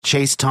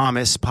Chase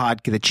Thomas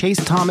the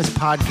Chase Thomas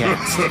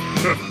podcast.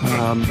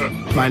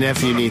 My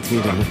nephew needs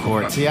me to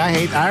record. See,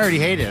 I already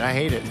hate it. I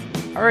hate it.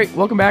 All right,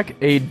 welcome back.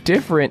 A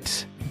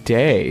different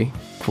day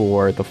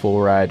for the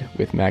full ride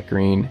with Matt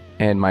Green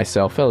and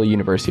myself, fellow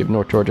University of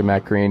North Georgia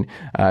Matt Green.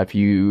 If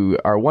you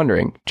are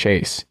wondering,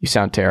 Chase, you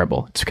sound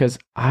terrible. It's because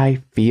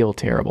I feel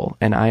terrible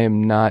and I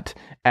am not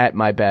at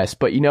my best.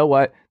 But you know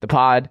what? The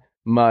pod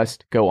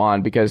must go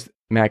on because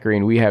Matt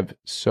Green, we have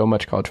so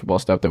much college football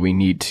stuff that we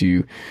need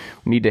to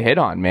hit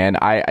on, man.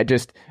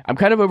 I'm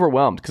kind of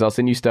overwhelmed because I'll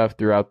send you stuff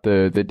throughout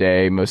the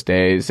day, most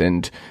days,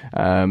 and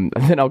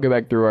then I'll go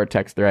back through our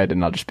text thread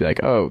and I'll just be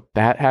like, oh,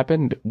 that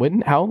happened.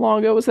 How long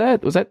ago was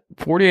that? Was that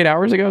 48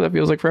 hours ago? That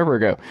feels like forever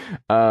ago.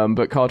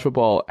 But college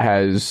football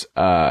has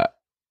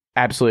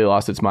absolutely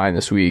lost its mind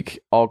this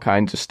week. All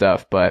kinds of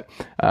stuff. But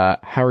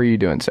how are you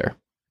doing, sir?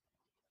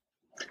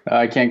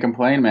 I can't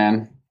complain,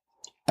 man.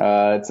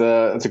 It's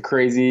a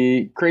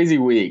crazy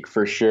week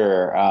for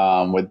sure.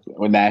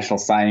 With National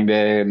Signing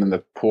Day and then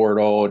the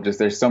portal, just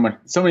there's so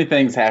many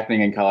things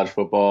happening in college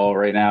football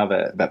right now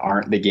that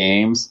aren't the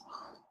games.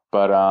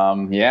 But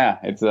yeah,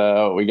 it's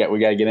we got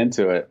to get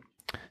into it.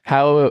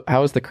 How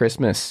is the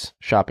Christmas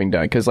shopping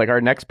done? Because like our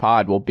next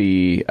pod will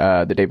be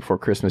the day before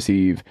Christmas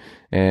Eve,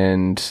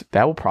 and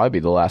that will probably be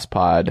the last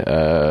pod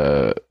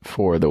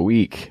for the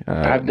week.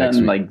 I've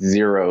done like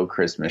zero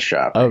Christmas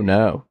shopping. Oh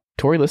no,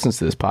 Tori listens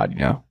to this pod, you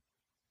know.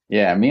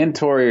 Yeah, me and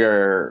Tori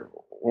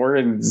we're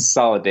in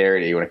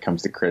solidarity when it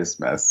comes to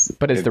Christmas.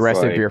 But is the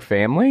rest of your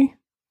family?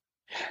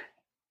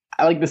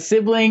 Like the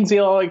siblings, we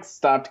all like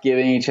stopped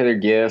giving each other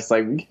gifts.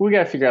 Like we got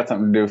to figure out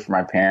something to do for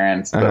my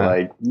parents, but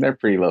like they're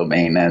pretty low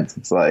maintenance.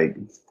 It's like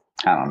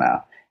I don't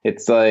know.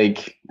 It's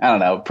like I don't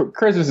know.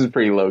 Christmas is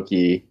pretty low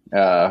key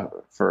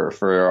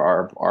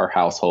for our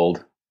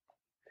household.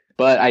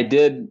 But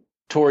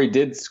Tori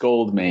did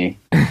scold me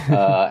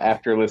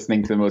after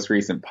listening to the most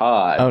recent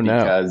pod. Oh no!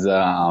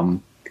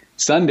 Because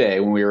Sunday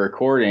when we were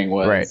recording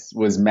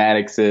was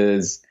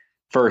Maddox's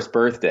first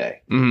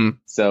birthday. Mm-hmm.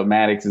 So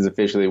Maddox is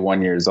officially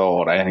 1 year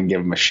old. I didn't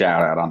give him a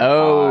shout out on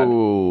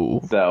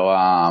the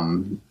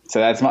pod. So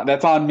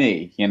that's on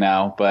me, you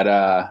know.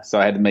 But so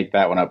I had to make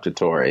that one up to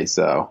Tori.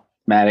 So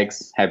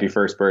Maddox, happy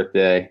first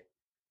birthday.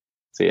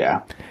 So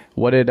yeah.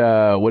 What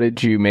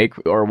did you make,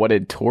 or what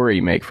did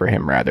Tori make for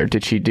him rather?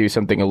 Did she do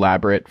something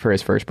elaborate for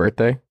his first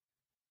birthday?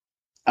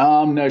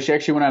 No, she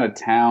actually went out of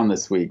town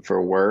this week for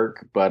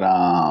work, but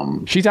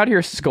she's out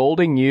here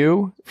scolding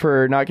you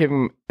for not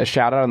giving a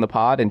shout out on the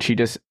pod, and she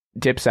just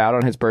dips out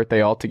on his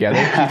birthday altogether.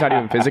 She's not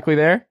even physically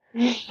there.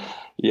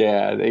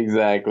 Yeah,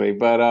 exactly.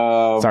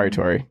 But sorry,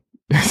 Tori.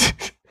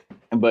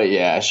 But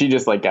yeah, she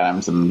just like got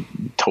him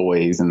some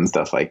toys and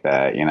stuff like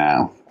that, you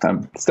know,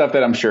 stuff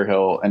that I'm sure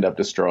he'll end up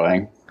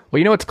destroying. Well,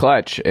 you know what's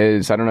clutch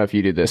is, I don't know if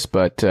you do this,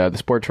 but the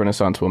Sports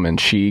Renaissance woman,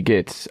 she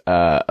gets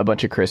a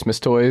bunch of Christmas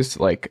toys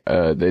like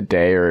the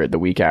day or the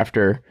week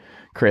after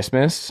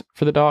Christmas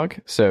for the dog.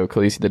 So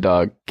Khaleesi the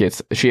dog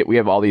we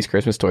have all these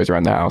Christmas toys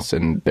around the house,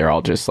 and they're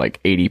all just like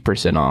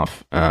 80%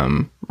 off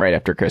right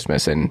after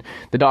Christmas. And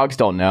the dogs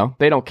don't know.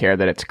 They don't care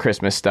that it's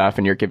Christmas stuff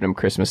and you're giving them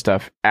Christmas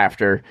stuff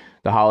after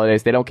the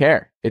holidays. They don't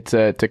care. It's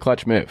a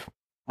clutch move.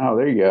 Oh,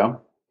 there you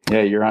go.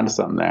 Yeah, you're onto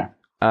something there.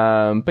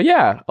 But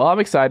yeah, well, I'm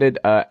excited.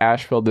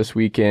 Asheville this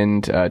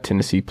weekend,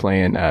 Tennessee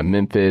playing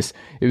Memphis.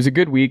 It was a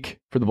good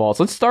week for the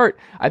Vols.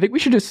 I think we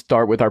should just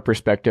start with our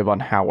perspective on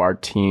how our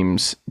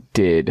teams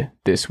did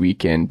this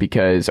week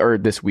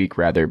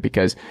rather,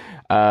 because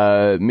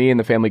me and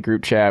the family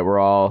group chat were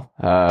all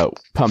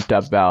pumped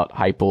up about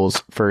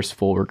Heupel's first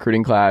full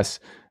recruiting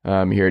class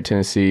here at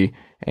Tennessee.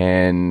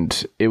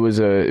 And it was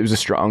a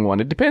strong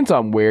one. It depends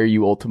on where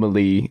you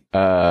ultimately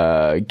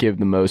give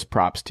the most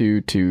props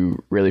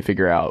to really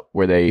figure out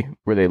where they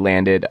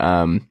landed.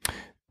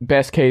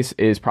 Best case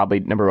is probably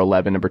number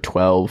 11, number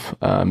 12.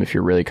 If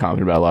you're really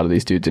confident about a lot of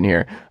these dudes in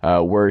here.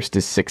 Worst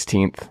is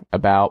 16th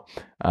about.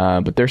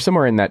 But they're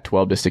somewhere in that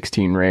 12 to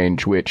 16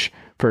 range, which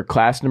for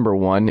class number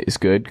 1 is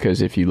good,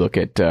 because if you look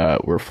at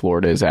where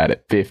Florida is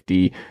at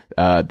 50,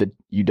 the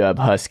UW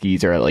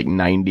Huskies are at like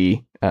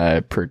 90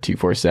 per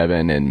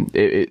 247, and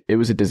it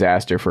was a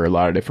disaster for a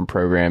lot of different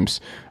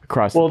programs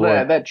across the board.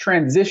 Well, that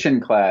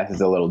transition class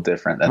is a little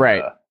different than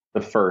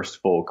the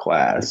first full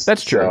class.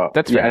 That's true. So,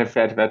 that's fair. If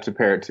I had to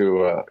compare it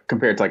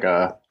to like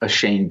a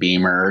Shane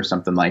Beamer or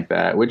something like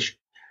that, which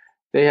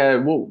they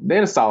had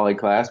a solid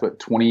class, but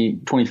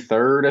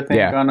 23rd, I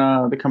think,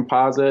 on the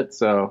composite.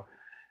 So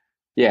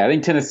yeah, I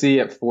think Tennessee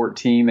at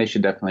 14, they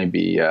should definitely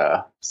be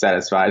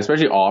satisfied,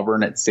 especially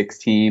Auburn at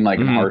 16, like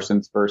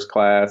Harson's first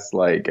class.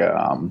 Like,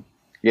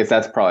 I guess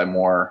that's probably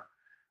more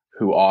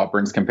who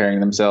Auburn's comparing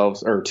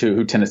themselves, or to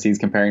who Tennessee's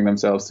comparing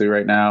themselves to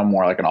right now,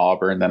 more like an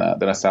Auburn than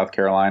a South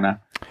Carolina.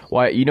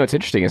 Well, you know, it's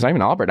interesting. It's not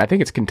even Auburn. I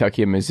think it's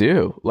Kentucky and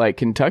Mizzou. Like,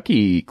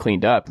 Kentucky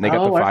cleaned up, and they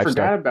got the 5-star. I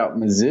forgot about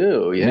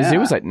Mizzou. Yeah, Mizzou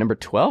was at number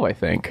 12, I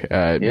think.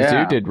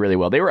 Mizzou did really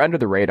well. They were under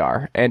the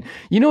radar. And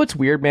you know what's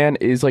weird, man,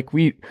 is like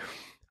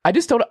I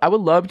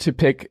would love to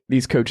pick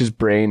these coaches'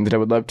 brains, and I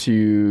would love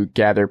to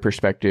gather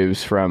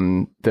perspectives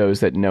from those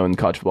that know in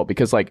college football,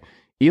 because like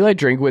Eli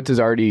Drinkwitz is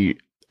already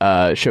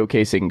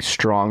showcasing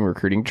strong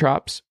recruiting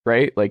chops,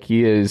 right? Like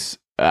he is.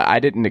 I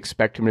didn't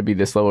expect him to be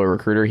this level of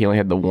recruiter. He only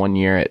had the 1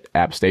 year at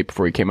App State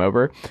before he came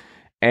over,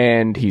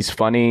 and he's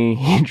funny.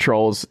 He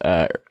trolls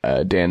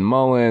Dan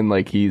Mullen.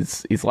 Like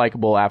he's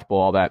likable, affable,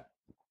 all that.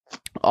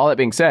 All that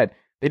being said,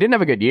 they didn't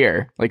have a good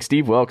year. Like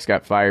Steve Wilkes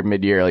got fired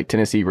mid-year. Like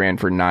Tennessee ran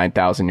for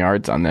 9,000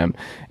 yards on them,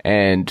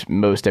 and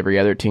most every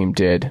other team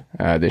did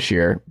this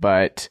year.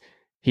 But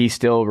he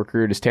still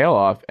recruited his tail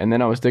off. And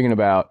then I was thinking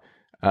about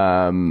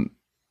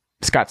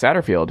Scott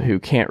Satterfield, who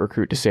can't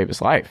recruit to save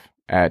his life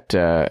at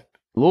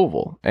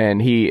Louisville.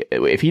 And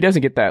if he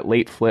doesn't get that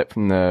late flip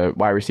from the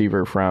wide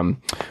receiver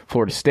from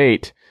Florida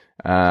State,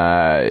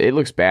 it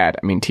looks bad.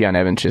 I mean, Tion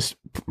Evans just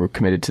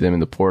committed to them in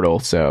the portal,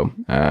 so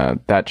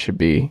that should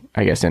be,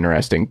 I guess,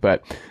 interesting.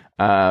 But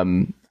I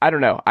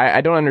don't know. I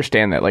don't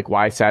understand that. Like,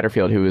 why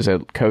Satterfield, who was a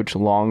coach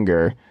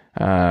longer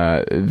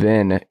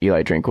than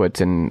Eli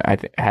Drinkwitz and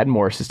had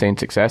more sustained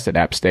success at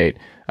App State,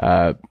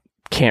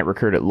 can't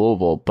recruit at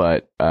Louisville,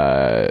 but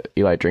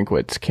Eli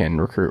Drinkwitz can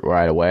recruit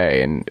right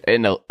away and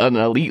in an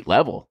elite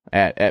level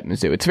at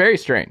Mizzou. It's very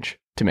strange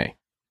to me.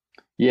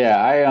 Yeah,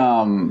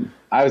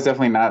 I was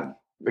definitely not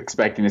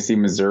expecting to see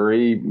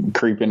Missouri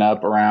creeping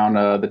up around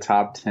the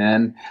top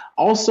 10.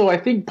 Also, I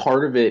think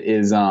part of it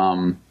is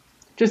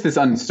just this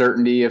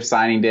uncertainty of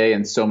signing day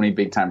and so many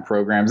big time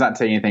programs. Not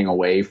taking anything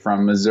away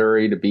from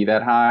Missouri to be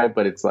that high,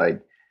 but it's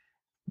like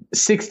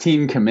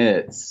 16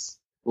 commits.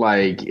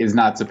 Like is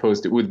not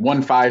supposed to, with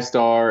 1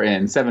 5-star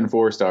and 7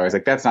 4-stars,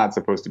 like that's not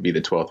supposed to be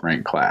the 12th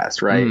ranked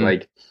class, right? Mm-hmm.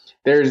 Like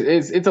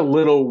it's a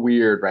little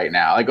weird right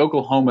now. Like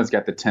Oklahoma's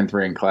got the 10th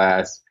ranked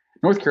class.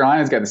 North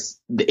Carolina's got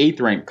the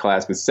 8th ranked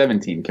class with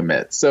 17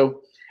 commits.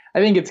 So I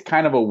think it's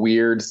kind of a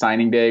weird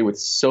signing day with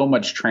so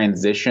much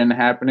transition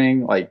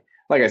happening. Like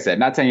I said,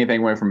 not taking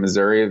anything away from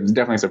Missouri. I was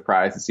definitely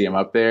surprised to see him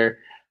up there,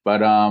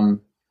 but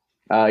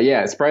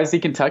yeah, surprised to see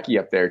Kentucky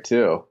up there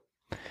too.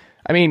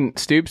 I mean,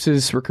 Stoops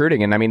is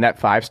recruiting, and I mean, that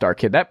 5-star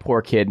kid, that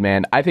poor kid,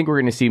 man, I think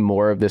we're going to see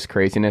more of this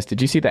craziness.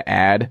 Did you see the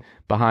ad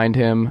behind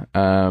him?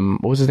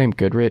 What was his name?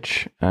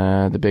 Goodrich,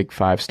 the big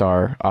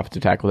 5-star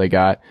offensive tackle they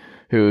got,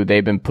 who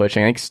they've been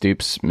pushing. I think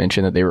Stoops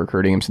mentioned that they were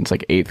recruiting him since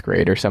like 8th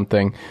grade or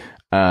something.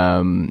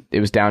 It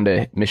was down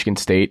to Michigan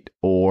State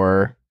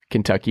or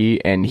Kentucky,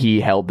 and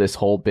he held this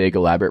whole big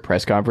elaborate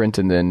press conference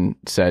and then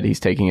said he's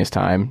taking his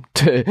time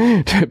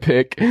to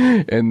pick,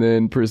 and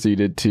then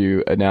proceeded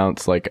to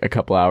announce like a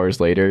couple hours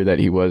later that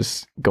he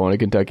was going to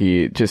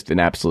Kentucky. Just an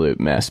absolute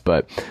mess.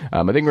 But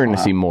I think we're going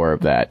to see more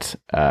of that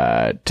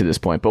to this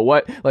point.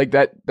 But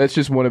that's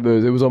just one of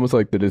those. It was almost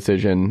like the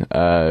decision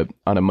on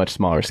a much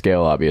smaller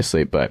scale,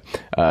 obviously, but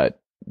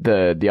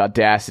the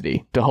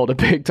audacity to hold a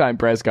big time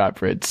press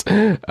conference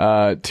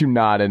to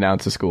not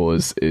announce a school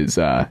is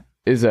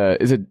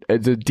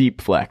a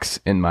deep flex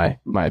in my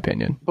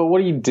opinion. But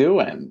what are you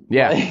doing?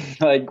 Yeah,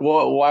 like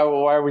why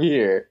are we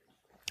here?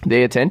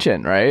 The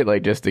attention, right?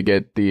 Like just to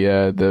get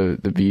the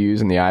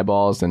views and the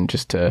eyeballs and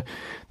just to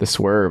the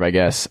swerve, I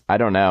guess. I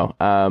don't know.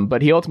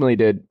 But he ultimately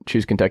did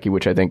choose Kentucky,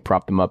 which I think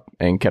propped him up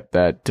and kept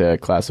that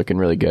class looking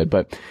really good.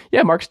 But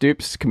yeah, Mark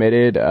Stoops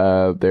committed.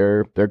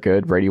 They're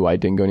good. Brady White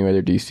didn't go anywhere.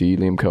 They're DC.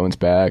 Liam Cohen's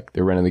back.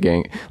 They're running the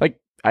game. Like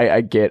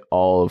I get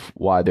all of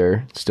why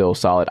they're still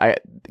solid.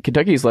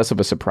 Kentucky is less of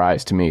a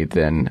surprise to me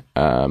than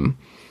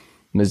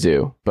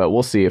Mizzou, but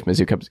we'll see if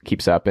Mizzou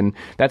keeps up, and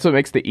that's what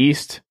makes the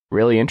East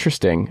really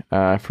interesting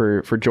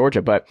for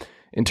Georgia. But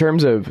in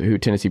terms of who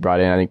Tennessee brought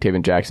in, I think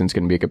Taven Jackson's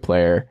going to be a good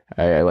player.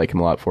 I like him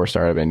a lot.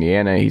 4-star out of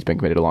Indiana. He's been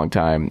committed a long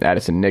time.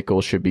 Addison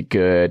Nichols should be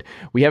good.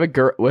 We have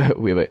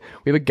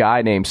a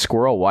guy named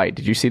Squirrel White.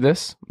 Did you see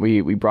this?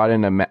 We brought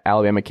in an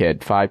Alabama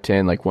kid,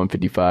 5'10", like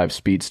 155,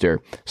 speedster,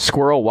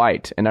 Squirrel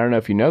White. And I don't know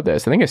if you know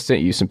this. I think I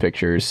sent you some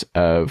pictures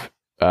of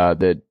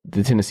the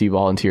Tennessee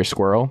Volunteer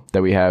Squirrel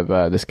that we have.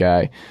 This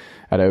guy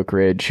at Oak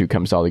Ridge who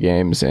comes to all the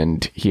games,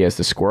 and he has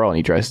the squirrel and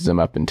he dresses him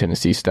up in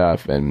Tennessee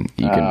stuff, and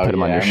you can put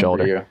him on your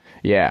shoulder.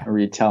 Yeah. Were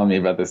you telling me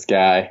about this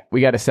guy?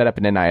 We got to set up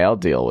an NIL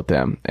deal with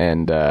them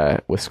and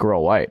with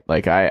Squirrel White.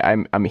 Like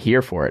I'm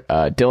here for it.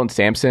 Dylan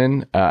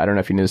Sampson, I don't know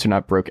if you knew this or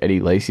not, broke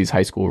Eddie Lacy's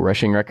high school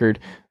rushing record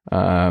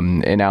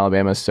in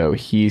Alabama, so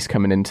he's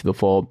coming into the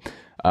fold.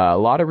 A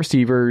lot of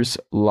receivers,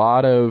 a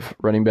lot of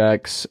running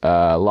backs,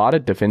 a lot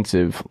of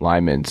defensive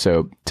linemen.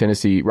 So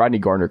Tennessee, Rodney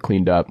Gardner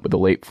cleaned up with a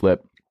late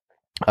flip.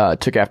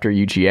 Took after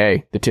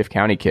UGA, the Tift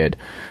County kid.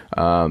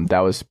 That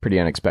was pretty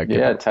unexpected.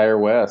 Yeah, Tyre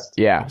West.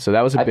 Yeah, so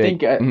that was a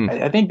big.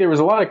 I think there was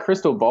a lot of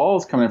crystal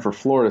balls coming in for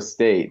Florida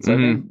State. So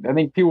I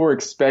think people were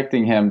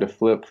expecting him to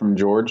flip from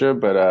Georgia,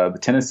 but the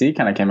Tennessee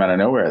kind of came out of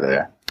nowhere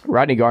there.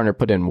 Rodney Gardner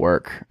put in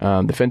work.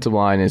 Defensive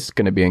line is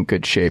going to be in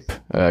good shape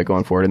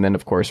going forward, and then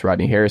of course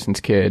Rodney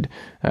Harrison's kid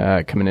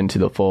coming into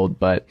the fold.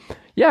 But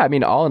yeah, I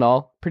mean, all in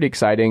all, pretty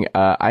exciting.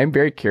 I'm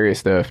very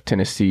curious though if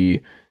Tennessee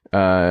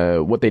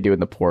what they do in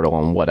the portal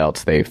and what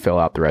else they fill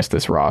out the rest of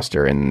this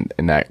roster in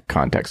that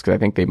context, because I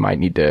think they might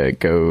need to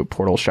go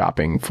portal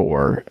shopping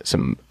for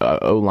some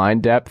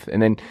O-line depth.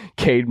 And then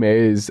Cade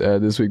Mays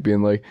this week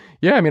being like,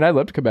 yeah, I mean, I'd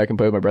love to come back and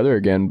play with my brother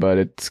again, but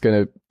it's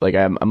gonna, like,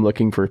 I'm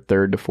looking for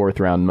 3rd to 4th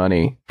round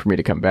money for me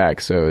to come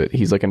back. So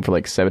he's looking for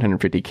like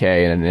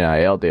 $750K in an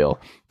NIL deal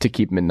to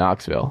keep him in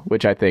Knoxville,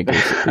 which I think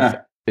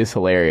is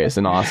hilarious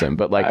and awesome.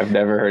 But like, I've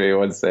never heard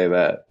anyone say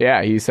that.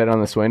 Yeah, he said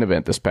on the Swain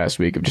event this past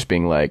week of just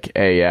being like,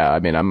 hey, yeah, I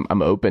mean,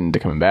 I'm open to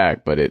coming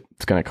back, but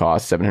it's going to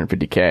cost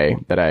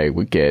 $750K that I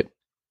would get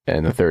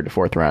in the 3rd to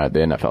 4th round of the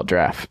NFL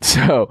draft.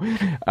 So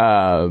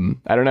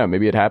I don't know.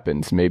 Maybe it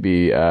happens.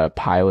 Maybe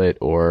Pilot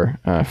or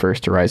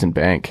First Horizon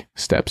Bank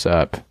steps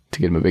up to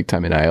get him a big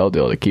time NIL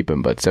deal to keep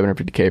him, but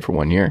 $750K for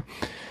 1 year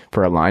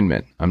for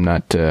alignment. I'm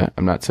not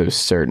so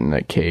certain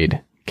that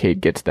Cade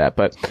gets that,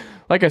 but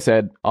like I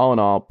said, all in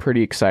all,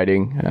 pretty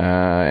exciting,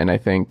 and I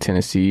think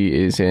Tennessee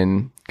is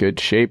in good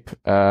shape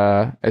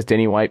as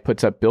Danny White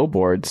puts up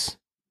billboards,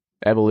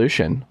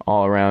 evolution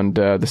all around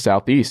the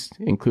Southeast,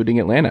 including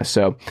Atlanta.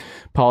 So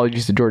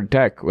apologies to Georgia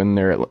Tech when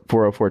they're at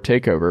 404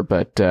 takeover,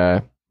 but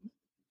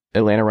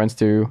Atlanta runs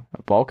through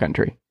ball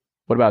country.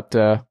 What about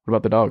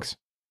the Dogs?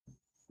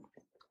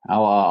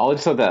 I'll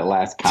just let that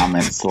last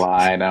comment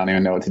slide. I don't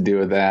even know what to do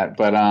with that,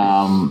 but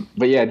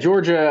yeah,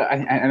 Georgia.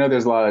 I know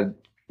there's a lot of,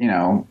 you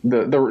know,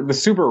 the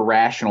super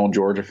rational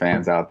Georgia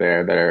fans out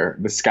there that are,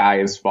 the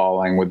sky is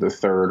falling with the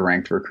 3rd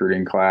ranked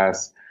recruiting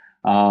class.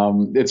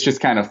 It's just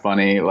kind of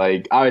funny.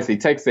 Like, obviously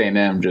Texas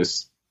A&M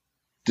just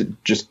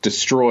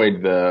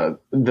destroyed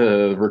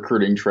the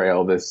recruiting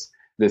trail this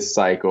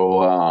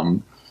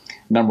cycle.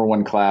 Number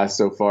 1 class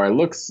so far.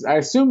 I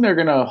assume they're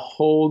going to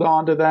hold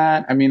on to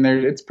that. I mean,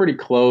 it's pretty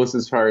close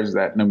as far as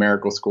that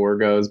numerical score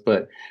goes,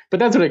 but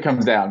that's what it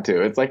comes down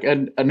to. It's like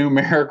a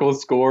numerical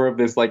score of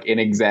this like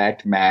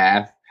inexact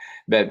math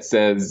that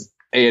says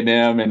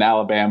A&M and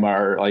Alabama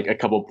are like a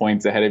couple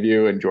points ahead of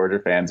you, and Georgia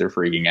fans are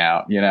freaking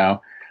out, you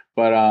know.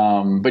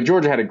 But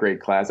Georgia had a great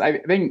class. I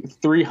think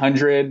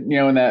 300, you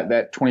know, in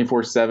that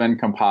 24/7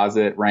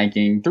 composite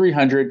ranking,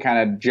 300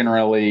 kind of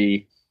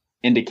generally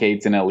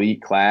indicates an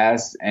elite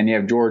class, and you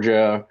have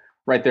Georgia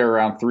right there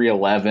around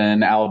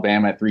 311,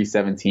 Alabama at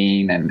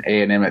 317, and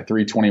A&M at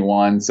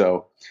 321.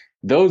 So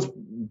those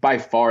by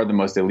far the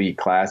most elite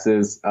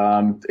classes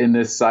in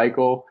this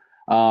cycle.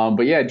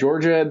 But yeah,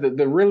 Georgia,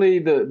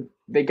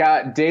 they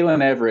got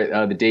Dalen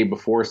Everett the day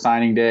before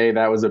signing day.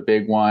 That was a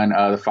big one.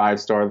 The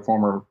 5-star, the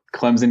former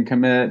Clemson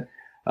commit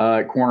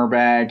at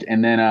cornerback,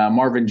 and then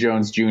Marvin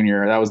Jones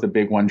Jr. That was the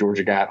big one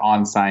Georgia got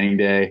on signing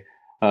day.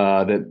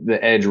 The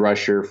edge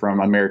rusher from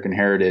American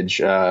Heritage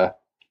down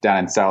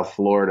in South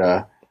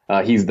Florida.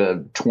 He's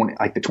the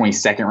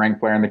 22nd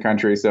ranked player in the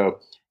country. So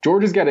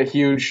Georgia's got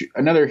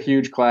another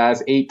huge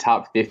class, 8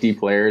 top 50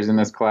 players in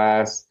this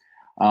class.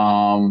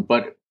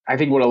 But I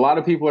think what a lot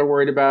of people are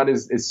worried about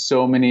is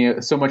so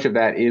much of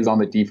that is on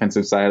the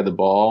defensive side of the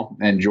ball.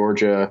 And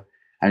Georgia,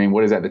 I mean,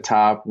 what is at the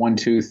top? 1,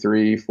 2,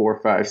 3,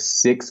 4, 5,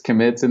 6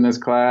 commits in this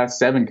class.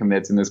 7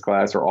 commits in this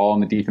class are all on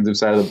the defensive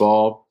side of the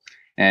ball.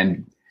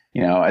 And,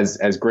 you know,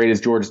 as great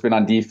as Georgia's been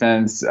on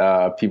defense,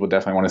 people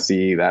definitely want to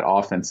see that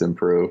offense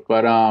improve.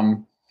 But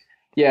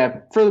yeah,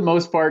 for the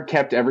most part,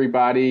 kept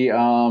everybody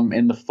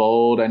in the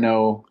fold. I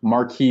know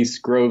Marquise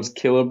Groves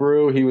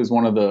Killebrew,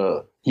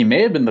 he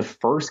may have been the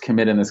first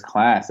commit in this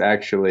class,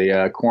 actually.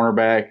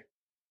 Cornerback.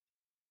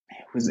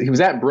 He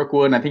was at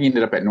Brookwood, and I think he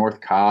ended up at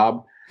North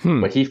Cobb.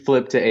 But he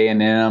flipped to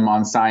A&M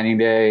on signing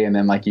day, and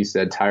then, like you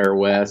said, Tyre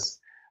West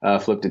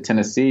flipped to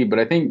Tennessee. But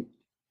I think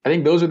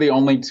those are the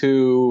only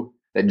 2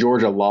 that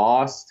Georgia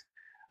lost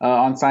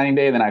on signing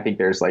day. Then I think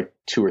there's like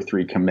 2 or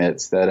 3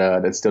 commits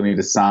that still need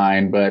to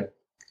sign. But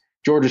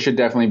Georgia should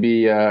definitely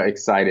be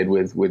excited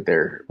with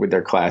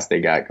their class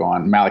they got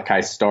going.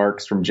 Malachi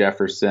Starks from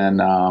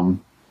Jefferson.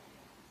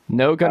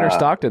 No Gunnar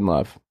Stockton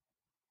love.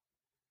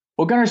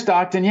 Well, Gunnar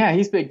Stockton, yeah,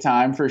 he's big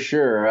time for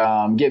sure.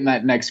 Getting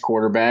that next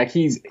quarterback,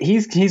 he's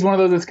one of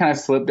those that's kind of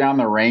slipped down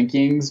the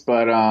rankings,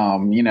 but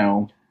you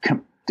know,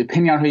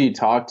 depending on who you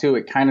talk to,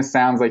 it kind of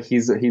sounds like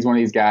he's one of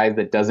these guys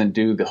that doesn't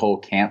do the whole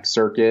camp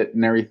circuit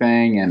and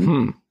everything.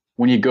 And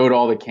when you go to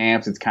all the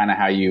camps, it's kind of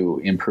how you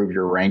improve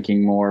your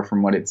ranking more,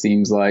 from what it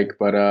seems like.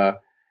 But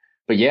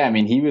yeah, I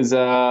mean, he was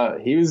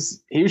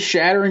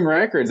shattering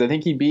records. I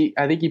think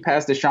he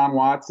passed Deshaun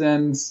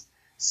Watson's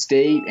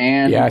state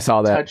and I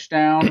saw that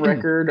touchdown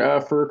record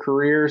for a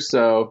career.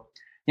 So,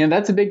 you know,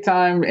 that's a big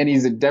time, and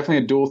he's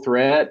definitely a dual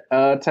threat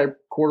type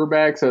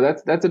quarterback. So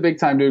that's a big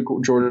time dude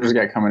Georgia's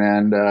got coming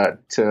in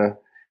to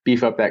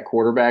beef up that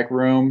quarterback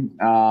room.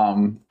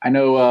 I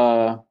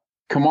know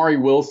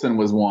Kamari Wilson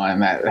was one,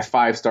 that a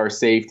 5-star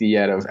safety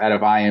out of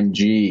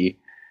IMG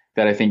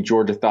that I think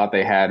Georgia thought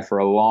they had for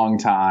a long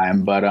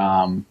time, but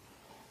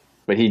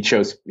but he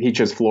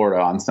chose Florida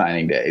on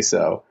signing day.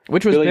 So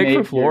which was big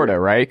for Florida,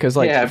 right? Because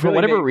for Billy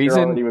whatever Napier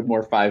reason, already with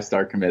more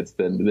 5-star commits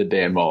than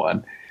Dan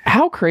Mullen.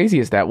 How crazy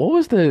is that? What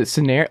was the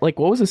scenario? Like,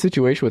 what was the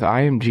situation with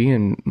IMG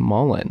and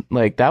Mullen?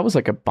 Like, that was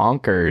like a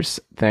bonkers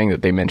thing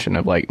that they mentioned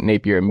of like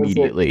Napier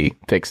immediately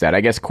fixed that.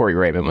 I guess Corey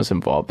Raymond was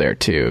involved there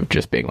too, of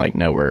just being like,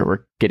 no, we're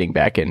getting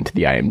back into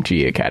the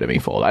IMG Academy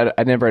fold. I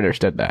never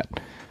understood that.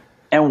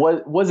 And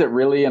was it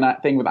really a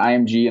thing with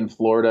IMG in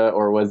Florida,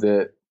 or was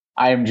it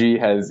IMG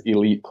has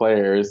elite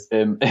players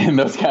and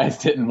those guys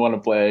didn't want to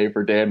play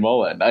for Dan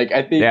Mullen? Like,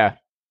 I think,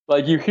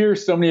 like, you hear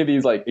so many of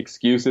these like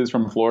excuses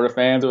from Florida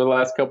fans over the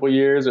last couple of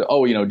years.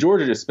 Oh,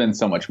 Georgia just spends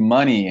so much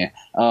money,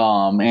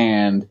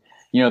 and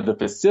the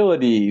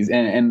facilities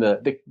and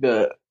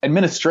the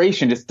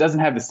administration just doesn't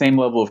have the same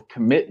level of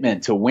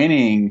commitment to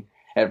winning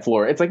at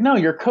Florida. It's like, no,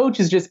 your coach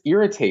is just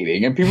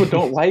irritating and people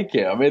don't like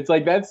him. It's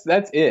like, that's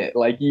it.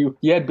 Like, you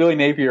had Billy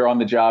Napier on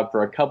the job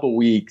for a couple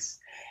weeks,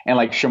 and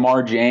like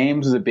Shamar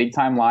James was a big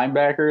time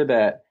linebacker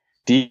that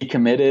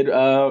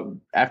decommitted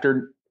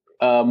after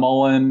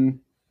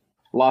Mullen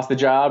lost the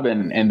job,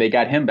 and they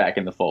got him back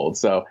in the fold.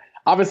 So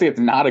obviously it's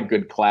not a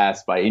good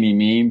class by any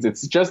means.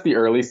 It's just the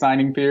early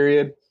signing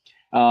period.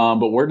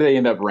 But where do they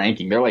end up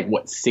ranking? They're like,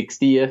 what,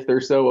 60th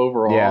or so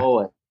overall? Yeah.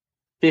 Like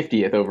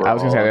 50th overall. I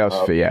was going to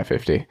say that was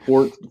 50.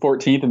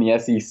 14th in the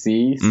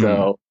SEC.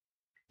 So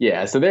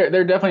so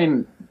they're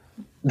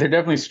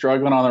definitely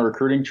struggling on the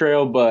recruiting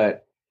trail,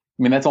 but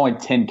I mean, that's only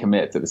 10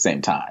 commits at the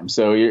same time.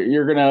 So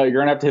you're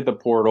gonna have to hit the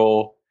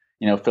portal,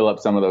 fill up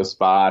some of those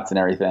spots and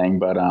everything.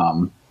 But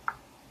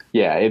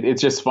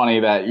it's just funny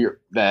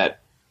that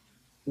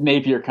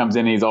Napier comes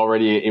in and he's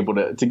already able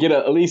to get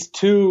at least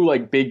two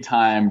like big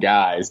time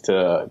guys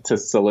to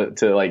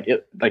solidify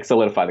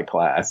the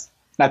class.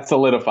 Not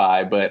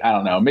solidify, but I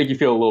don't know, make you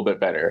feel a little bit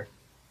better.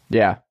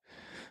 Yeah.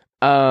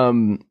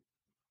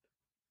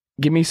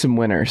 Give me some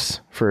winners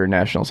for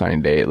National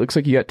Signing Day. It looks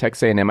like you got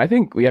Texas A&M. I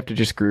think we have to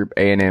just group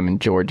A&M and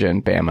Georgia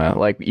and Bama.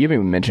 Like, you haven't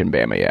even mentioned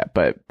Bama yet,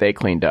 but they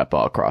cleaned up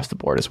all across the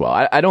board as well.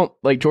 I don't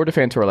like Georgia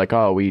fans who are like,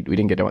 oh, we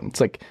didn't get one.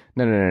 It's like,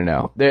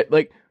 no. They're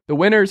like, the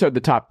winners are the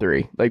top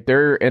three. Like,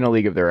 they're in a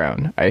league of their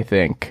own, I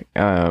think.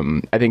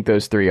 I think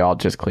those three all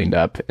just cleaned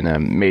up in a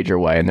major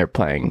way, and they're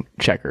playing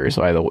checkers.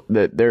 While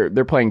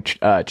they're playing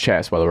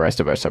chess while the rest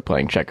of us are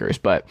playing checkers.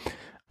 But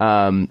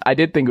I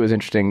did think it was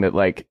interesting that,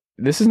 like,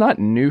 this is not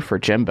new for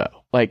Jimbo.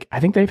 Like, I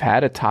think they've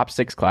had a top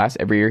 6 class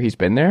every year he's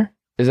been there.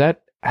 Is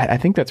that? I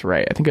think that's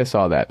right. I think I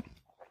saw that.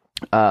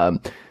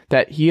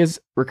 That he has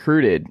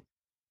recruited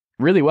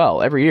really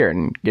well every year,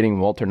 and getting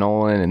Walter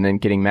Nolan and then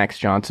getting Max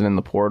Johnson in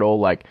the portal.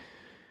 Like,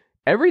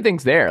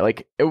 everything's there.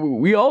 Like,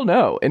 we all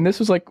know. And this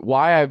was like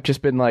why I've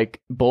just been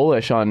like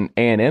bullish on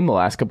A&M the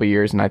last couple of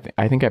years. And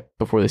I think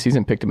before the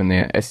season picked him in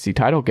the SEC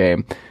title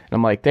game. And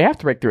I'm like, they have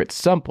to break through at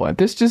some point.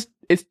 It's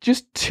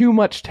just too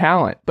much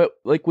talent. But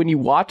like, when you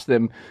watch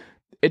them,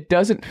 it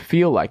doesn't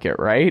feel like it,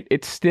 right?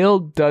 It still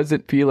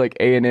doesn't feel like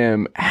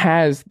A&M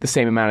has the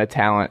same amount of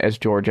talent as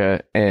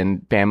Georgia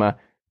and Bama,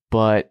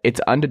 but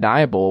it's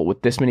undeniable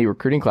with this many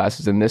recruiting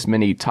classes and this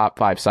many top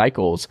 5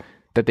 cycles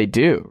that they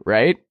do,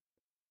 right?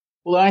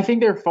 Well, I think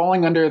they're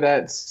falling under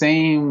that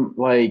same,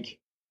 like,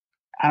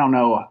 I don't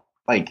know,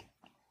 like,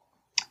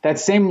 that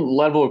same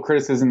level of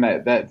criticism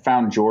that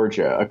found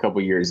Georgia a couple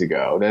years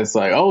ago. That's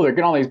like, oh, they're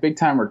getting all these big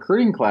time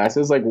recruiting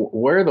classes. Like,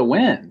 where are the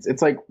wins?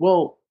 It's like,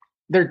 well,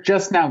 they're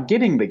just now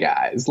getting the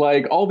guys.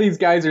 Like, all these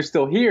guys are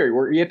still here.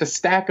 Where you have to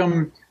stack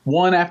them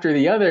one after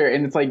the other,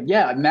 and it's like,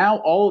 yeah,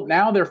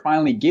 now they're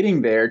finally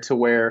getting there to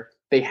where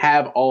they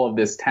have all of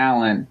this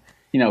talent,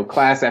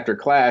 class after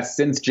class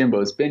since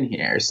Jimbo's been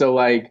here. So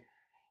like,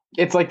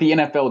 it's like the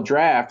NFL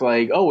draft.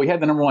 Like, oh, we had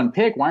the number 1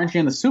 pick. Why aren't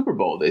you in the Super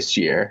Bowl this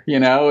year?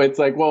 It's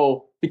like,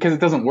 well, because it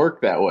doesn't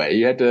work that way.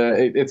 You have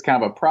to. It's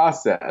kind of a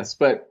process.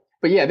 But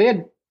yeah, they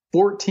had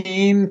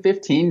 14,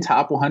 15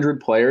 top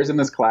 100 players in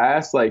this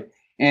class. Like,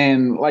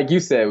 and like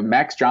you said,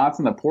 Max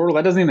Johnson, the portal,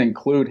 that doesn't even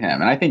include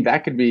him. And I think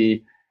that could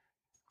be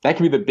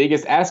the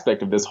biggest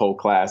aspect of this whole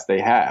class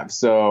they have.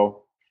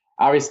 So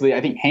obviously,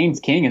 I think Haynes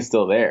King is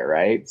still there,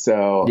 right?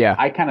 So yeah,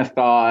 I kind of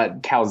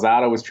thought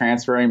Calzada was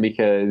transferring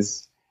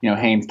because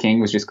Haynes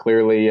King was just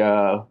clearly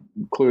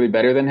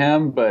better than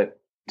him. But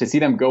to see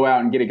them go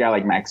out and get a guy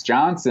like Max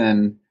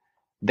Johnson,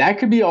 that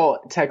could be all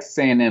Texas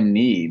A&M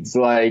needs.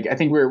 Like, I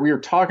think we were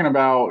talking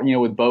about,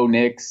 with Bo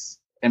Nix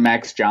and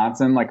Max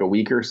Johnson like a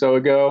week or so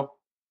ago,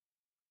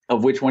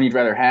 of which one you'd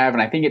rather have.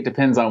 And I think it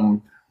depends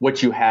on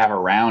what you have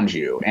around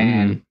you.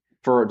 And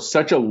for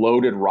such a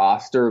loaded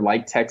roster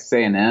like Texas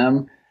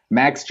A&M,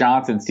 Max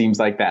Johnson seems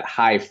like that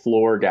high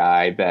floor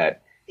guy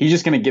that he's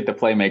just going to get the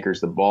playmakers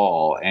the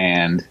ball.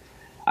 And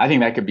I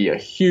think that could be a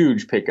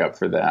huge pickup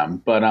for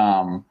them. But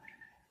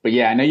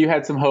yeah, I know you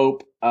had some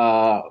hope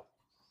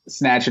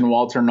snatching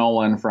Walter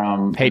Nolan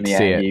from the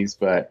Aggies,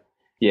 but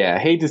yeah,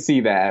 hate to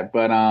see that.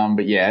 But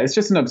yeah, it's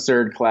just an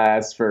absurd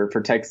class for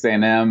Texas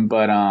A&M.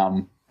 But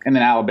and then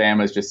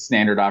Alabama is just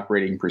standard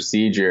operating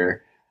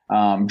procedure.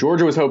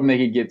 Georgia was hoping they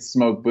could get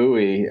Smoke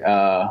Bowie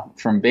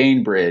from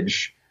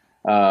Bainbridge,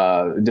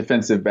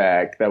 defensive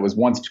back that was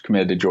once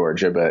committed to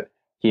Georgia, but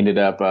he ended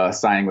up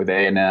signing with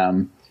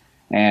A&M.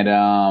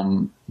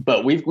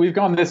 But we've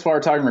gone this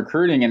far talking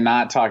recruiting and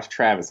not talked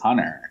Travis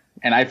Hunter.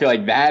 And I feel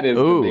like that is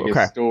the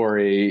biggest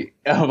story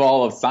of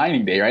all of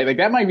signing day, right? Like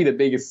that might be the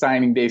biggest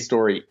signing day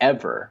story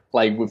ever.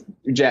 Like with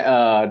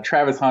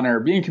Travis Hunter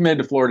being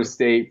committed to Florida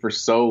State for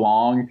so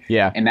long,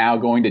 and now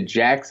going to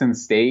Jackson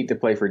State to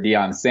play for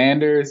Deion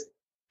Sanders.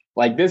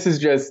 Like this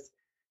is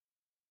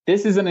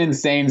an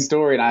insane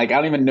story, and I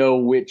don't even know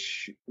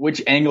which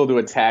angle to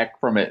attack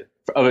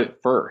of it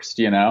first.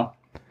 You know.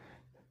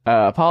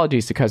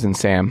 Apologies to cousin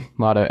Sam.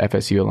 A lot of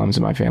FSU alums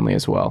in my family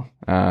as well.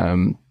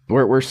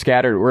 We're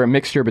scattered. We're a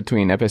mixture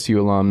between FSU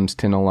alums,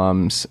 Tin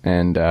alums,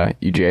 and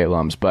UGA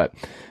alums,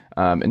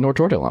 and North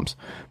Georgia alums.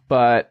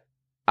 But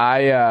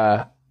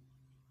the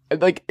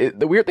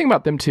weird thing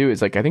about them too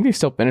is like I think they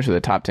still finished with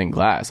a top 10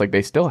 class. Like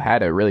they still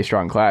had a really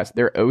strong class.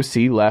 Their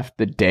OC left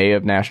the day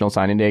of National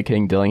Signing Day.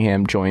 King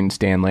Dillingham joined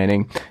Stan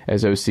Lanning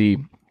as OC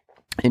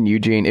in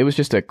Eugene. It was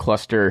just a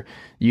cluster,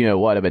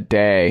 of a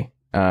day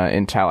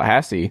in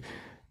Tallahassee.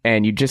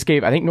 And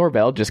I think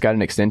Norvell just got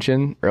an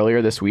extension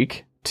earlier this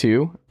week.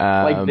 Too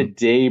like the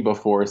day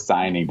before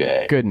signing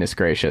day. Goodness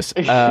gracious.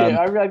 I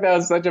feel like that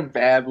was such a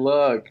bad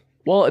look.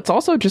 Well, it's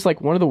also just like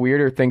one of the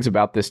weirder things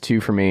about this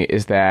too for me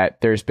is that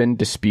there's been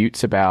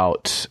disputes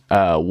about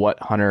what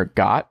Hunter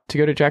got to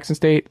go to Jackson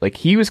State. Like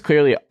he was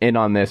clearly in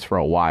on this for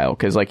a while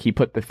because like he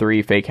put the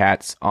 3 fake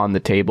hats on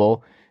the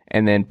table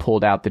and then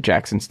pulled out the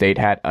Jackson State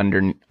hat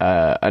under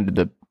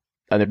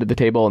the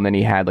table, and then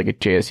he had like a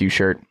JSU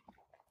shirt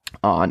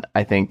on,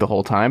 I think, the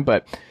whole time.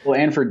 But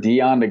and for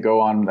Deion to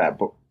go on that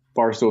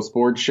Barstool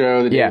Sports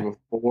show the day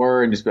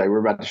before and just be like, we're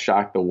about to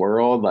shock the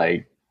world.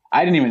 Like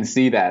I didn't even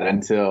see that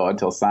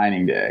until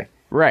signing day.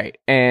 Right.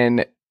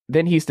 And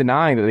then he's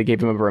denying that they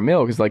gave him over $1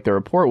 million because like the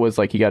report was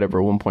like he got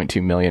over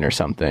 1.2 million or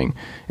something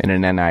in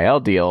an NIL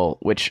deal,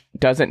 which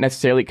doesn't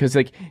necessarily, because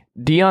like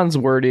Deion's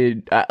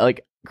worded,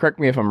 correct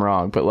me if I'm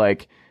wrong, but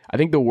like I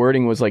think the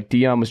wording was like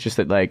Deion was just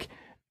that like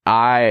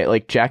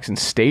Jackson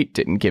State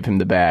didn't give him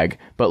the bag,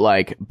 but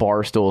like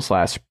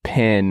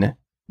Barstool/Penn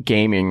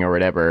Gaming or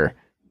whatever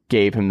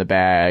gave him the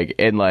bag.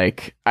 And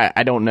like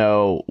I don't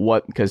know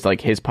what, because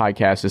like his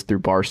podcast is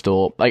through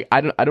Barstool. Like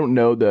I don't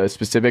know the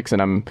specifics,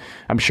 and I'm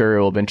sure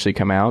it will eventually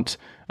come out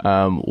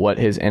what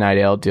his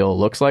NIL deal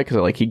looks like,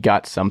 because like he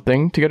got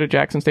something to go to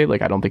Jackson State.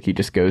 Like I don't think he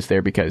just goes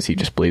there because he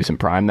just believes in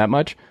Prime that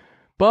much.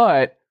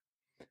 But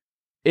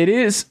it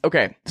is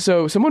okay.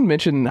 So someone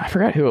mentioned, I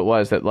forgot who it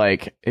was, that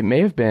like it may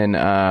have been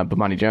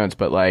Bomani Jones,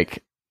 but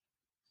like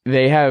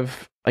they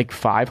have like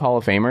 5 Hall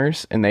of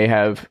Famers, and they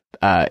have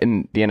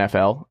in the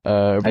NFL.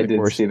 I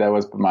did see that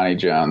was Bomani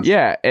Jones.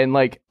 Yeah, and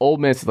like Ole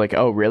Miss is like,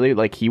 oh really?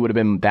 Like he would have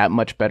been that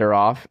much better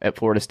off at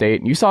Florida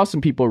State. And you saw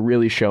some people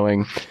really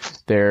showing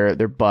their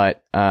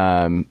butt,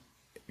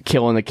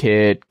 killing the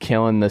kid,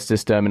 killing the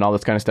system, and all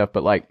this kind of stuff.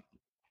 But like,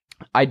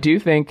 I do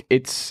think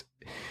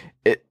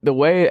the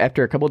way,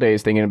 after a couple of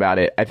days thinking about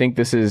it, I think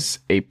this is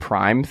a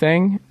Prime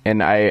thing.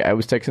 And I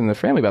was texting the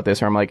family about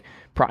this, where I'm like,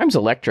 Prime's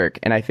electric.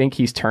 And I think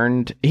he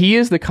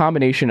is the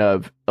combination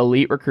of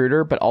elite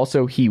recruiter, but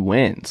also he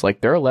wins.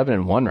 Like they're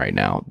 11-1 right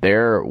now.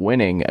 They're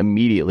winning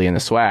immediately in the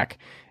SWAC,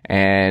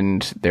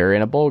 and they're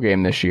in a bowl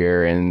game this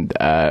year, and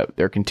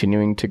they're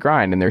continuing to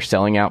grind, and they're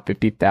selling out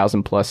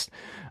 50,000 plus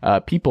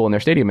people in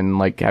their stadium. And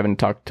like having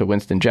talked to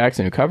Winston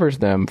Jackson, who covers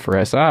them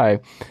for SI,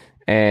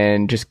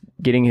 and just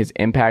getting his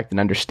impact and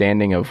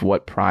understanding of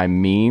what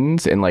Prime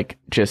means and like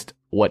just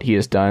what he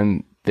has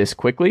done this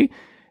quickly.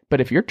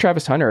 But if you're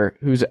Travis Hunter,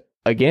 who's,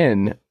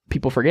 again,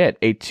 people forget,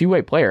 a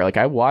two-way player. Like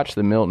I watched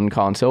the Milton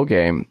Collins Hill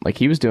game. Like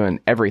he was doing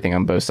everything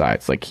on both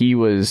sides. Like he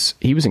was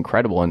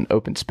incredible in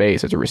open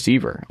space as a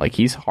receiver. Like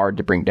he's hard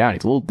to bring down.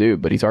 He's a little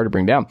dude, but he's hard to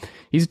bring down.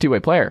 He's a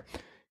two-way player.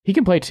 He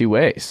can play 2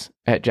 ways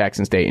at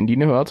Jackson State. And do you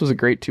know who else was a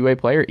great 2-way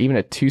player, even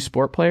a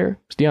 2-sport player?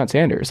 It's Deion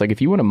Sanders. Like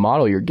if you want to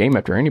model your game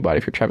after anybody,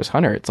 if you're Travis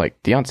Hunter, it's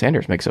like Deion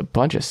Sanders makes a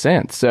bunch of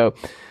sense. So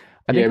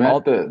I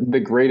think the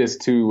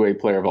greatest 2-way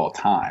player of all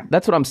time.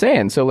 That's what I'm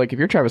saying. So like if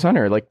you're Travis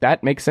Hunter, like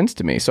that makes sense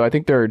to me. So I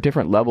think there are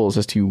different levels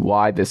as to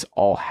why this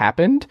all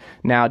happened.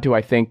 Now, do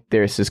I think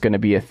this is going to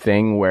be a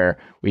thing where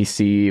we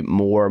see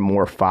more and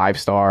more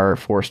 5-star,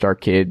 4-star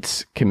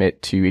kids commit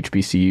to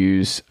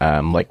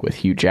HBCUs, like with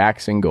Hugh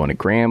Jackson going to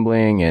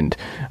Grambling and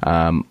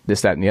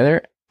this, that, and the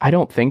other? I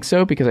don't think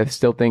so, because I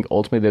still think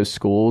ultimately those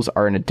schools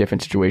are in a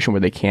different situation where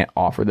they can't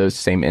offer those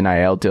same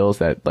NIL deals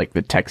that like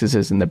the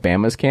Texases and the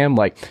Bamas can.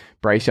 Like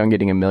Bryce Young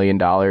getting $1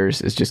 million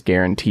is just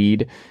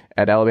guaranteed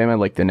at Alabama.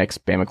 Like the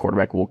next Bama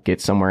quarterback will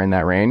get somewhere in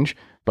that range.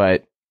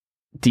 But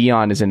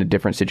Deion is in a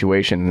different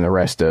situation than the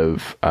rest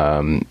of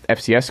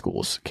FCS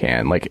schools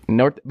can.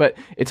 But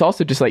it's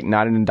also just like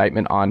not an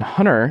indictment on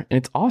Hunter, and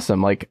it's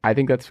awesome. Like I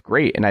think that's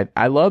great, and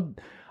I love.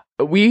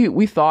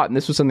 We thought, and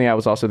this was something I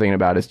was also thinking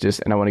about,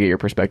 and I want to get your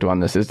perspective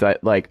on this, is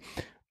that like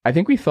I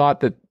think we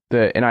thought that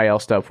the NIL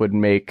stuff would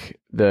make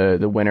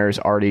the winners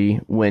already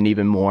win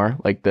even more,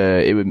 like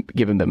it would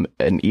give them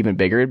an even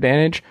bigger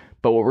advantage.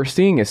 But what we're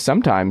seeing is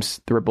sometimes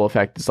the ripple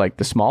effect is like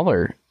the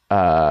smaller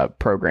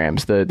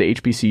programs, the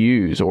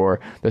HBCUs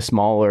or the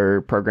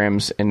smaller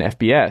programs in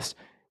FBS,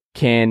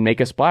 can make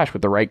a splash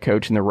with the right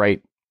coach and the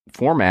right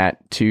format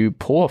to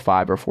pull a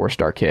 5 or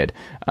 4-star kid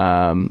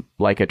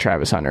like a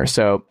Travis Hunter.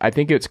 So I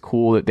think it's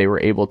cool that they were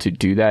able to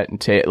do that,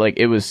 and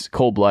it was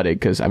cold-blooded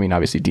because, I mean,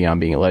 obviously Deion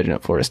being a legend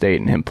at Florida State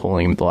and him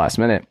pulling him at the last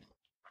minute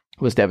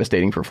was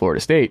devastating for Florida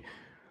State.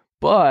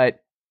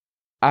 But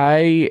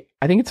I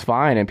think it's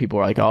fine. And people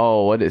are like,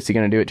 oh, what is he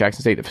going to do at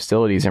Jackson State, the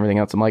facilities, everything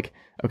else? I'm like,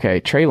 okay,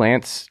 Trey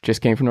Lance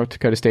just came from North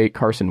Dakota State.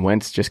 Carson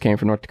Wentz just came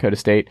from North Dakota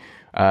State.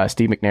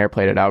 Steve McNair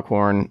played at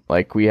Alcorn.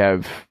 Like, we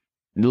have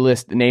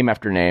list name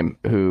after name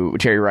who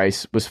Jerry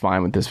Rice was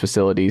fine with his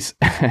facilities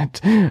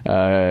at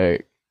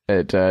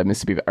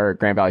Mississippi or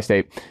Grand Valley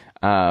State.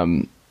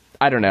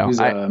 I don't know.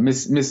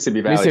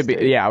 Mississippi Valley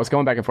State. Yeah, I was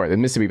going back and forth.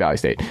 Mississippi Valley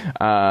State.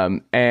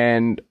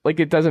 And like,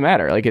 it doesn't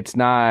matter. Like, it's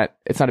not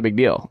a big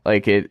deal.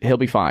 Like, he'll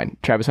be fine.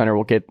 Travis Hunter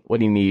will get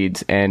what he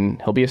needs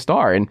and he'll be a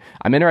star. And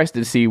I'm interested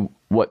to see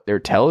what their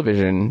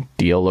television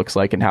deal looks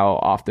like and how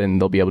often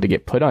they'll be able to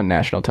get put on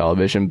national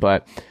television.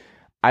 But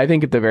I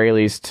think at the very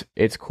least,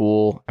 it's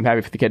cool. I'm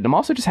happy for the kid. And I'm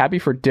also just happy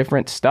for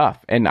different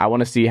stuff. And I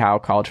want to see how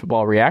college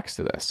football reacts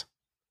to this.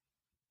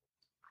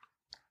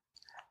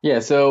 Yeah,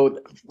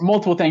 so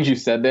multiple things you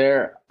said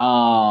there.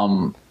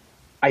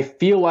 I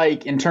feel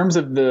like in terms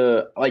of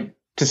to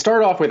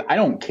start off with, I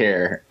don't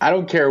care. I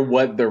don't care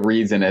what the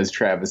reason is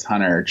Travis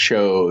Hunter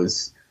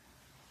chose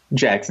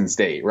Jackson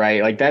State,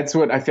 right? Like, that's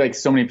what I feel like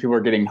so many people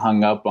are getting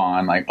hung up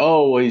on. Like,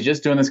 oh, well, he's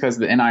just doing this because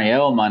of the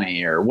NIL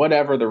money or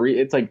whatever.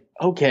 It's like,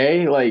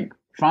 okay, like,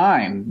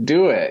 fine,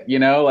 do it. You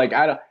know, like,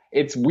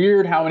 it's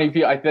weird how many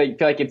people, I feel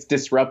like it's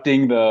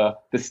disrupting the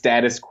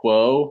status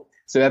quo.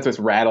 So that's what's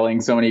rattling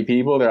so many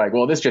people. They're like,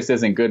 well, this just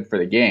isn't good for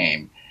the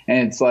game.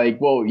 And it's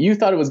like, well, you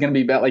thought it was going to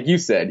be bad. Like you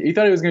said, you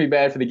thought it was going to be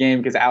bad for the game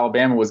because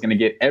Alabama was going to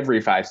get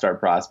every 5-star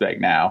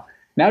prospect now.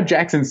 Now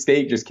Jackson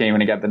State just came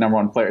and got the number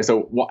 1 player.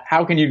 So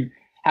how can you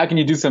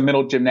do some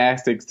mental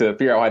gymnastics to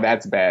figure out why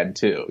that's bad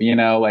too? You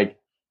know, like,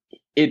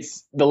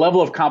 it's the level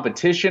of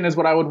competition is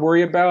what I would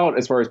worry about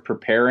as far as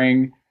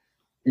preparing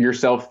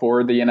yourself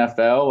for the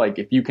NFL. Like,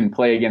 if you can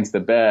play against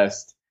the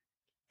best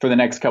for the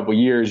next couple of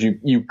years,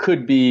 you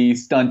could be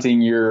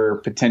stunting your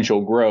potential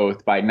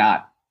growth by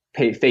not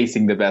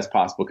facing the best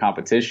possible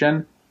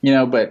competition, you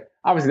know, but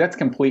obviously that's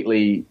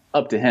completely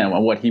up to him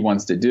on what he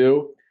wants to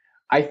do.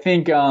 I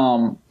think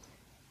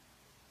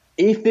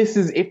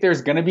if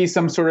there's going to be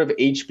some sort of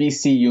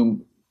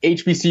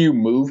HBCU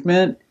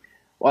movement,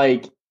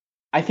 like,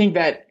 I think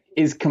that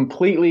is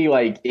completely,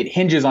 like, it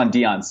hinges on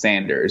Deion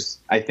Sanders.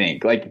 I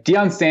think, like,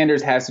 Deion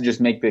Sanders has to just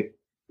make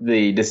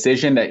the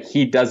decision that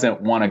he doesn't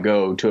want to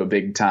go to a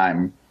big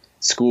time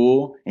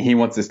school and he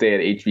wants to stay at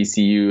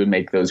HBCU and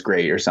make those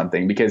great or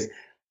something, because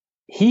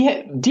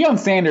Deion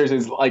Sanders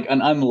is like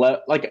an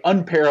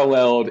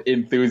unparalleled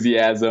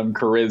enthusiasm,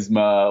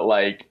 charisma,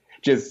 like,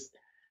 just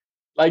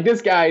like,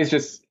 this guy is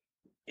just,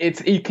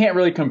 you can't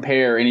really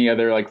compare any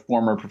other, like,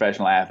 former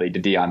professional athlete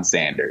to Deion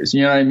Sanders.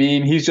 You know what I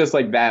mean? He's just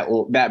like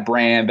that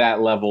brand, that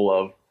level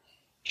of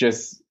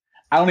just,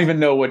 I don't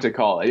even know what to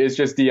call it. It's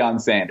just Deion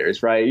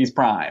Sanders, right? He's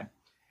prime.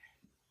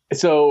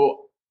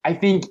 So I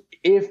think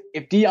if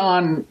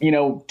Deion,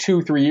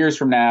 2-3 years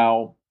from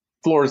now,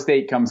 Florida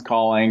State comes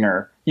calling,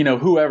 or,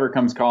 whoever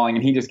comes calling,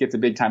 and he just gets a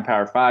big time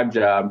Power 5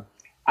 job,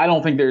 I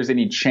don't think there's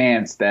any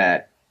chance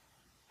that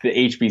the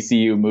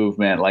HBCU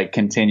movement, like,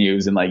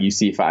 continues and, like, you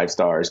see 5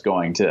 stars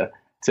going to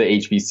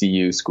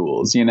HBCU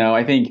schools.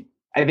 I think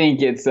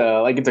it's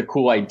it's a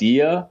cool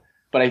idea,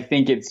 but I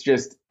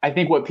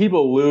think what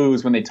people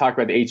lose when they talk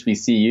about the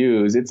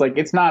HBCUs,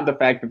 it's not the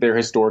fact that they're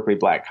historically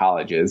black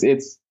colleges.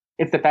 It's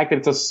the fact that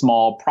it's a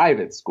small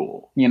private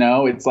school.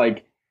 It's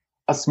like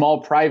a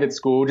small private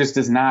school just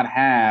does not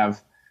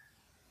have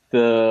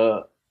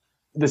the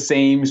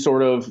same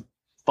sort of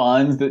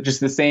funds, just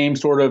the same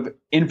sort of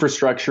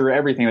infrastructure,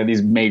 everything that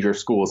these major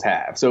schools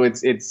have. So it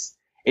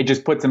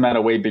just puts them at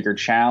a way bigger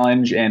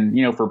challenge. And,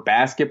 for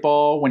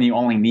basketball, when you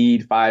only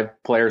need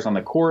 5 players on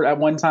the court at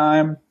one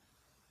time,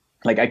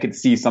 like, I could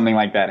see something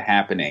like that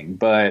happening.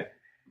 But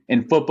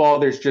in football,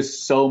 there's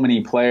just so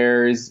many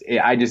players.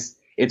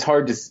 It's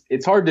hard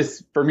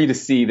for me to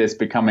see this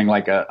becoming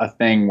like a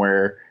thing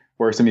where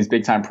some of these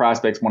big time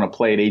prospects want to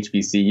play at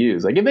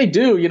HBCUs. Like, if they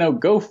do,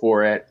 go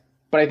for it.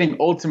 But I think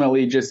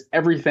ultimately just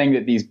everything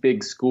that these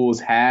big schools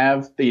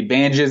have, the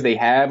advantages they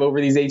have over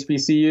these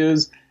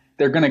HBCUs,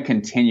 they're going to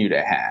continue to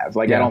have.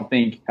 Like, yeah. I don't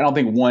think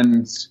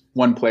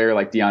one player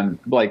like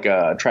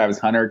Travis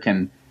Hunter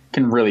can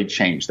really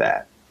change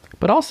that.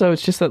 But also,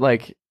 it's just that,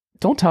 like,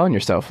 don't tell on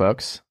yourself,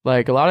 folks.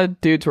 Like, a lot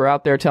of dudes were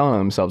out there telling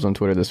themselves on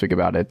Twitter this week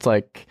about it. It's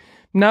like,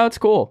 no, it's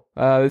cool.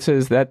 That's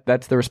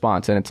the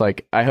response. And it's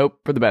like, I hope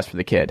for the best for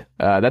the kid.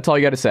 That's all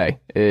you got to say,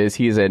 is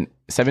he's a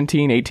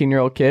 17,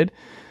 18-year-old kid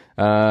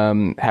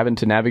having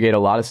to navigate a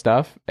lot of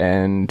stuff.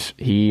 And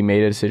he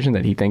made a decision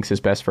that he thinks is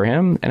best for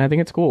him. And I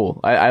think it's cool.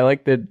 I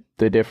like the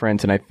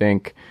difference. And I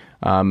think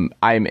I'm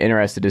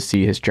interested to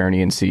see his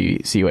journey and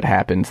see what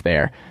happens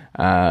there.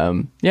 That's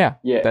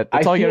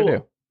all you got to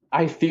do.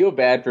 I feel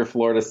bad for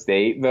Florida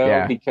State,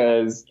 though,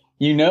 because,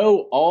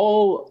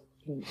 all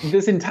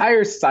this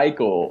entire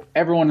cycle,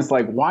 everyone is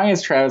like, why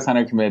is Travis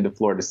Hunter committed to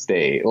Florida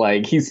State?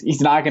 Like,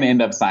 he's not going to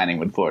end up signing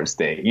with Florida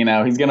State. You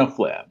know, he's going to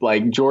flip.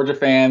 Like, Georgia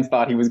fans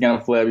thought he was going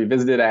to flip. He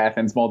visited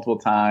Athens multiple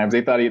times.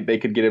 They thought they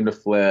could get him to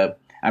flip.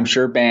 I'm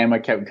sure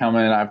Bama kept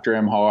coming after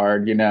him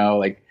hard. You know,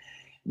 like,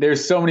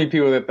 there's so many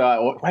people that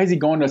thought, well, why is he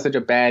going to such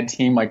a bad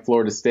team like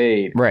Florida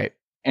State? Right.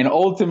 And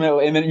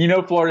ultimately, and then, you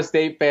know, Florida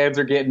State fans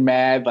are getting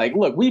mad. Like,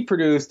 look, we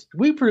produced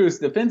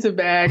defensive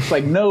backs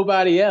like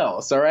nobody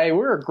else. All right.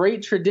 We're a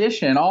great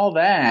tradition, all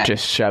that.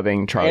 Just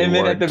shoving Charlie And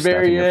then Ward at the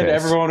very end,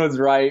 everyone was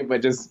right,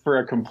 but just for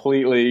a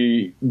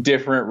completely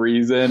different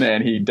reason.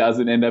 And he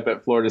doesn't end up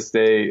at Florida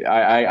State.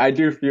 I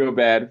do feel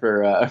bad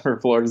for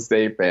Florida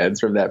State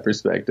fans from that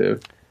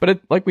perspective. But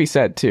like we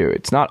said, too,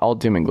 it's not all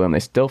doom and gloom. They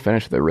still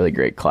finished with a really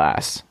great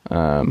class,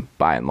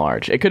 by and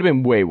large. It could have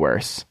been way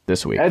worse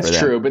this week. That's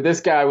true, but this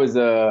guy was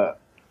a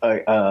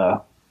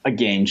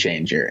game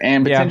changer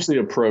and potentially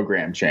a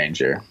program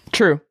changer.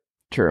 True.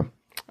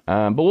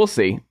 But we'll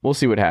see. We'll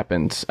see what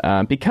happens.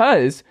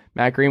 Because,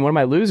 Matt Green, one of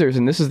my losers,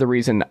 and this is the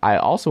reason I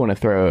also want to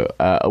throw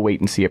a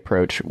wait-and-see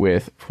approach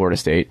with Florida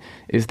State,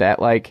 is that,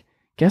 like,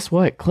 guess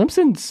what?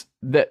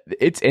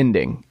 It's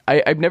ending.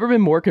 I've never been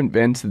more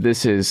convinced that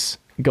this is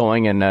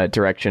going in a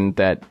direction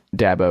that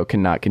Dabo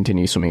cannot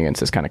continue swimming against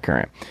this kind of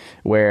current,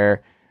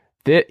 where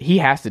he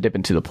has to dip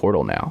into the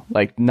portal now.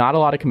 Like, not a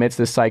lot of commits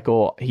this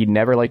cycle. He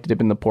never liked to dip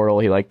in the portal.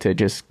 He liked to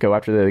just go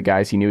after the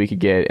guys he knew he could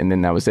get, and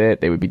then that was it.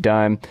 They would be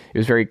done. It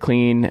was very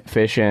clean,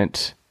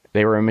 efficient.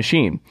 They were a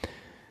machine.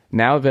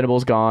 Now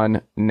Venable's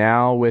gone.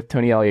 Now with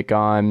Tony Elliott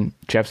gone,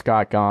 Jeff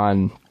Scott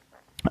gone,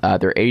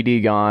 their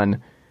AD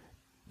gone,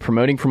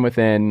 promoting from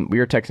within. We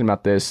were texting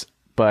about this,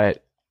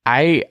 but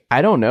I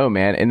don't know,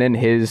 man. And then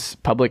his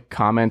public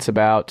comments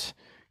about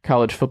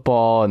college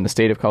football and the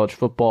state of college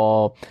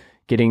football,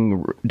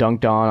 getting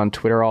dunked on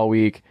Twitter all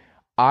week.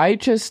 I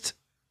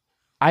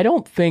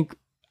don't think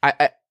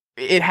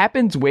it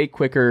happens way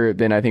quicker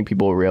than I think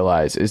people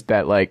realize, is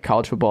that, like,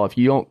 college football, if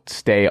you don't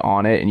stay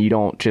on it and you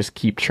don't just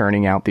keep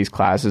churning out these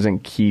classes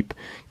and keep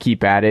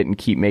at it and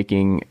keep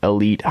making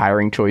elite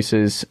hiring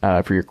choices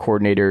for your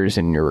coordinators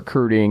and your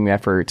recruiting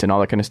efforts and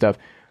all that kind of stuff,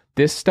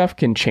 this stuff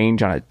can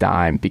change on a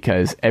dime,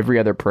 because every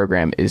other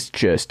program is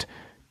just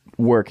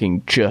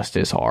working just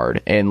as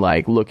hard and,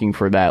 like, looking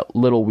for that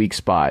little weak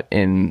spot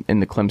in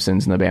the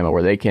Clemsons and the Bama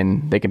where they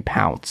can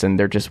pounce, and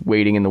they're just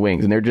waiting in the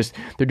wings, and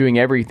they're doing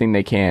everything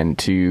they can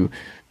to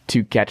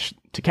catch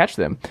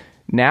them.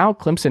 Now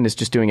Clemson is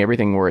just doing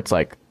everything where it's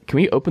like, can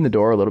we open the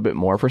door a little bit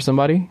more for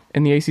somebody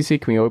in the ACC?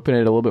 Can we open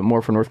it a little bit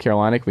more for North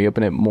Carolina? Can we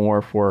open it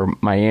more for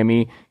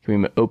Miami?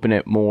 Can we open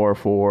it more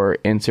for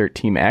insert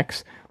team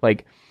X?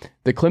 Like,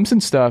 the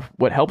Clemson stuff,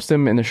 what helps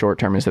them in the short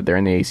term is that they're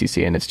in the ACC,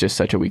 and it's just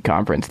such a weak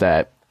conference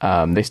that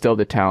they still have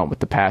the talent with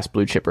the past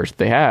blue chippers that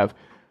they have,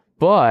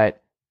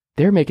 but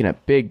they're making a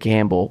big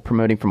gamble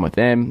promoting from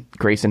within.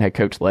 Grayson head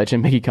coach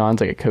legend Mickey Kahn's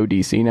like a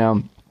co-DC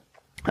now.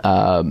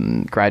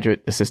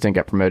 Graduate assistant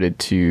got promoted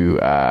to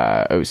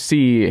OC.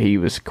 He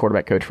was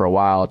quarterback coach for a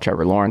while.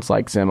 Trevor Lawrence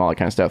likes him, all that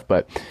kind of stuff.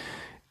 But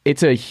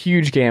it's a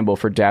huge gamble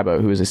for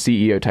Dabo, who is a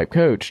CEO type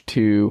coach,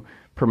 to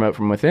promote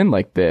from within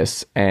like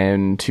this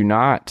and to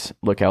not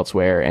look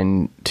elsewhere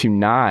and to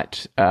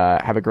not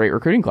have a great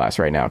recruiting class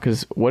right now.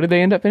 Because what did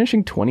they end up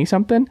finishing? 20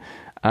 something?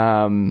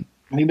 I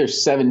think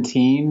there's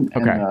 17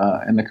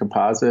 in the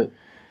composite.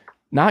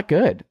 Not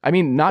good. I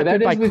mean, not but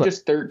good. That is with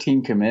just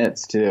 13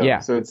 commits too. Yeah.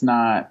 So it's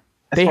not.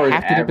 They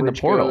have to dip in the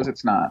portal.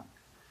 It's not.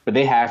 But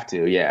they have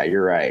to. Yeah,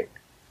 you're right.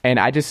 And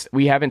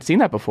we haven't seen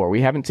that before.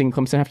 We haven't seen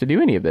Clemson have to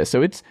do any of this.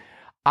 So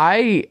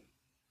I'm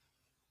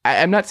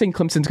not saying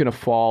Clemson's going to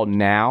fall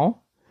now,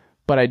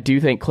 but I do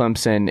think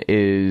Clemson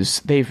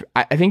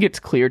I think it's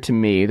clear to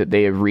me that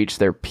they have reached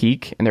their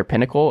peak and their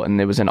pinnacle,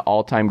 and it was an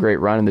all-time great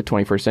run in the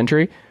 21st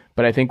century.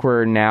 But I think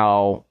we're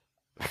now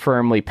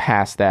firmly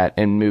past that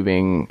and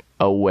moving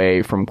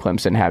away from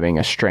Clemson having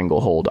a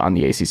stranglehold on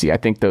the ACC. I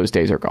think those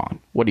days are gone.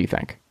 What do you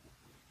think?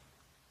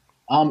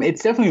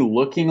 It's definitely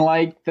looking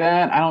like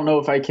that. I don't know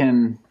if I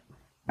can.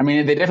 I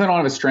mean, they definitely don't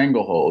have a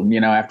stranglehold,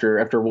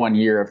 after 1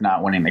 year of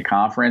not winning the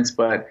conference.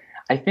 But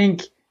I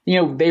think,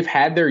 they've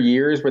had their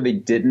years where they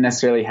didn't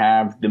necessarily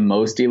have the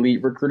most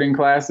elite recruiting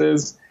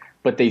classes,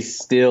 but they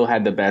still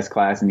had the best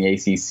class in the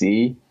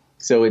ACC.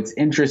 So it's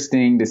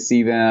interesting to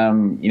see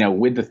them,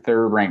 with the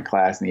third ranked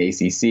class in the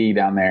ACC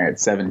down there at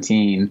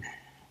 17.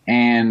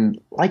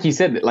 And like you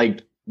said,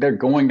 like, they're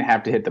going to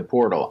have to hit the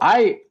portal.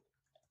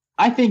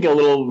 I think a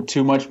little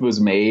too much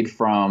was made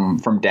from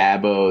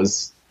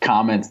Dabo's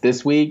comments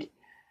this week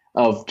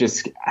of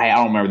just, I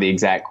don't remember the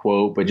exact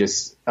quote, but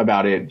just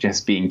about it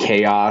just being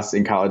chaos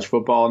in college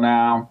football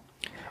now.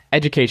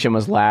 Education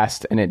was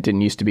last, and it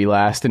didn't used to be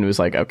last, and it was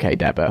like, okay,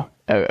 Dabo.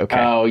 Okay.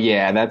 Oh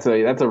yeah, that's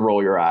a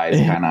roll your eyes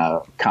kind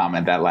of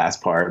comment, that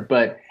last part.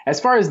 But as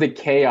far as the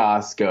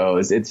chaos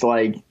goes, it's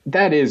like,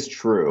 that is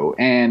true.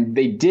 And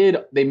the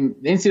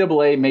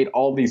NCAA made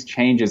all these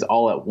changes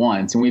all at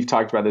once, and we've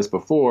talked about this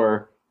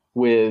before,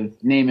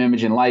 with name,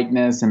 image, and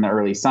likeness in the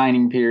early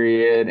signing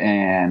period,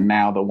 and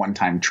now the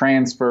one-time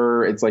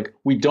transfer. It's like,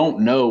 we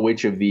don't know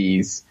which of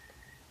these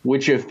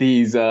which of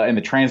these in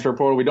the transfer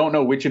portal, we don't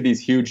know which of these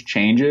huge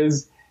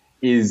changes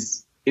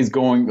is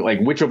going, like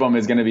which of them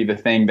is going to be the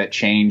thing that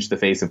changed the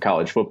face of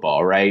college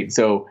football, right?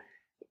 So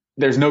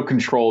there's no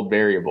controlled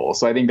variable.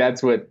 So I think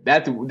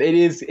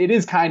it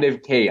is kind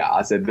of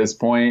chaos at this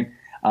point,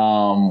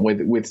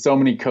 with so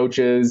many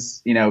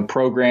coaches,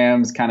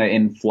 programs kind of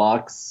in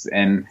flux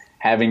and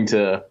having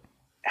to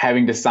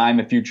sign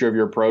the future of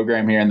your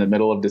program here in the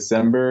middle of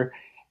December.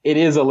 It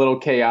is a little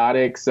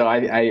chaotic. So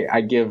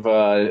I give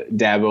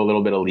Dabo a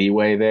little bit of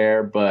leeway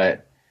there,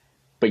 but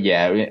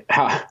yeah,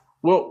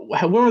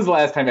 when was the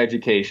last time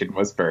education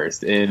was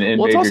first?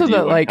 Well, it's also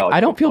that, like, I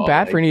don't feel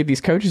bad like, for any of these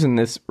coaches in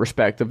this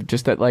respect of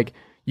just that, like,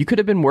 you could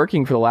have been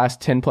working for the last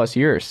 10 plus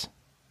years.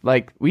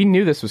 Like, we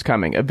knew this was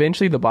coming.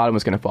 Eventually, the bottom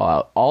was going to fall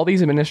out. All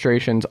these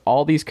administrations,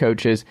 all these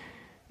coaches,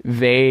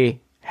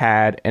 they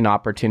had an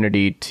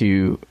opportunity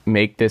to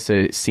make this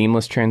a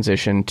seamless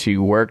transition,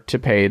 to work to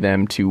pay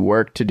them, to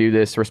work to do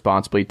this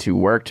responsibly, to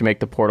work to make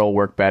the portal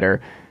work better.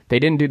 They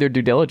didn't do their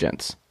due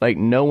diligence. Like,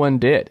 no one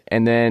did.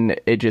 And then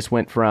it just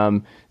went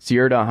from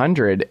 0 to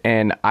 100.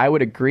 And I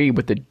would agree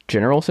with the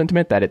general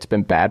sentiment that it's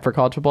been bad for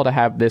college football to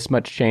have this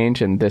much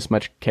change and this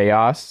much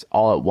chaos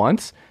all at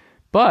once.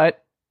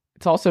 But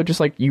it's also just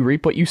like you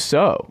reap what you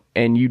sow,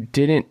 and you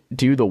didn't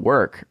do the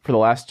work for the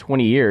last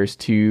 20 years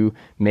to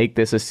make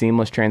this a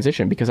seamless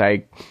transition, because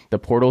the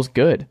portal's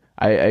good.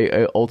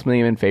 I ultimately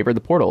am in favor of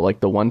the portal, like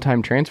the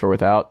one-time transfer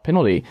without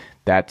penalty.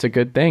 That's a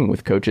good thing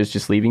with coaches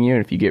just leaving you.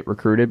 And if you get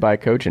recruited by a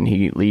coach and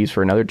he leaves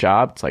for another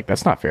job, it's like,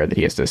 that's not fair that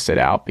he has to sit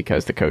out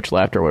because the coach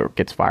left or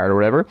gets fired or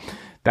whatever.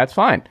 That's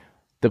fine.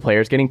 The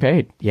player's getting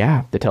paid.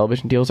 Yeah, the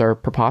television deals are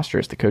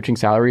preposterous. The coaching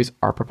salaries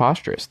are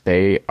preposterous.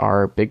 They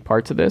are big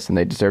parts of this, and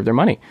they deserve their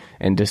money.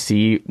 And to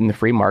see in the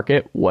free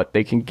market what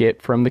they can get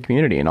from the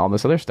community and all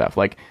this other stuff,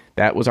 like,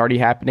 that was already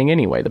happening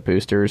anyway. The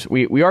boosters,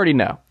 we already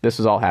know this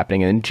was all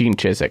happening. And Gene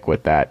Chizik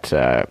with that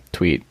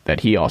tweet that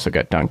he also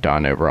got dunked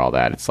on over all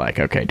that. It's like,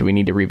 okay, do we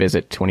need to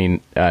revisit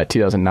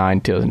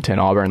 2009, 2010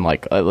 Auburn?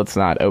 Like, let's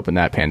not open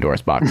that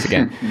Pandora's box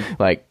again.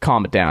 Like,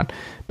 calm it down.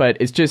 But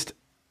it's just,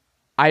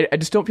 I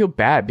just don't feel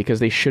bad, because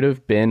they should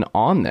have been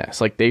on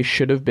this. Like, they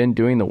should have been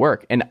doing the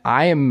work. And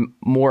I am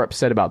more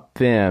upset about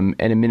them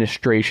and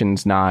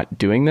administrations not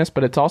doing this.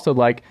 But it's also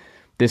like,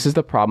 this is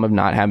the problem of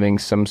not having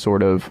some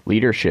sort of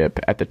leadership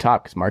at the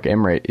top, because Mark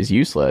Emmert is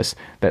useless.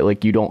 That,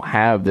 like, you don't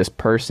have this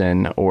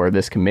person or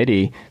this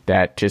committee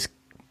that just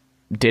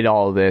did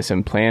all of this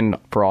and planned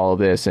for all of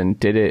this and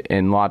did it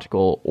in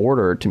logical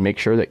order to make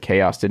sure that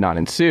chaos did not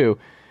ensue.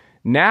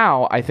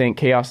 Now, I think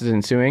chaos is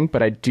ensuing,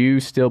 but I do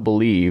still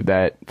believe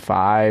that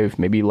 5,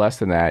 maybe less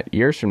than that,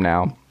 years from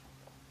now,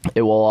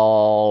 it will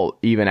all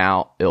even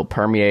out. It'll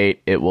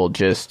permeate. It will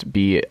just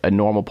be a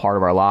normal part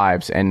of our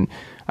lives. And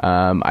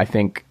I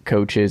think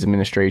coaches,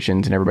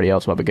 administrations, and everybody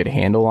else will have a good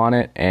handle on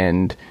it.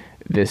 And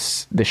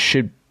this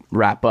should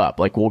wrap up.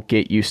 Like, we'll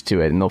get used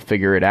to it and they'll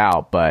figure it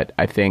out. But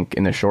I think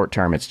in the short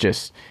term, it's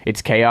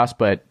chaos,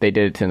 but they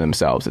did it to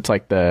themselves. It's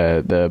like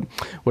the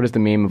what is the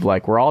meme of,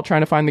 like, we're all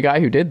trying to find the guy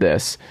who did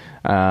this.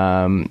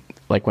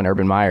 Like when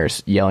Urban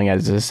Meyer's yelling at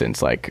his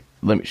assistants, like,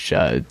 let me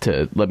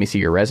see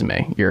your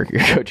resume, your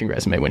coaching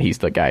resume, when he's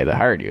the guy that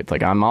hired you. It's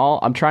like,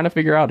 I'm trying to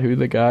figure out who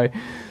the guy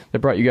that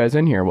brought you guys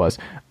in here was.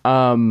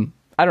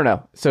 I don't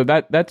know. So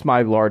that's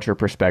my larger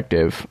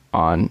perspective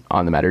on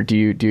the matter. Do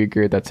you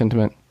agree with that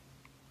sentiment?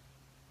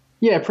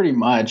 Yeah, pretty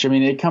much. I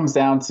mean, it comes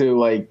down to,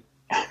 like,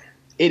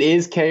 it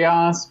is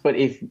chaos, but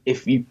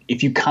if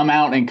you come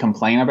out and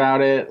complain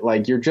about it,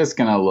 like, you're just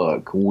gonna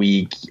look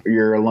weak.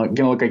 You're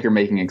gonna look like you're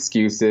making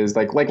excuses.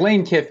 Like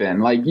Lane Kiffin.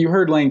 Like, you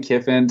heard Lane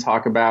Kiffin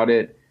talk about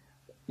it,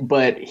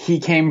 but he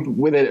came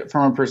with it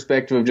from a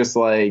perspective of just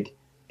like,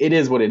 it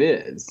is what it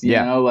is. You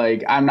know,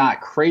 like, I'm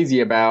not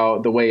crazy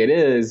about the way it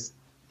is,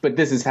 but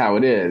this is how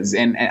it is.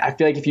 And I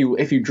feel like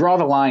if you draw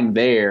the line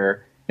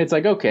there, it's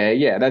like, okay,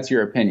 yeah, that's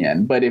your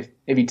opinion. But if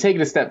you take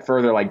it a step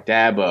further, like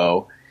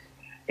Dabo,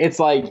 it's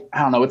like, I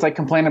don't know, it's like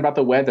complaining about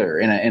the weather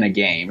in a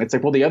game. It's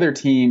like, well, the other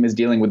team is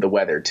dealing with the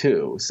weather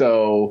too.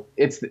 So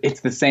it's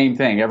the same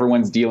thing.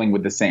 Everyone's dealing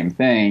with the same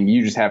thing.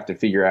 You just have to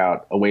figure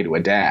out a way to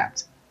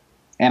adapt.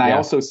 And I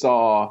also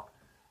saw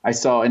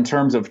in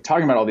terms of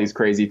talking about all these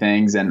crazy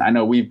things, and I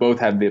know we've both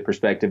had the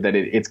perspective that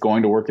it's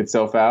going to work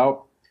itself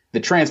out.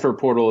 The transfer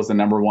portal is the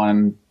number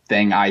one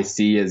thing I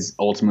see is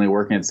ultimately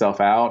working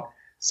itself out.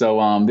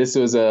 So this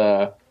is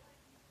a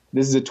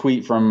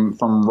tweet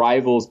from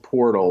Rivals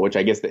Portal, which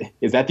I guess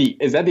is that the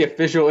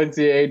official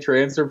NCAA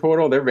transfer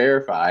portal? They're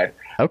verified.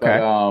 Okay.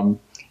 But,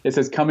 it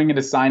says coming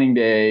into signing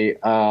day,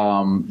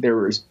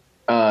 there's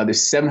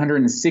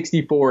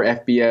 764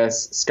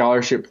 FBS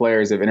scholarship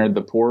players have entered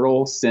the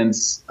portal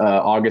since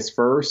August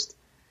 1st,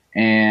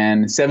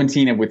 and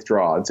 17 have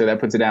withdrawn. So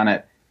that puts it down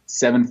at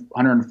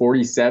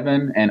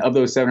 747, and of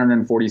those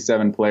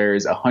 747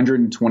 players,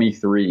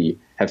 123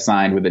 have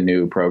signed with a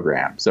new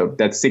program. So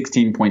that's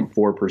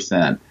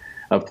 16.4%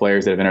 of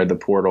players that have entered the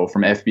portal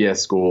from FBS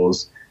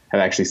schools have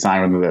actually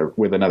signed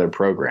with another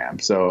program.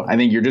 So I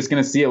think you're just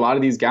going to see a lot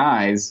of these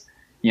guys,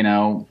 you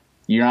know,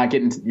 you're not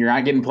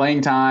getting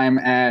playing time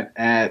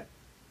at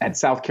at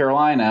South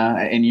Carolina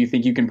and you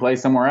think you can play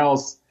somewhere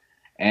else,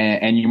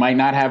 and you might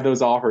not have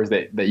those offers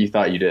that you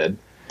thought you did.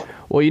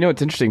 Well,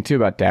 what's interesting too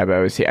about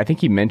Dabo is I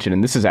think he mentioned,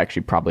 and this is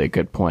actually probably a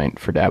good point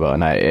for Dabo,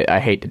 and I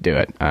hate to do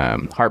it.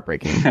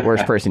 Heartbreaking.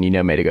 Worst person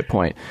made a good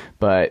point.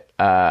 But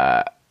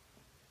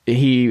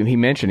he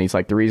mentioned, he's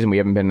like, the reason we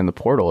haven't been in the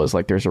portal is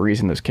like there's a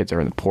reason those kids are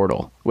in the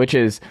portal, which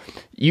is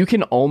you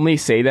can only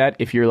say that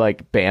if you're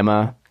like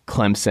Bama,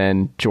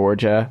 Clemson,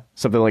 Georgia,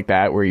 something like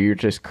that, where you're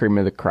just cream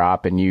of the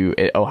crop, and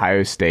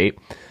Ohio State,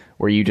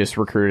 where you just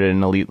recruited at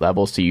an elite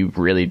level, so you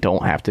really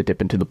don't have to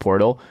dip into the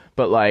portal.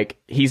 But like,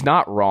 he's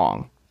not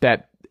wrong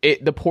that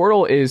the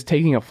portal is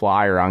taking a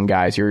flyer on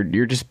guys. You're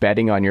just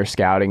betting on your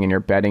scouting, and you're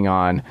betting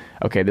on,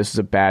 okay, this is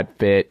a bad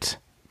fit.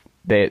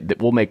 That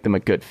will make them a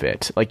good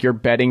fit. Like, you're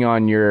betting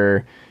on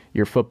your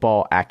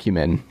football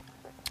acumen,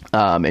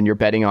 and you're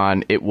betting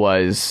on it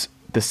was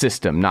the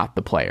system, not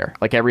the player.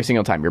 Like, every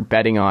single time you're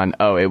betting on,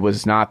 it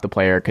was not the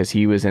player because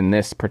he was in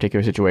this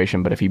particular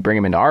situation, but if you bring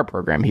him into our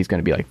program, he's going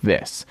to be like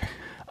this.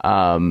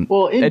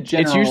 Well, it's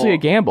usually a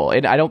gamble,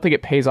 and I don't think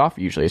it pays off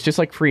usually. It's just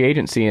like free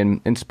agency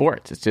in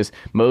sports. It's just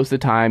most of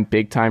the time,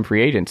 big time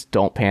free agents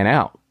don't pan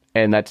out.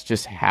 And that's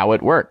just how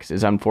it works,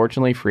 is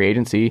unfortunately free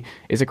agency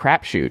is a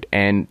crapshoot,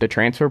 and the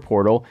transfer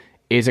portal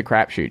is a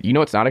crapshoot. You know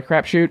what's not a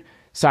crapshoot?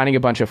 Signing a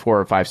bunch of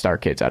 4 or 5 star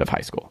kids out of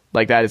high school.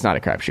 Like, that is not a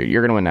crapshoot.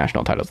 You're going to win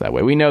national titles that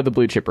way. We know the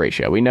blue chip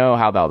ratio. We know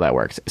how all that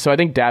works. So I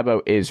think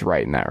Dabo is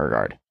right in that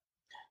regard.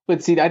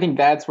 But see, I think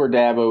that's where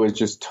Dabo is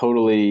just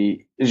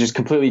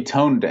completely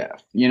tone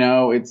deaf.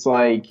 It's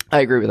like,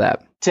 I agree with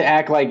that. To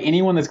act like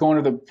anyone that's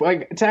going to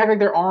to act like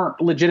there aren't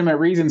legitimate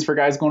reasons for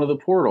guys going to the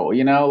portal,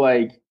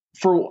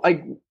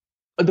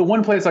 the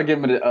one place I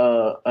give him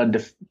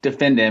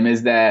defend him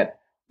is that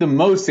the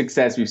most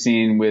success we've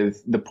seen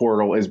with the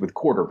portal is with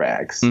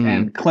quarterbacks,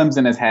 and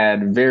Clemson has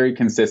had very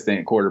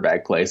consistent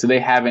quarterback play, so they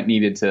haven't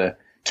needed to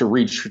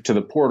reach to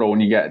the portal when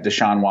you got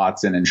Deshaun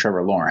Watson and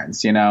Trevor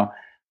Lawrence,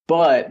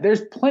 But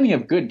there's plenty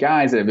of good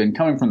guys that have been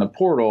coming from the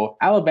portal.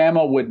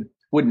 Alabama would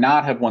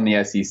not have won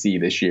the SEC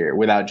this year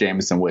without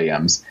Jameson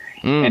Williams,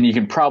 and you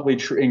can probably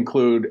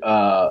include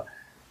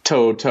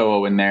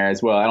To'o in there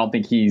as well. I don't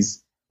think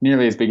he's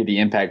nearly as big of the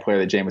impact player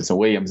that Jameson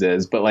Williams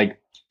is, but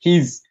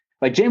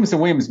Jameson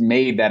Williams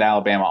made that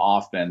Alabama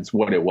offense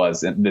what it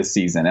was this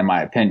season, in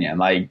my opinion.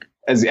 Like,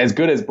 as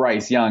good as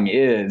Bryce Young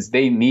is,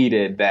 they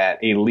needed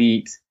that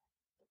elite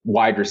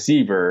wide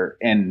receiver,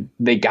 and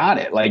they got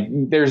it. Like,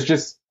 there's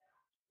just,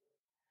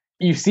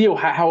 you see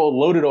how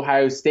loaded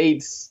Ohio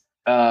State's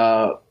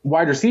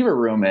wide receiver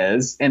room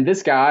is, and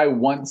this guy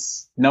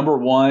wants number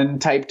 1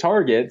 type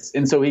targets,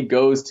 and so he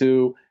goes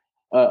to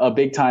a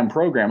big time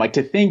program. Like,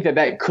 to think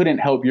that couldn't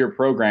help your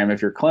program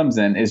if you're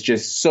Clemson is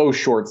just so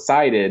short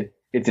sighted.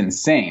 It's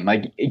insane.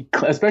 Like,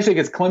 especially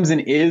because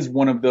Clemson is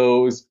one of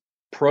those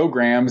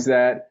programs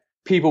that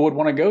people would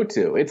want to go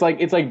to. It's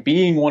like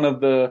being one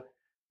of the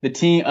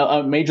team,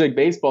 a Major League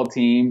Baseball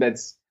team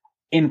that's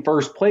in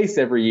first place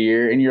every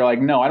year, and you're like,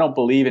 no, I don't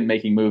believe in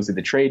making moves at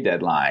the trade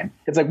deadline.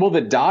 It's like, well,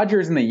 the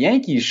Dodgers and the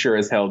Yankees sure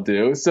as hell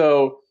do.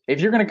 So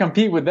if you're going to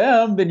compete with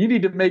them, then you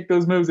need to make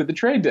those moves at the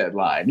trade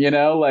deadline.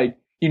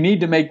 You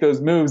need to make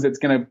those moves that's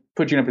going to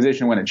put you in a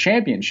position to win a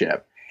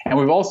championship. And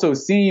we've also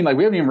seen,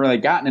 we haven't even really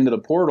gotten into the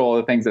portal,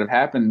 the things that have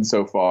happened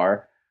so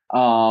far.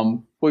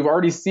 We've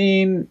already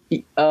seen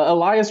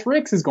Elias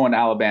Ricks is going to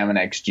Alabama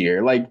next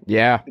year.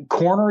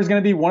 Corner is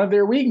going to be one of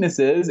their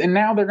weaknesses, and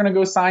now they're going to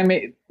go sign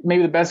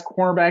maybe the best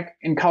cornerback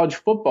in college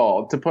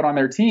football to put on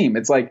their team.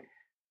 It's like,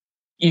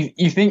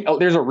 you think,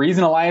 there's a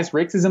reason Elias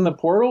Ricks is in the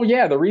portal?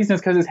 Yeah, the reason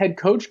is because his head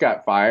coach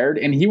got fired,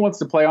 and he wants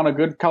to play on a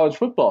good college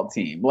football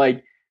team.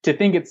 To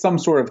think it's some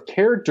sort of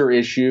character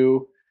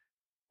issue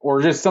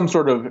or just some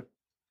sort of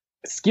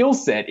skill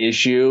set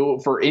issue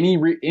for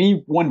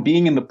anyone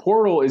being in the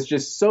portal is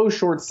just so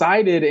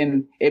short-sighted,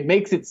 and it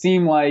makes it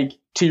seem like,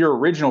 to your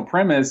original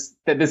premise,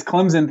 that this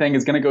Clemson thing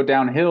is going to go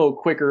downhill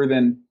quicker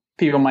than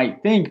people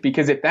might think.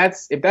 Because if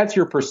that's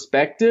your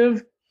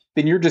perspective,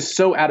 then you're just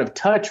so out of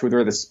touch with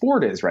where the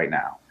sport is right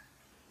now.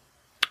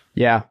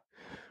 Yeah.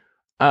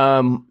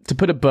 To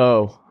put a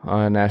bow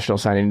on National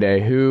Signing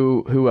Day,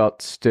 who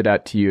else stood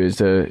out to you as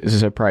a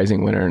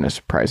surprising winner and a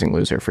surprising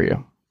loser for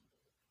you?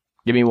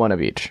 Give me one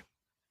of each.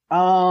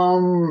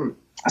 A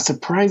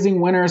surprising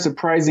winner, a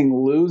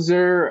surprising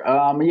loser.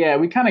 Yeah,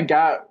 we kind of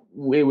got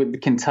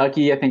with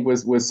Kentucky. I think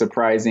was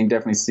surprising.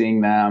 Definitely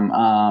seeing them.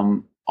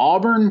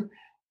 Auburn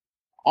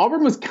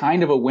was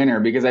kind of a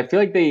winner because I feel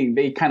like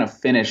they kind of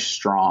finished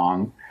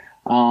strong.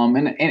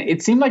 And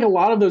it seemed like a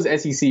lot of those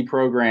SEC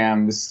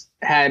programs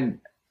had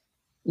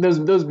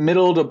those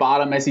middle to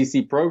bottom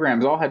SEC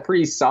programs all had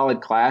pretty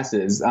solid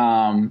classes.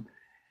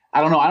 I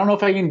don't know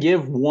if I can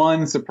give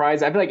one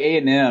surprise. I feel like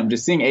A&M,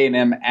 just seeing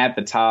A&M at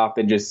the top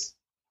and just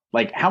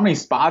how many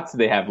spots do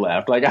they have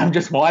left? I'm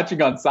just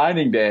watching on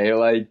signing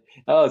day,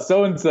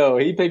 so-and-so,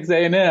 he picks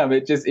A&M.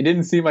 It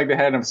didn't seem like they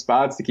had enough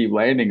spots to keep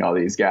landing all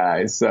these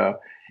guys. So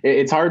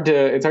it's hard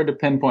to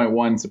pinpoint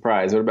one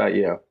surprise. What about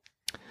you?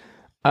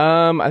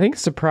 I think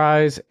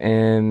surprise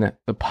and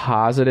the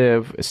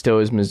positive still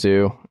is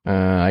Mizzou.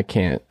 I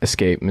can't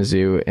escape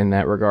Mizzou in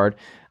that regard.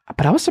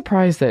 But I was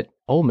surprised that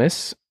Ole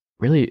Miss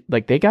really,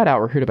 like, they got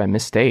out recruited by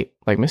Miss State.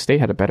 Like, Miss State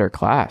had a better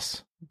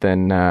class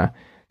than the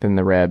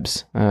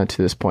Rebs to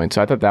this point.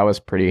 So I thought that was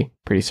pretty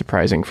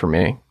surprising for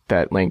me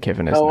that Lane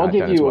Kiffin has not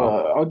done as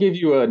well. I'll give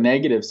you a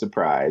negative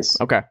surprise.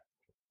 Okay.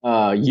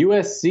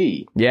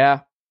 USC.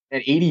 Yeah.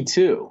 At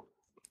 82.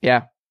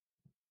 Yeah.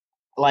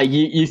 Like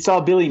you saw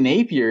Billy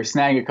Napier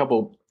snag a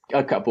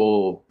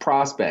couple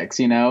prospects,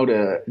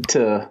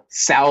 to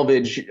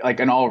salvage like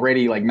an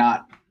already like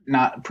not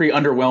pretty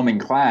underwhelming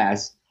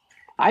class.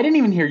 I didn't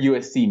even hear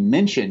USC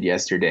mentioned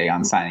yesterday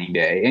on signing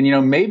day.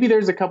 And maybe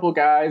there's a couple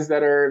guys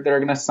that are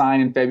going to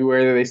sign in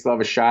February that they still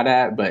have a shot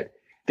at, but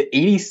the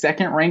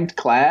 82nd ranked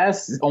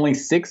class, only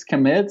 6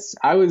 commits.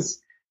 I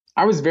was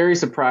very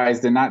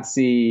surprised to not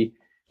see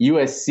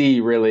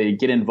USC really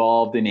get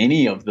involved in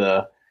any of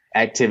the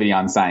activity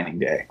on signing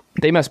day.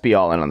 They must be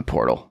all in on the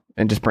portal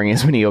and just bring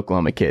as many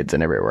Oklahoma kids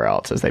and everywhere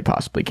else as they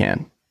possibly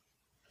can.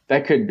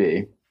 That could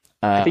be.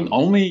 I think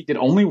only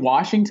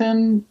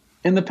Washington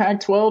in the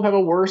Pac-12 have a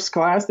worse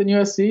class than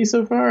USC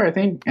so far. I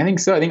think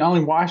so. I think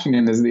only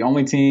Washington is the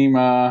only team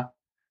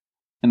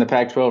in the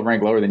Pac-12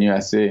 ranked lower than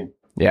USC.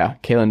 Yeah,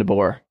 Kalen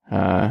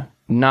DeBoer.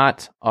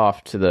 Not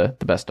off to the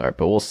best start,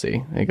 but we'll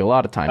see. I think a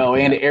lot of time. Oh,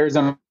 and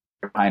Arizona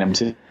behind him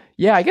too.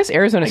 Yeah, I guess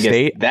Arizona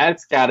State.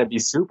 That's got to be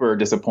super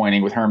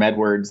disappointing with Herm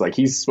Edwards. Like,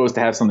 he's supposed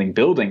to have something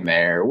building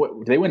there. What,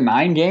 did they win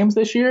 9 games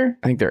this year?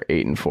 I think they're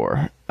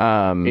 8-4.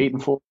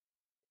 8-4.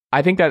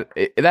 I think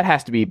that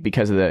has to be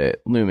because of the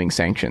looming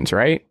sanctions,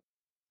 right?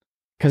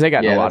 Because they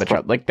got in a lot of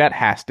trouble. Like, that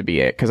has to be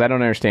it. Because I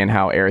don't understand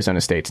how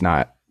Arizona State's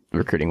not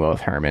recruiting well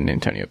with Herm and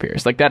Antonio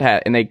Pierce. Like,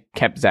 and they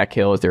kept Zach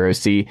Hill as their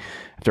OC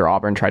after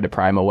Auburn tried to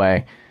pry him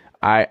away.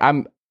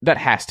 That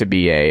has to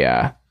be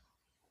a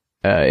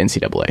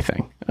NCAA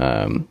thing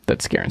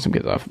that's scaring some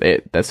kids off.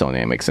 That's the only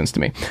thing that makes sense to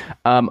me.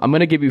 I'm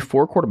going to give you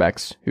 4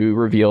 quarterbacks who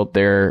revealed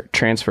their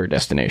transfer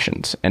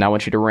destinations, and I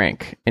want you to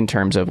rank in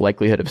terms of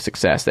likelihood of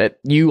success that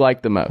you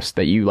like the most,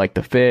 that you like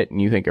the fit,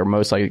 and you think are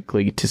most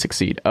likely to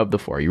succeed of the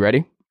 4. You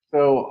ready?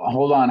 So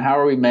hold on. How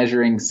are we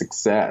measuring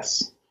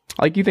success?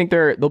 Like, you think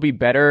they'll be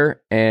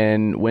better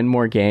and win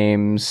more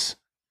games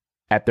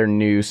at their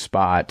new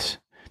spot.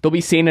 They'll be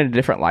seen in a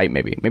different light,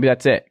 maybe. Maybe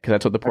that's it, because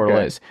that's what the portal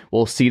is.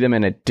 We'll see them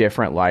in a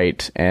different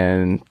light,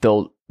 and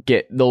they'll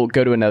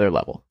go to another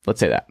level. Let's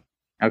say that.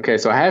 Okay,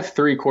 so I have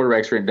 3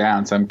 quarterbacks written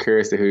down, so I'm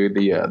curious to who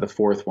the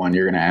 4th one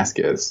you're going to ask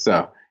is.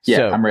 So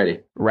I'm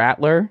ready.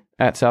 Rattler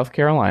at South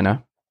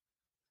Carolina,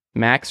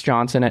 Max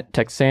Johnson at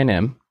Texas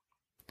A&M,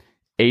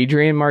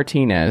 Adrian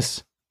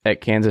Martinez at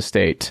Kansas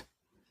State,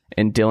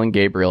 and Dylan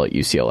Gabriel at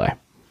UCLA.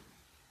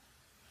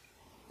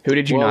 Who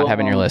did you not have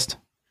in your list?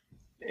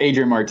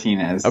 Adrian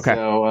Martinez. Okay.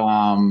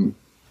 So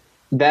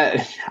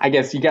that, I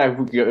guess you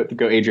got to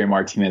go Adrian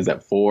Martinez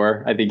at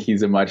 4. I think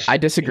I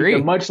disagree.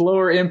 He's a much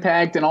lower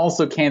impact, and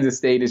also Kansas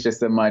State is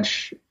just a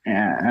much,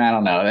 I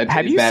don't know.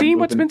 Have you seen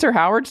what Spencer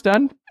Howard's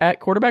done at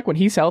quarterback when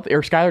he's healthy,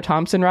 or Skylar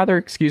Thompson rather,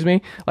 excuse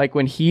me? Like,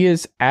 when he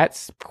is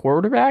at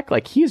quarterback,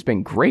 like, he has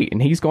been great, and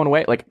he's going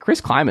away. Like,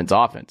 Chris Kleiman's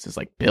offense is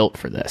like built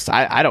for this.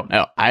 I don't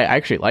know. I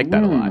actually like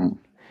that a lot.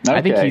 Okay.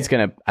 I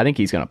think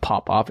he's gonna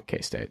pop off at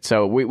K-State.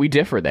 So we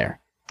differ there.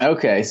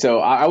 Okay, so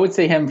I would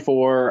say him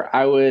 4.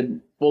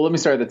 Well, let me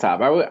start at the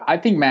top. I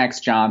think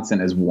Max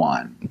Johnson is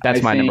 1.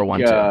 That's my number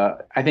 1 too.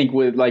 I think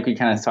with, like we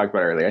kind of talked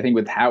about earlier, I think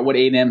with what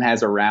A&M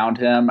has around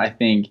him, I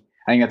think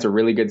that's a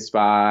really good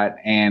spot.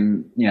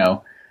 And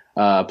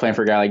playing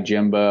for a guy like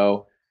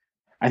Jimbo,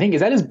 I think,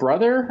 is that his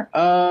brother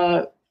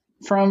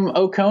from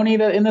Oconee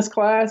that in this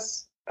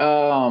class?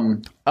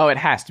 It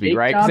has to be,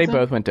 right? Because they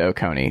both went to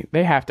Oconee.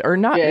 They have to, or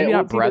not, maybe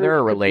not brother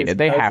or related.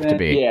 They have to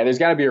be. Yeah, there's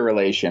got to be a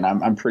relation.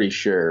 I'm pretty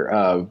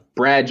sure.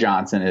 Brad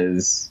Johnson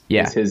is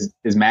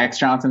is Max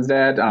Johnson's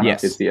dad. I don't know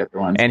if it's the other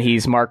one. And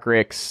he's Mark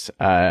Richt's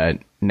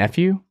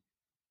nephew.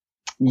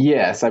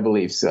 Yes, I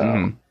believe so.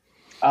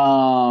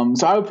 Mm-hmm.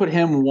 So I would put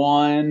him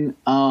 1.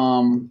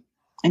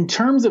 In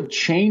terms of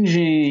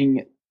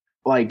changing,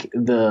 like,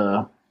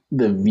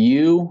 the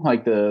view,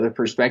 like the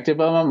perspective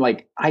of him,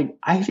 like I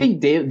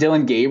think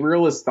Dylan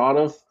Gabriel is thought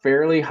of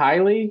fairly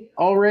highly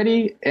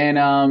already,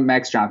 and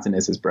Max Johnson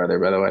is his brother,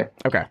 by the way.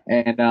 Okay.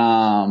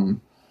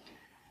 And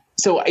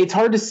so it's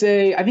hard to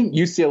say. I think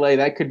UCLA,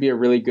 that could be a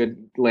really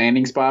good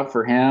landing spot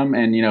for him,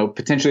 and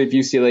potentially if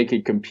UCLA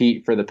could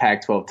compete for the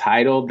Pac-12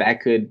 title, that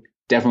could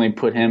definitely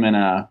put him in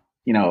a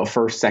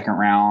first, second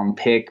round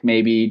pick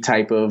maybe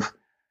type of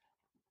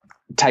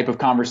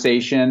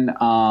conversation.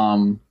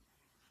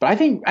 But I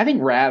think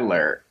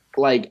Rattler,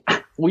 like,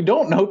 we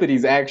don't know that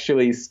he's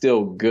actually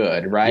still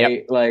good, right?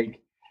 Yep. Like,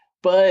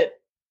 but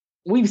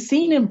we've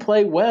seen him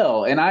play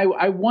well, and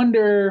I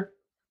wonder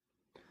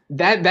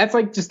that's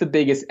like just the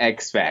biggest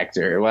X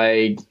factor.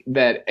 Like,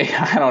 that,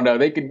 I don't know.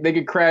 They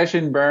could crash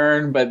and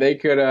burn, but they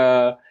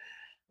could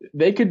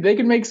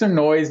make some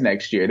noise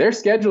next year. Their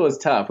schedule is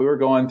tough. We were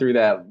going through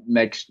that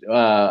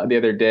the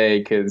other day,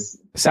 because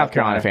South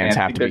Carolina fans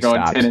have to be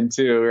stopped. They're going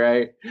 10-2,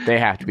 right? They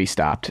have to be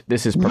stopped.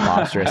 This is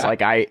preposterous.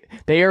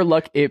 They are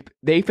lucky. If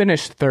they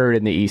finish third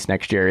in the East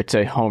next year, it's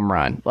a home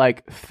run.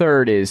 Like,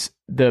 third is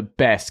the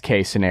best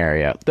case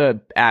scenario,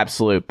 the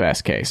absolute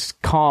best case.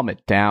 Calm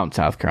it down,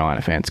 South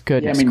Carolina fans.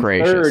 Goodness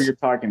gracious. Third, you're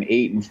talking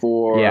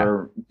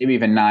 8-4, maybe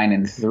even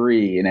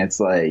 9-3, and it's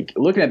like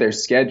looking at their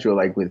schedule,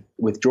 like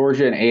with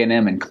Georgia and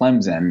A&M and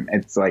Clemson,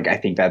 it's like I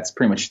think that's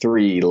pretty much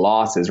 3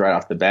 losses right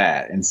off the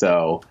bat, and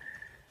so.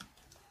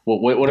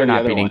 What they're are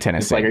not the beating ones?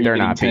 Tennessee. Like, they're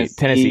not beating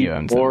Tennessee.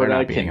 They're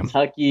not beating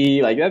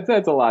Kentucky. Like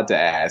that's a lot to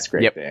ask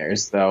there.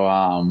 So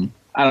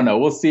I don't know.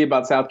 We'll see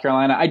about South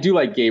Carolina. I do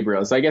like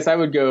Gabriel, so I guess I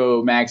would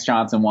go Max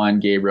Johnson 1,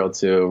 Gabriel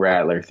 2,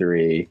 Rattler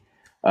 3,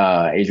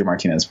 Adrian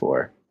Martinez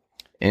 4.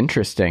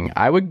 Interesting.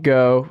 I would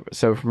go.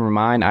 So for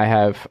mine,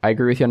 I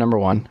agree with you on number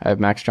 1. I have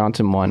Max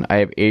Johnson 1. I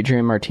have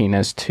Adrian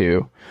Martinez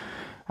 2.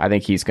 I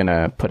think he's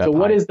gonna put up. So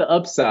what high. is the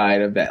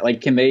upside of that?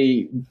 Like, can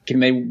they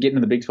get into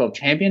the Big 12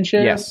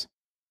 championship? Yes.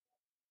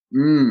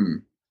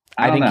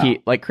 I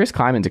think Chris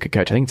Kleiman's a good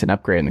coach. I think it's an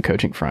upgrade in the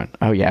coaching front.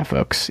 Oh yeah,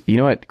 folks. You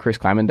know what Chris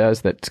Kleiman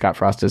does that Scott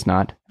Frost does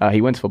not?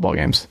 He wins football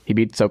games. He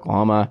beats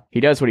Oklahoma. He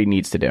does what he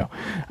needs to do.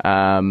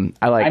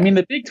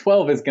 The Big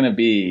 12 is going to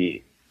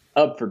be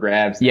up for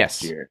grabs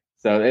next year.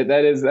 So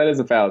that is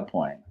a valid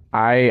point.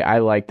 I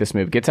like this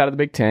move. Gets out of the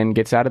Big Ten,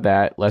 gets out of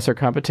that, lesser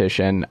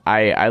competition.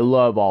 I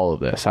love all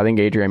of this. I think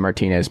Adrian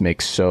Martinez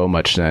makes so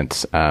much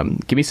sense.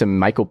 Give me some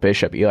Michael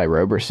Bishop, Eli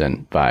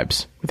Roberson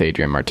vibes with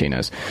Adrian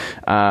Martinez.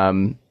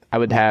 I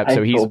would have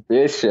Michael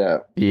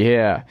Bishop.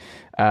 Yeah.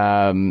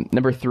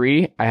 Number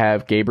 3, I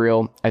have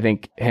Gabriel. I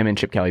think him and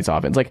Chip Kelly's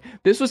offense. Like,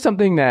 this was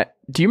something that,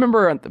 do you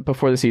remember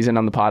before the season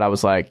on the pod, I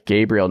was like,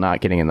 Gabriel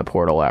not getting in the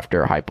portal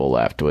after Heupel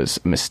left was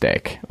a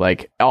mistake.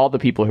 Like, all the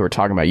people who were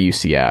talking about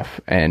UCF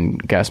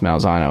and Gus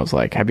Malzahn, I was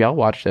like, have y'all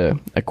watched a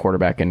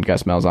quarterback in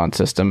Gus Malzahn's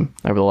system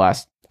over the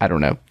last,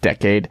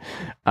 decade?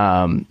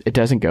 It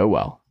doesn't go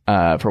well.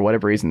 For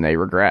whatever reason, they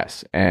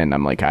regress. And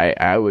I'm like,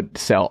 I would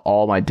sell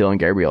all my Dylan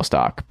Gabriel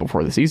stock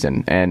before the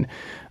season. And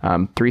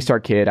 3-star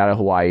kid out of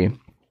Hawaii,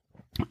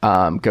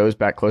 goes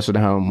back closer to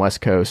home,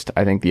 West Coast.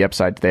 I think the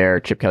upside's there.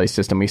 Chip Kelly's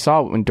system. We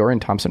saw when Dorian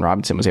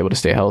Thompson-Robinson was able to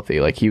stay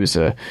healthy. Like, he was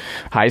a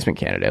Heisman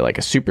candidate, like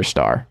a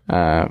superstar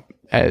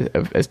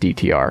as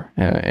DTR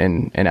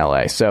in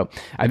LA. So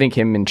I think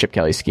him and Chip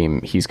Kelly's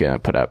scheme, he's going to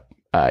put up.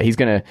 He's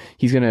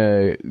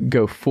gonna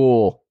go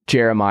full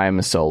Jeremiah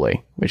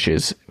Masoli, which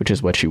is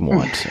what you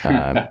want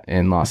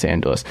in Los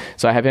Angeles.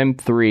 So I have him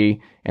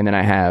 3, and then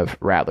I have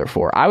Rattler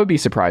 4. I would be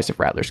surprised if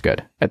Rattler's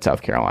good at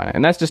South Carolina,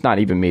 and that's just not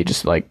even me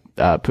just like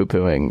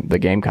poo-pooing the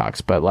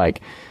Gamecocks, but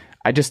like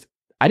I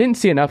didn't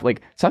see enough.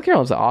 Like, South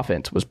Carolina's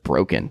offense was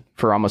broken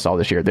for almost all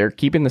this year. They're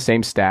keeping the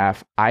same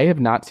staff. I have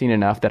not seen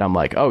enough that I'm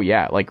like, oh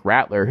yeah, like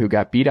Rattler, who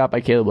got beat out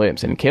by Caleb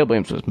Williams, and Caleb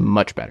Williams was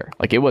much better.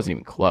 Like, it wasn't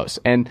even close.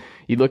 And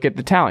you look at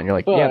the talent, you're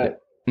like,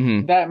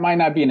 that might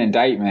not be an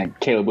indictment,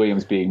 Caleb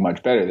Williams being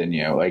much better than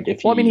you. Like,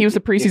 he was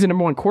the preseason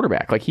number 1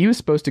 quarterback. Like, he was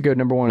supposed to go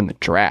number 1 in the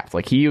draft.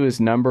 Like, he was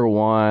number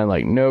 1,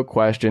 like, no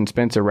question.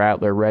 Spencer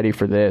Rattler ready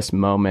for this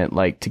moment.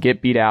 Like, to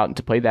get beat out and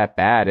to play that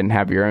bad and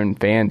have your own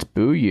fans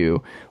boo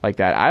you like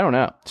that. I don't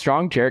know.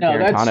 Strong Jarrett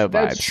Garantano vibes.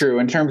 That's true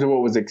in terms of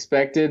what was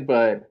expected,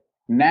 but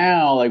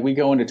now, like, we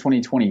go into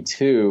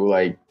 2022,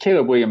 like,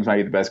 Caleb Williams might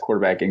be the best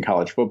quarterback in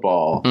college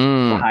football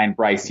behind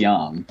Bryce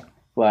Young.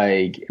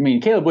 Like, I mean,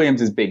 Caleb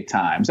Williams is big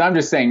time. So I'm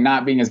just saying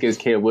not being as good as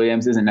Caleb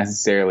Williams isn't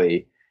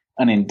necessarily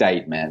an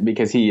indictment,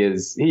 because he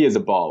is a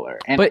baller.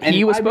 But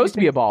he was supposed to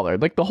be a baller.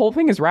 Like, the whole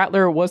thing is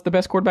Rattler was the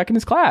best quarterback in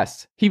his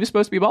class. He was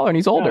supposed to be a baller, and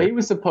he's older. No, he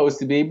was supposed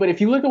to be. But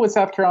if you look at what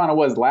South Carolina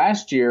was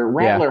last year,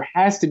 Rattler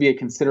has to be a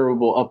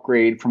considerable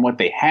upgrade from what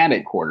they had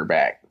at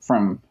quarterback,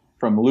 from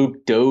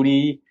Luke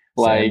Doty,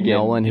 like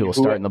Nolan, who will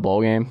start in the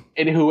bowl game,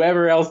 and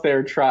whoever else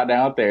they're trotting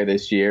out there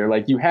this year.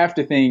 Like, you have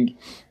to think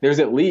there's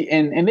at least,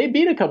 and they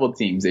beat a couple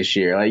teams this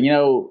year. Like,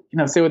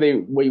 say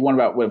what you want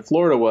about what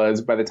Florida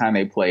was by the time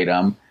they played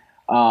them.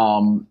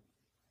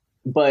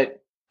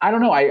 But I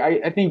don't know.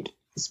 I think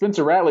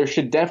Spencer Rattler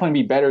should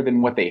definitely be better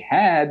than what they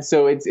had.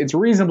 So it's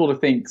reasonable to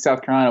think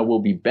South Carolina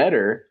will be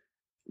better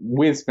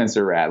with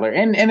Spencer Rattler.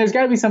 And there's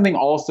got to be something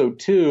also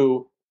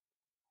too,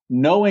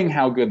 knowing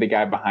how good the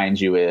guy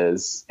behind you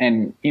is,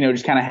 and,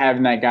 just kind of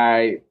having that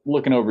guy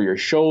looking over your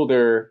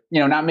shoulder,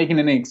 not making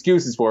any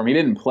excuses for him. He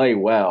didn't play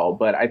well,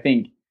 but I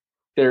think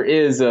there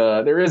is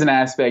an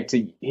aspect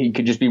to, he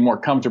could just be more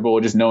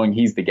comfortable just knowing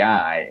he's the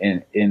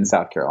guy in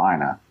South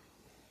Carolina.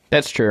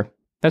 That's true.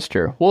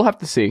 We'll have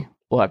to see.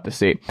 Do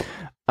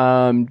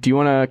you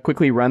want to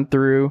quickly run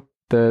through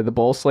the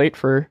bowl slate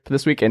for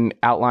this week and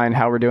outline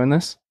how we're doing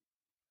this?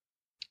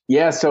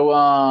 Yeah,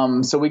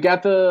 so we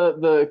got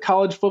the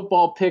college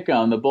football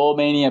pick'em, the Bowl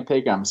Mania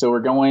pick'em. So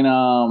we're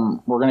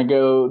gonna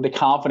go the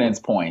confidence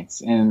points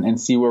and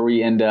see where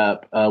we end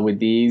up with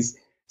these.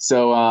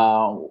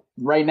 So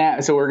right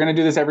now, so we're gonna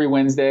do this every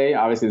Wednesday.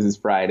 Obviously, this is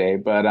Friday,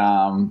 but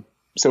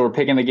so we're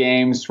picking the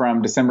games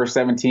from December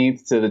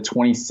 17th to the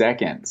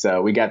 22nd.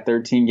 So we got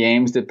 13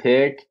 games to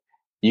pick.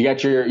 You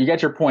got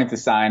your points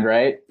assigned,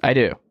 right? I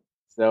do.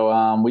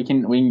 So we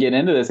can get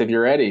into this if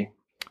you're ready.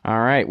 All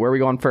right, where are we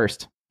going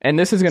first? And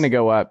this is going to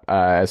go up,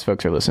 as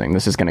folks are listening,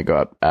 this is going to go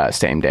up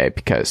same day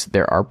because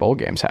there are bowl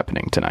games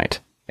happening tonight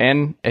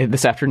and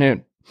this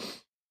afternoon.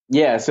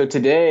 Yeah, so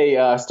today,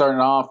 starting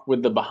off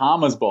with the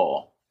Bahamas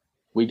Bowl,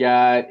 we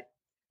got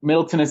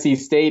Middle Tennessee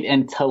State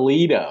and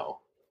Toledo.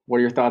 What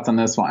are your thoughts on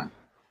this one?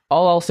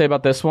 All I'll say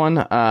about this one,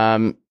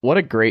 what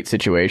a great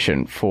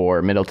situation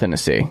for Middle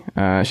Tennessee.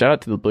 Shout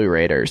out to the Blue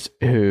Raiders,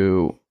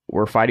 who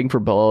were fighting for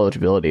bowl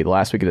eligibility the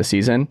last week of the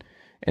season,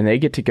 and they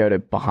get to go to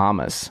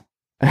Bahamas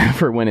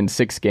for winning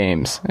 6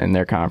 games in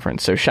their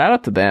conference. So shout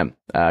out to them,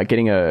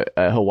 getting a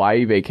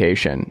Hawaii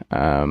vacation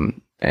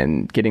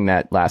and getting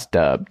that last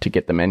dub to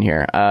get them in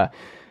here. I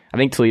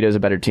think Toledo's a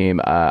better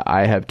team.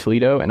 I have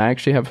Toledo, and I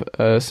actually have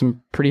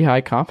some pretty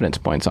high confidence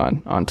points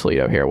on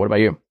Toledo here. What about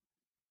you?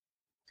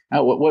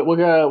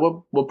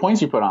 What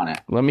points you put on it?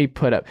 Let me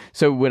put up.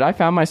 So what I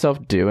found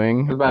myself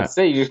doing. I was about to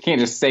say, you just can't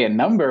just say a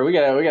number. We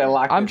gotta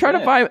lock. I'm trying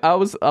to find. I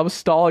was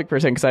stalling for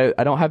a second because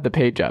I don't have the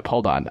page up.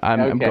 Hold on.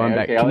 I'm going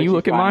back. Can you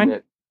look at mine?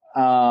 It.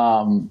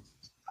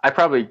 I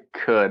probably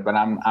could, but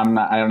I'm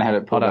not. I don't have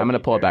it pulled up. I'm going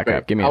to pull it back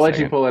up. Give me a second. I'll let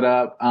you pull it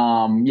up.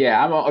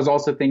 Yeah, I was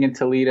also thinking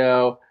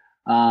Toledo.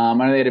 I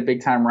know they had a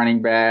big time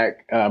running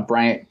back,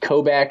 Bryant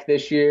Koback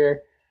this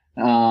year.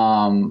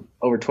 Over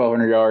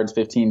 1,200 yards,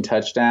 15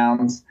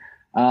 touchdowns.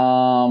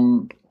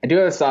 I do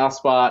have a soft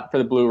spot for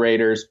the Blue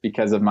Raiders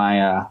because of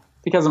my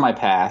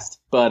past,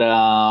 but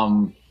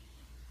I'm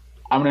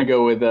going to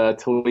go with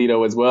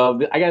Toledo as well.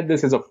 I got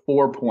this as a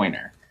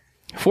 4-pointer.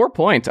 4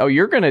 points. Oh,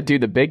 you're going to do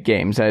the big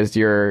games as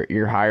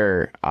your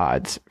higher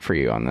odds for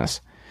you on this.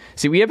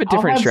 See, we have a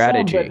different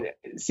strategy.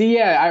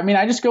 I mean,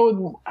 I just go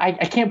with, I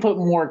can't put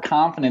more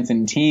confidence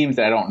in teams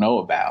that I don't know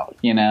about,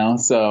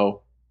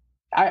 so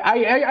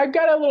I've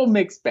got a little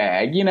mixed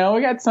bag,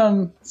 I got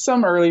some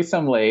early,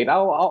 some late.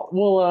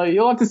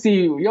 You'll have to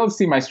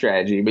see my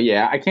strategy, but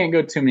yeah, I can't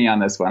go too many on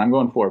this one. I'm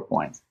going 4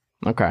 points.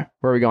 Okay.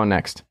 Where are we going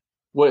next?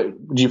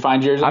 What did you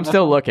find yours? I'm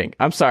still looking.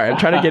 I'm sorry. I'm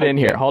trying to get in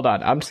here. Hold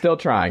on. I'm still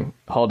trying.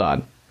 Hold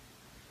on.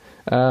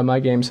 My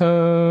game's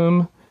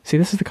home. See,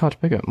 this is the college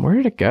pickup. Where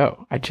did it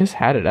go? I just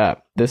had it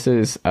up. This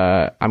is,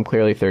 I'm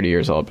clearly 30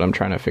 years old, but I'm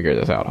trying to figure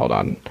this out. Hold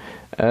on.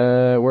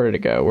 Where did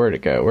it go? Where'd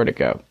it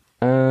go?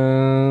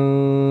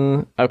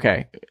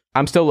 Okay.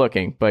 I'm still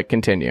looking, but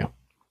continue.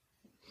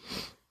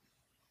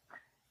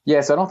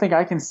 Yes, I don't think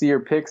I can see your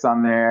picks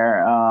on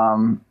there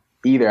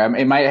either.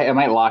 It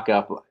might lock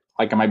up.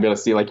 Like I might be able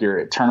to see like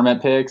your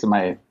tournament picks. It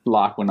might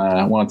lock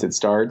once it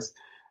starts.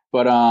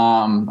 But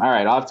all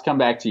right, I'll have to come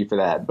back to you for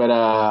that.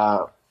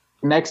 But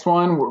next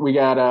one, we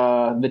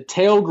got the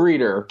Tail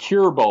Greeter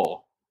Cure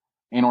Bowl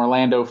in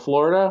Orlando,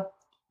 Florida,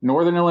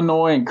 Northern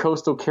Illinois, and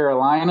Coastal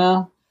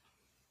Carolina.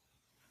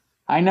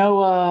 I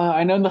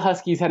know the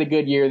Huskies had a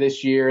good year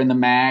this year in the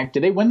MAC.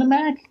 Did they win the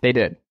MAC? They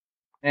did.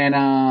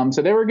 And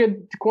so they were a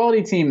good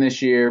quality team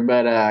this year,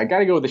 but I got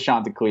to go with the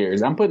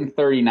Chanticleers. I'm putting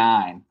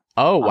 39.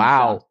 Oh,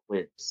 wow.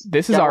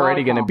 This is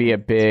already going to be a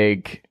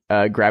big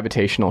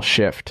gravitational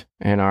shift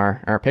in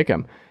our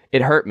pick'em.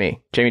 It hurt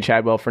me. Jamie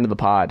Chadwell, friend of the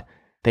pod,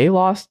 they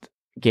lost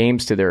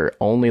games to their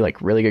only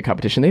like really good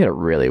competition. They had a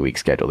really weak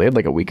schedule. They had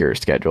like a weaker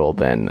schedule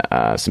than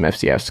some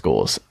FCS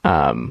schools.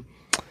 A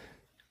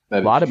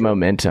lot of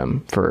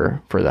momentum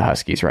for the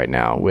Huskies right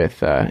now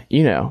with,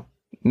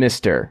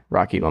 Mr.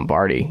 Rocky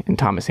Lombardi and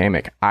Thomas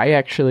Hammock. I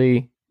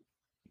actually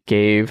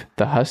gave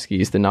the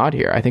Huskies the nod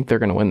here. I think they're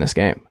going to win this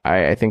game.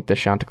 I think the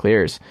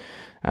Chanticleers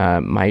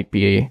might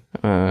be,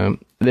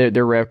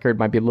 their record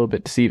might be a little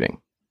bit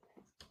deceiving.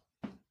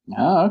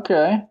 Oh,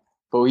 okay.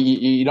 But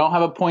you don't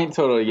have a point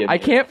total yet. I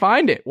can't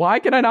find it. Why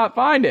can I not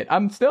find it?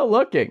 I'm still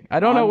looking.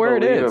 I don't know where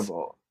it is.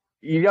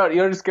 You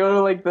don't just go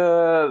to like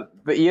the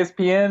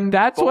ESPN.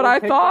 That's what I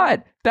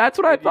thought. That's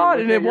what I thought,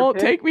 and it won't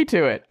take me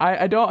to it.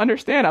 I don't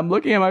understand. I'm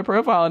looking at my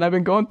profile, and I've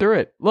been going through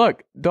it.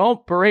 Look,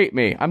 don't berate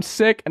me. I'm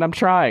sick, and I'm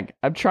trying.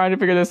 I'm trying to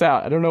figure this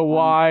out. I don't know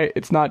why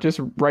it's not just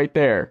right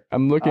there.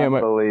 I'm looking at my...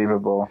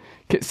 Unbelievable.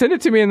 Send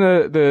it to me in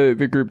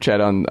the group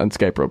chat on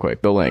Skype real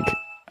quick, the link.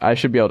 I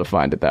should be able to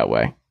find it that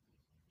way.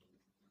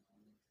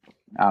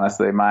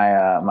 Honestly,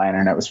 my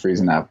internet was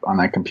freezing up on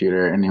that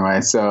computer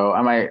anyway, so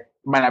I might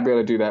not be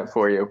able to do that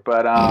for you,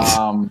 but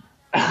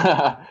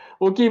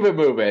we'll keep it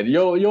moving.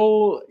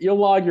 You'll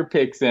log your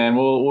picks in.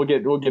 We'll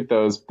get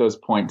those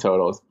point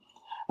totals.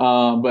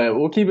 But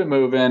we'll keep it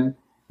moving.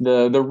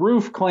 The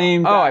roof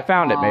claim. Oh, I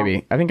found it.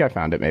 Maybe I think I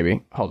found it.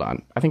 Maybe hold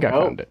on. I think I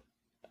found it.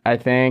 I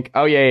think.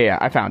 Oh yeah.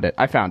 I found it.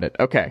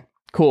 Okay.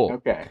 Cool.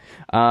 Okay.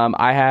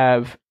 I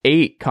have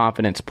 8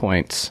 confidence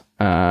points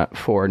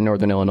for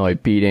Northern Illinois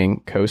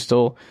beating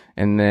Coastal.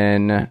 And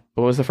then,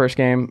 what was the first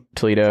game?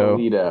 Toledo.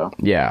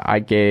 Yeah, I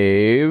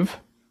gave...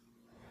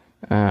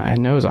 I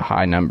know it was a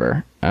high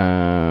number.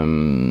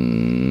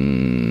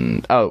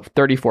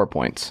 34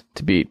 points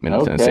to beat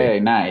Middle Tennessee. Okay,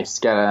 nice.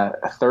 Got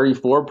a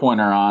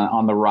 34-pointer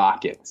on the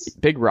Rockets.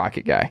 Big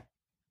Rocket guy.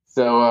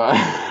 So,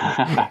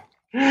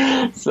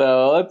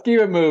 so let's keep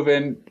it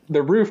moving.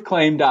 The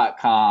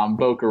roofclaim.com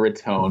Boca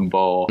Raton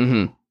Bowl.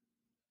 Mm-hmm.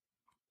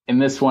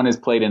 and this one is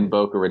played in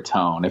Boca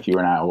Raton, if you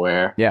were not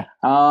aware. Yeah,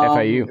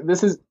 FIU.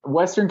 This is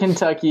Western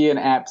Kentucky and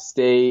App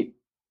State.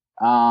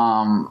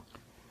 I'm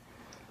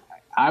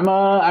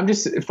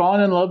just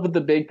falling in love with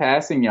the big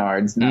passing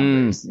yards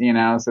numbers,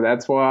 so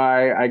that's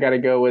why I got to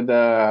go with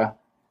our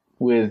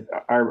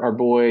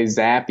boy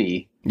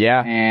Zappy.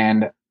 Yeah,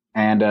 and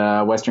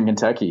Western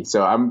Kentucky.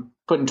 So I'm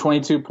putting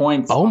 22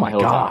 points. Oh on my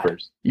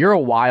God, you're a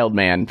wild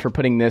man for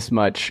putting this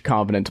much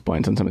confidence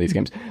points on some of these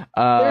games.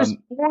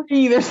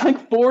 There's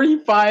like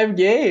 45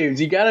 games.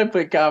 You got to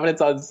put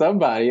confidence on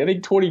somebody. I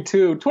think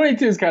 22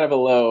 is kind of a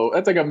low.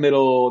 That's like a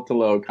middle to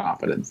low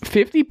confidence.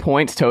 50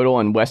 points total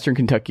in Western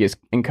Kentucky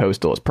and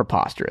Coastal is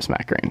preposterous,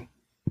 Matt Green.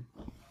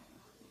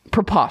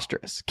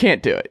 Preposterous.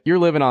 Can't do it. You're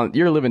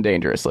living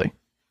dangerously.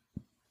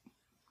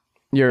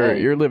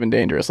 You're living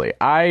dangerously.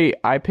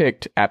 I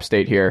picked App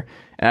State here,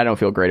 and I don't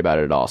feel great about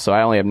it at all. So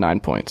I only have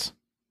 9 points.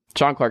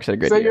 Sean Clark said a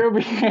great year.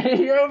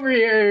 You're over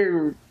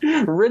here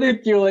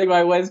ridiculing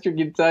my Western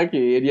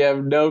Kentucky, and you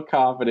have no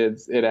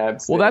confidence in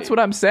App State. Well, that's what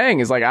I'm saying.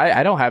 Is like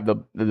I don't have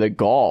the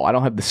gall. I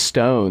don't have the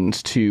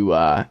stones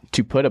to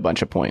put a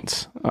bunch of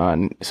points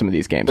on some of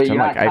these games. But you're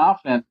not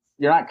confident.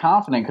 You're not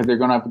confident because they're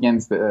going up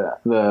against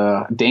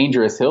the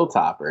dangerous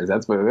Hilltoppers.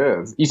 That's what it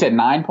is. You said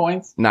 9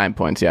 points? 9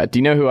 points, yeah. Do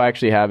you know who I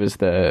actually have as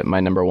my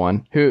number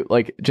one? Who,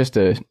 like, just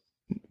to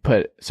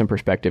put some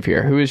perspective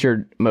here, who is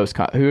your most?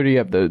 Who do you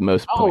have the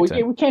most points?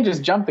 We can't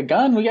just jump the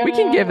gun. We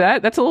can give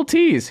that. That's a little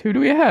tease. Who do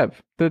we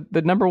have? The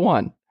number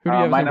one. Who do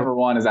you have? My number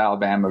one is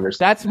Alabama versus.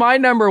 That's my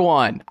number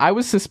one. I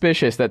was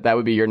suspicious that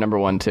would be your number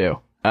one too.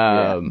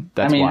 That's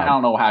wild. I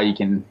don't know how you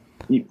can.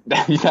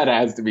 That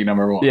has to be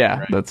number one. Yeah,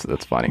 right?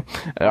 that's funny.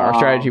 Our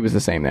strategy was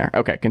the same there.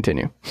 Okay,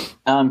 continue.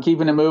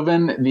 Keeping it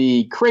moving,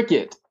 the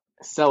Cricket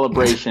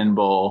Celebration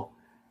Bowl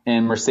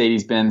in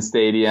Mercedes-Benz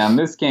Stadium.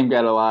 This game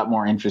got a lot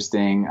more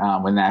interesting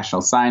with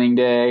National Signing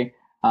Day.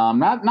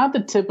 Not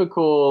the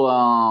typical,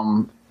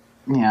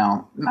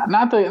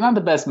 not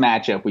the best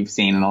matchup we've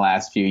seen in the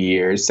last few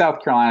years.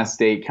 South Carolina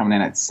State coming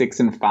in at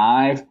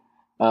 6-5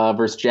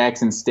 versus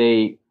Jackson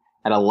State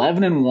at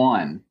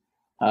 11-1.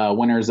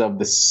 Winners of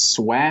the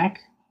SWAC.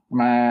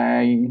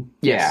 Yes.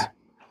 Yeah.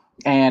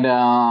 And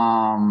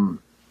I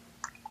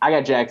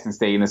got Jackson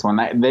State in this one.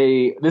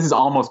 This is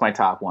almost my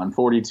top one.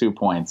 42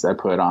 points I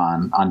put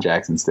on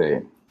Jackson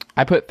State.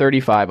 I put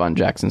 35 on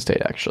Jackson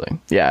State, actually.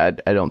 Yeah,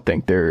 I don't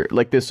think they're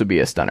like this would be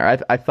a stunner.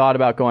 I thought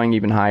about going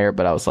even higher,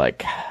 but I was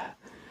like,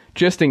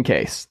 just in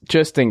case.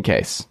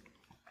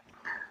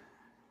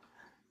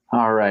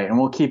 All right, and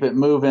we'll keep it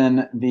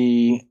moving.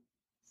 The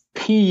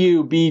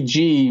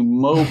PUBG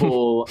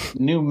Mobile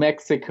New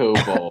Mexico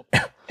Bowl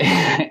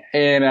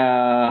in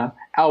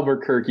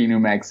Albuquerque, New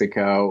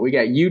Mexico. We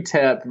got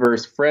UTEP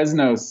versus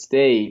Fresno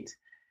State.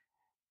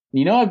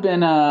 I've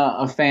been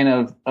a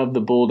fan of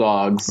the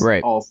Bulldogs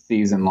all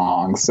season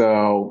long,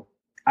 so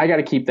I got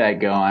to keep that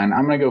going.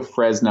 I'm going to go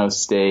Fresno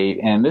State,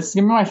 and this is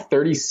going to be my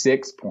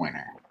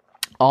 36-pointer.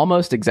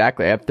 Almost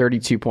exactly. I have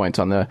 32 points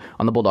on the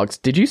Bulldogs.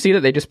 Did you see that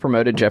they just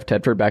promoted Jeff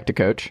Tedford back to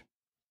coach?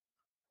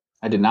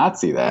 I did not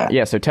see that.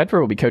 Yeah, so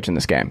Tedford will be coaching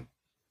this game.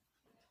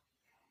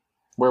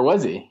 Where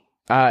was he?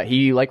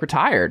 He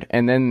retired,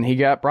 and then he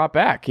got brought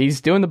back.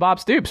 He's doing the Bob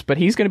Stoops, but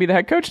he's going to be the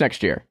head coach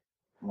next year.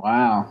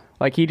 Wow.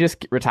 He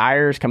just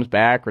retires, comes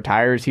back,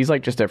 retires. He's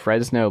just a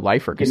Fresno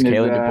lifer because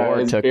Kalen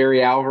DeBoer took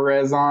Barry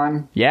Alvarez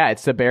on. Yeah,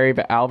 it's the Barry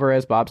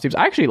Alvarez, Bob Stoops.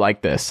 I actually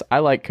like this. I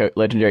like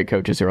legendary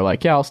coaches who are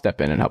like, yeah, I'll step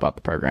in and help out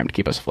the program to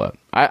keep us afloat.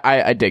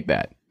 I dig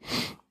that.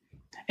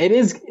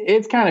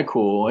 It's kind of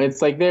cool.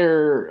 It's like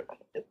they're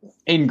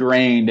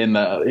ingrained in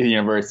the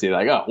university.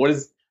 Like, oh, what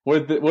was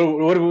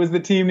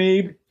the team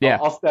need? Yeah,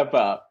 I'll step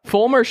up.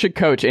 Fulmer should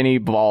coach any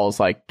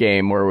Vols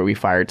game where we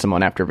fired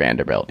someone after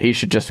Vanderbilt. He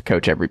should just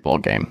coach every bowl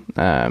game.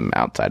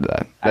 Outside of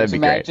that, that'd be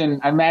great.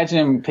 I imagine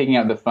him picking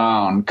up the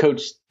phone.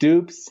 Coach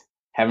Stoops,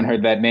 haven't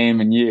heard that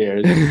name in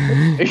years.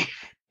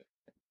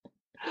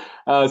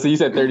 So you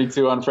said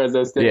 32 on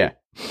Fresno State? Yeah.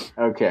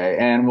 Okay,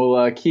 and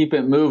we'll keep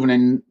it moving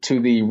into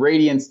the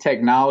Radiance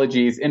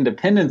Technologies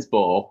Independence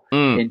Bowl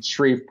in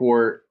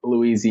Shreveport,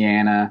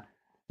 Louisiana.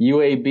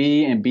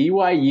 UAB and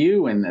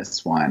BYU in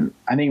this one.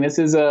 I think this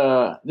is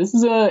a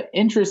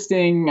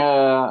interesting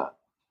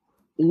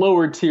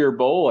lower tier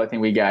bowl. I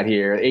think we got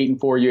here 8-4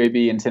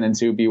 UAB and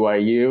 10-2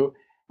 BYU.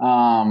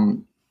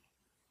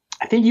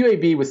 I think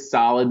UAB was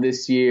solid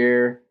this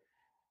year,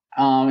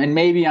 and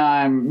maybe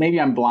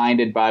I'm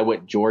blinded by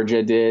what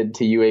Georgia did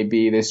to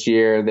UAB this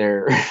year.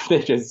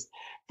 They just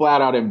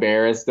flat out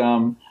embarrassed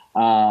them.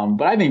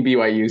 But I think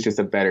BYU is just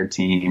a better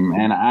team,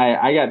 and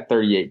I got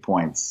 38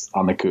 points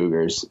on the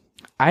Cougars.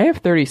 I have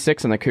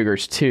 36 on the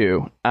Cougars,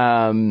 too.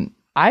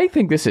 I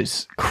think this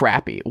is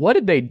crappy. What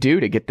did they do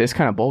to get this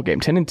kind of bowl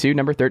game? 10-2,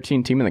 number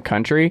 13 team in the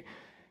country.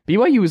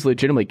 BYU was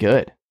legitimately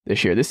good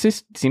this year. This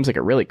just seems like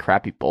a really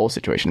crappy bowl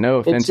situation. No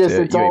offense to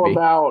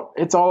UAB.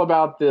 It's all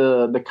about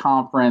the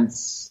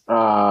conference.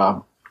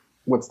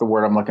 What's the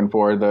word I'm looking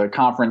for? The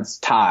conference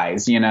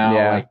ties,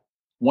 Yeah.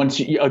 Once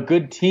a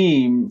good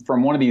team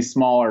from one of these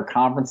smaller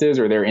conferences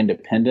or they're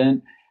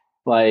independent,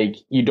 like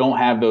you don't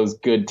have those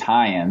good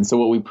tie-ins. So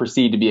what we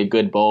perceive to be a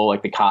good bowl,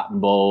 like the Cotton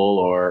Bowl,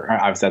 or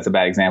obviously that's a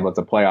bad example, it's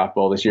a playoff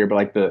bowl this year, but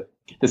like the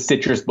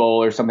Citrus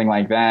Bowl or something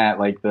like that,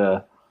 like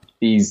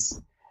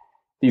these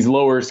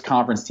lower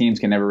conference teams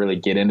can never really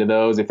get into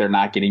those if they're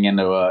not getting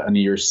into a New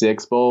Year's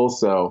Six bowl.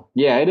 So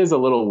yeah, it is a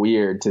little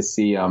weird to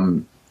see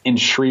in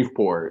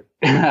Shreveport.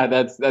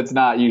 that's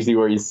not usually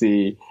where you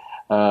see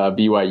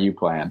BYU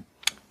playing.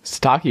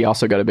 Stocky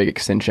also got a big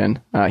extension.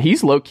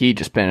 He's low-key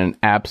just been an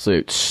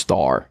absolute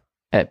star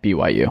at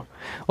BYU.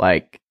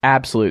 Like,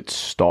 absolute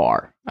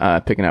star.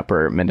 Picking up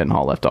where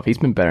Mendenhall left off. He's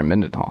been better than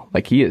Mendenhall.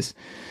 Like, he is...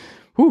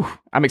 Whew,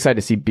 I'm excited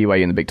to see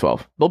BYU in the Big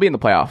 12. They'll be in the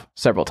playoff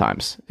several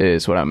times,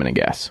 is what I'm going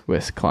to guess,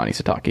 with Kalani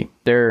Sitake.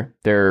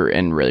 They're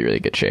in really, really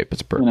good shape.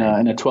 It's perfect.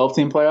 In a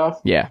 12-team playoff?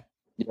 Yeah.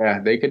 Yeah,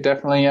 they could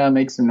definitely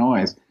make some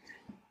noise.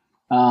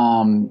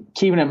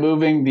 Keeping it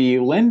moving, the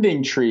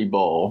Lending Tree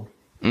Bowl,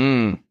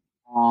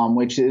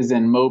 which is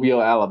in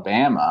Mobile,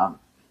 Alabama.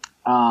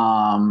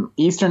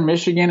 Eastern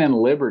Michigan and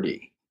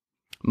Liberty.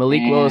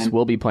 Malik Willis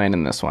will be playing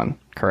in this one,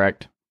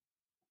 correct?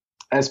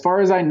 As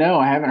far as I know,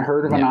 I haven't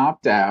heard of an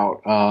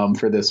opt-out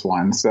for this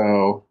one.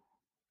 So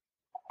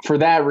for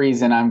that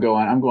reason, I'm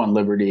going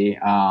Liberty.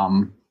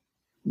 I'm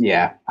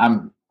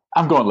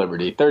going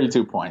Liberty.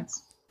 32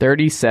 points.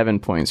 37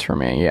 points for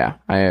me. Yeah,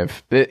 I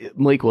have.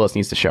 Malik Willis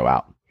needs to show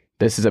out.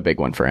 This is a big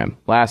one for him.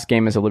 Last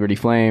game as a Liberty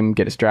Flame,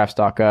 get his draft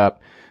stock up.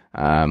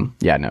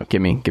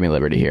 Give me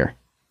Liberty here.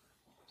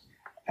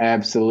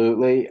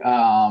 Absolutely.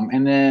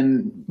 And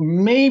then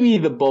maybe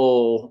the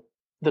bowl.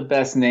 The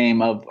best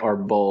name of our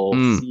bowl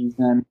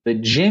season, the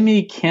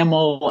Jimmy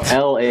Kimmel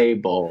LA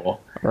Bowl,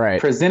 right?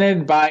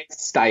 Presented by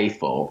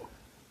Stifle.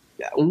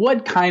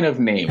 What kind of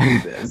name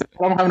is this?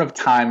 I don't have enough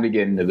time to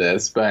get into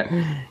this, but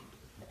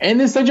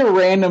it's such a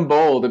random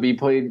bowl to be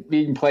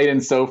being played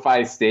in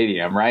SoFi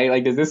Stadium, right?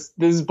 Like, does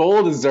this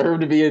bowl deserve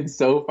to be in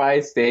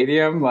SoFi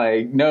Stadium?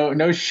 Like,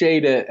 no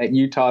shade at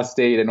Utah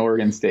State and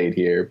Oregon State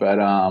here, but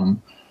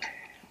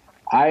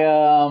I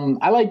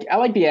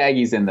like the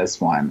Aggies in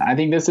this one. I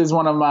think this is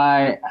one of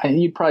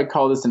you'd probably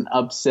call this an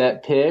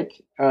upset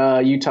pick.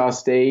 Utah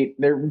State,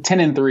 they're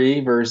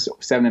 10-3 versus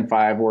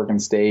 7-5 Oregon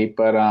State,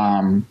 but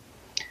I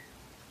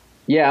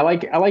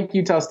like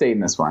Utah State in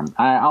this one.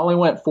 I only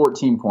went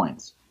 14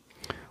 points.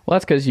 Well,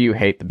 that's because you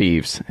hate the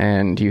Beavs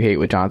and you hate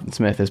what Jonathan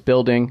Smith is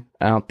building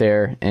out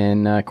there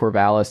in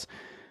Corvallis.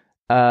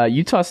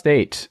 Utah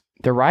State,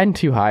 they're riding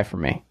too high for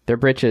me. Their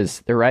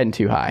britches, they're riding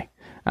too high.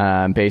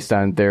 Based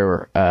on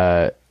their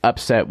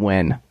upset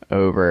win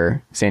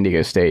over San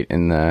Diego State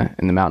in the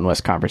Mountain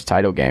West Conference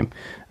title game.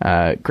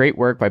 Great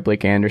work by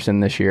Blake Anderson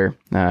this year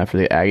for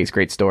the Aggies.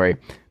 Great story,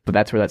 but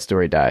that's where that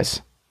story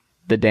dies.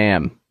 The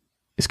dam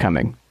is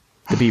coming,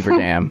 the Beaver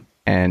Dam,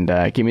 and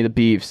give me the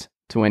Beavs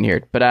to win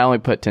here. But I only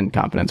put 10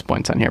 confidence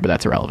points on here, but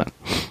that's irrelevant.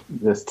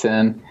 Just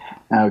 10.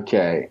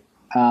 Okay,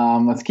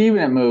 let's keep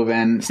it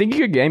moving. It's a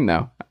good game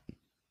though.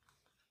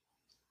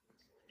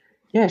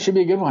 Yeah, it should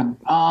be a good one.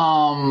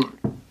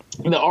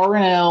 The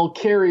RNL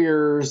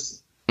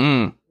Carriers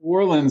New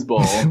Orleans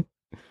Bowl.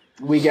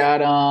 We got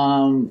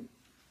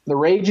the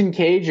Raging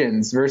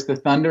Cajuns versus the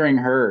Thundering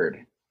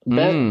Herd.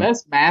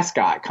 Best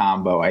mascot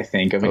combo, I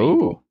think, of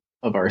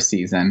our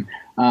season.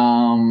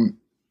 The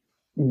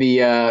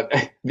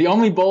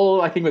only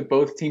bowl I think with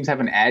both teams have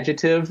an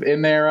adjective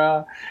in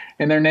their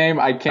name.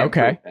 I can't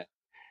prove that.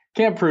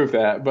 Can't prove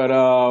that, but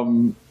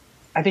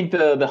I think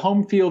the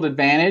home field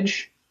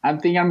advantage. I'm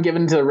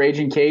giving to the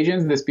Raging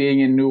Cajuns, this being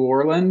in New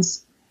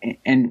Orleans.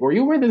 And were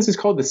you aware this is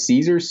called the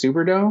Caesars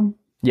Superdome?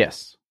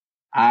 Yes.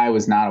 I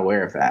was not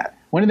aware of that.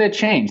 When did that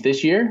change?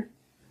 This year?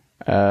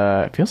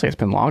 It feels like it's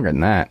been longer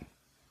than that.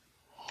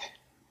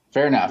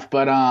 Fair enough.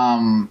 But,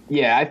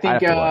 I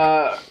think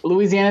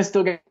Louisiana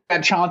still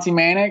got Chauncey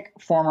Manick,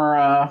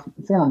 former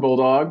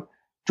Bulldog,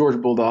 Georgia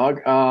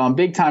Bulldog.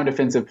 Big-time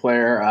defensive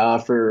player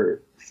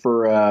for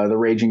the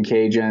Raging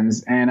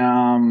Cajuns. And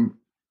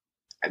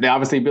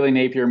obviously Billy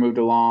Napier moved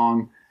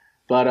along.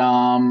 But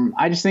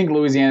I just think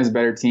Louisiana's a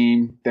better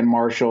team than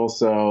Marshall.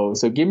 So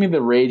give me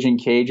the Raging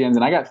Cajuns.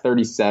 And I got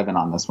 37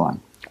 on this one.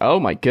 Oh,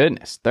 my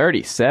goodness.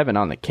 37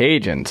 on the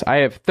Cajuns. I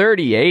have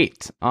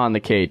 38 on the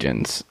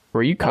Cajuns.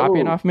 Were you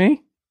copying off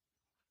me?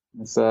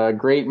 It's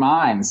great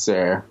minds,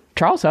 sir.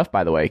 Charles Huff,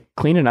 by the way,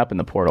 cleaning up in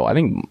the portal. I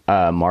think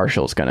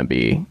Marshall's going to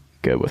be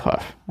good with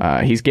Huff.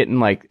 He's getting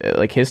like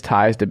his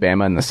ties to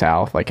Bama in the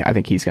South. Like, I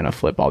think he's going to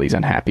flip all these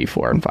unhappy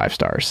 4 and 5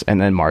 stars, and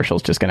then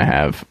Marshall's just going to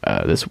have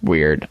this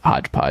weird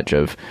hodgepodge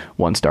of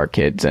 1-star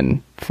kids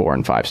and 4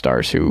 and 5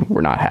 stars who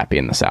were not happy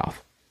in the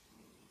South.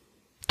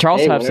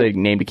 Charles Huff's a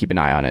name to keep an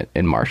eye on it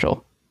in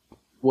Marshall.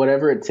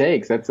 Whatever it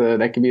takes. That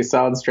could be a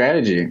solid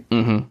strategy.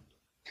 Mm-hmm.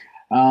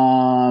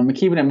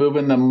 Keeping it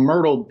moving, the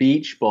Myrtle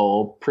Beach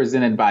Bowl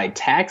presented by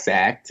Tax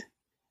Act,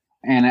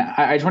 and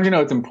I just want you to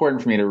know it's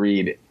important for me to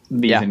read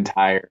these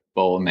entire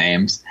bowl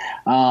names.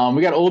 We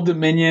got Old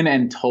Dominion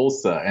and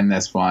Tulsa in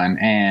this one,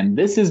 and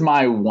this is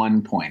my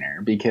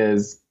 1-pointer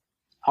because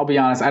I'll be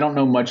honest, I don't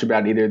know much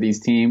about either of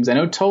these teams. I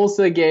know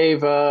Tulsa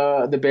gave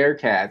the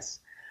Bearcats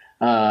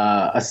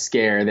a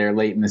scare there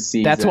late in the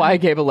season. That's why I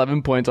gave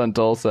 11 points on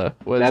Tulsa.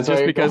 That's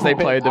just because they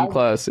played them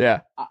close.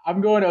 Yeah.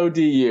 I'm going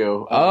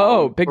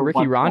ODU. Big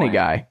Ricky Ronnie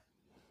guy.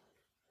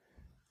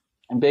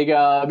 And big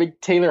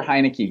Taylor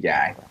Heineke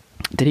guy.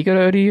 Did he go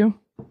to ODU?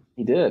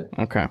 He did.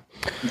 Okay.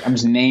 I'm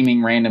just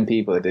naming random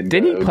people that didn't.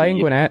 Did he play in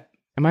Gwinnett?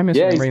 Am I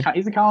missing? Yeah,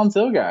 he's a Collins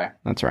Hill guy.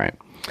 That's right.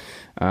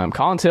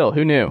 Collins Hill.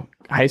 Who knew?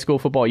 High school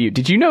football.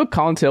 Did you know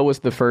Collins Hill was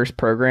the first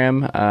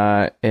program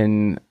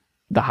in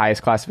the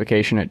highest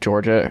classification at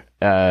Georgia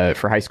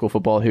for high school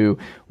football who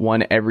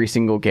won every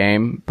single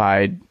game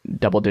by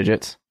double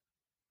digits?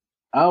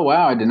 Oh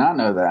wow, I did not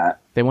know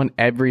that. They won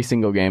every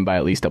single game by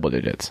at least double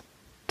digits.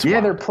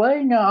 Wild. They're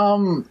playing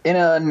in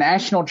a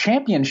national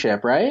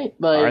championship, right?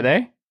 Are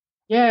they?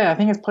 Yeah, I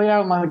think it's played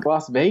out in like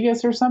Las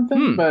Vegas or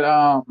something. But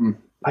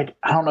like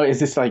I don't know, is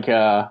this like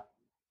a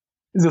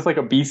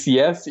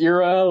BCS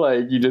era?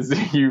 Like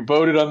you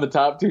voted on the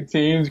top two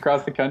teams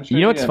across the country?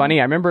 You know what's funny?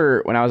 I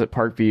remember when I was at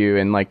Parkview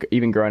and like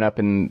even growing up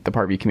in the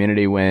Parkview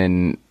community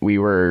when we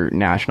were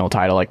national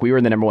title, like we were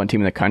the number one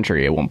team in the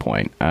country at one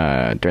point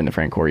during the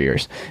Frank Core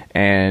years.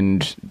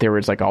 And there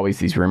was like always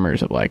these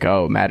rumors of like,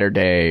 oh, Matter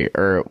Day,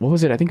 or what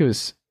was it? I think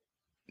it's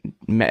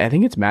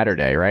Matter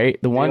Day,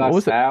 right? The one, what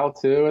was it?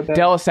 Too,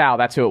 De La Salle,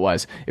 that's who it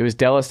was. It was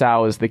De La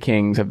Salle was the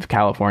kings of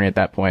California at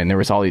that point, and there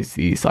was all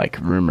these like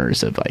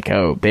rumors of like,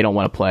 oh, they don't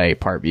want to play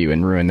Parkview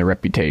and ruin their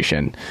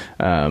reputation.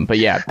 But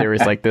yeah, there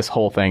was like this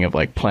whole thing of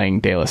like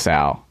playing De La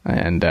Salle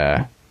and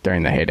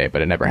during the heyday,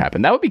 but it never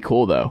happened. That would be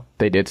cool though.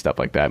 They did stuff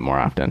like that more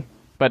often.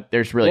 But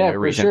there's really no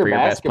reason for your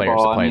best players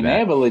to play that. They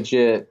have a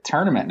legit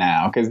tournament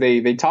now because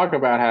they talk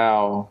about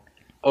how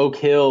Oak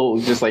Hill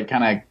just like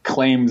kind of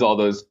claims all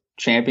those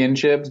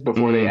championships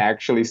before they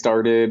actually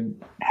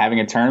started having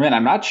a tournament.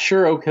 I'm not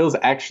sure Oak Hill's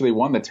actually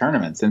won the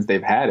tournament since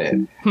they've had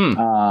it.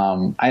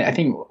 I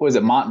think, was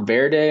it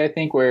Montverde, I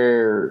think,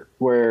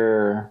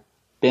 where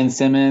Ben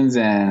Simmons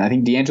and I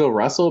think D'Angelo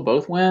Russell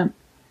both went?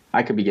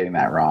 I could be getting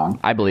that wrong.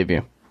 I believe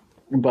you.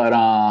 But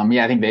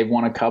yeah, I think they've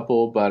won a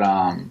couple,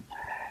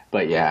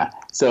 but yeah.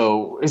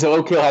 So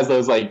Oak Hill has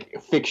those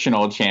like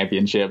fictional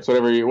championships,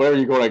 whatever you want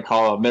to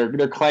call them.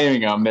 They're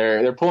claiming them.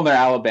 They're pulling their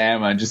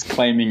Alabama and just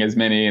claiming as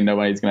many, and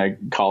nobody's gonna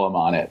call them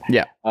on it.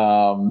 Yeah.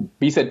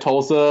 You said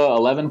Tulsa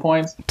 11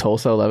 points.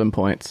 Tulsa 11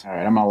 points. All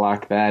right, I'm gonna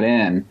lock that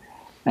in,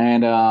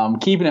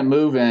 and keeping it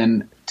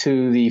moving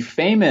to the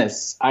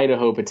famous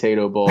Idaho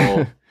Potato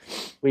Bowl.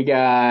 We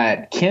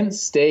got Kent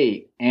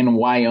State and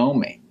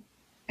Wyoming.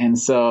 And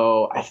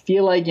so I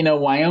feel like,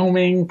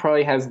 Wyoming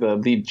probably has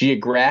the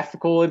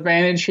geographical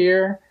advantage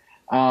here.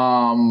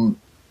 But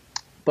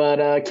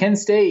Kent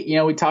State,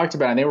 we talked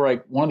about it. They were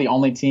like one of the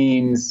only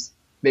teams.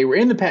 They were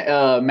in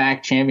the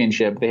MAC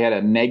championship. They had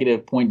a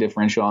negative point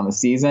differential on the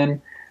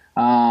season.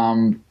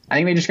 I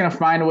think they're just going to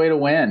find a way to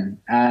win.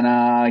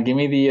 And give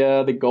me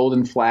the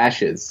Golden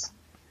Flashes.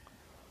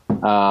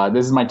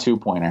 This is my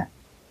 2-pointer.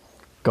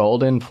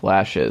 Golden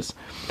Flashes.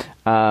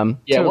 Once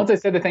I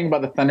said the thing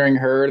about the Thundering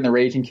Herd and the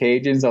Raging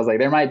Cajuns, I was like,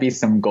 there might be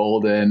some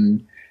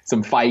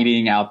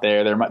fighting out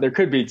there. There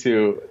could be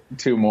two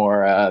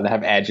more that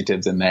have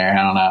adjectives in there.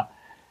 I don't know.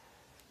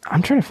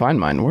 I'm trying to find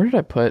mine. Where did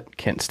I put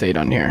Kent State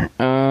on here?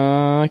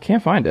 I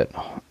can't find it.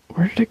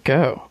 Where did it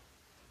go?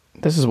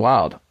 This is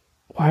wild.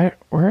 Where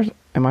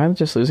am I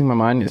just losing my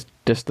mind? Is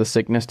just the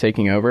sickness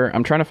taking over?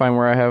 I'm trying to find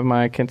where I have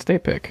my Kent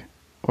State pick.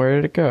 Where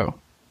did it go?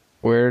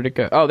 Where did it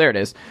go? Oh, there it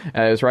is.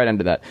 It was right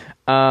under that.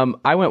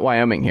 I went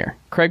Wyoming here.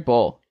 Craig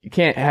Bowl. You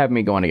can't have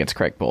me going against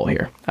Craig Bowl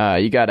here.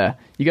 You gotta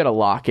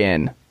lock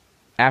in.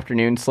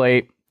 Afternoon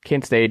slate.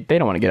 Kent State, they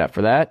don't want to get up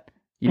for that.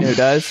 You know who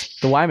does?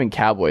 The Wyoming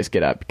Cowboys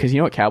get up. Because you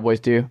know what Cowboys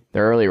do?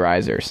 They're early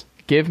risers.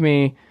 Give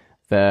me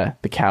the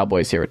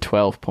Cowboys here at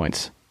 12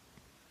 points.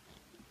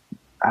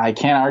 I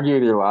can't argue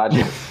with your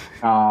logic.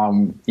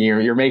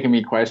 You're making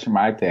me question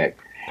my pick.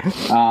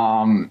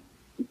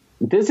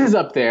 This is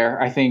up there.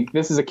 I think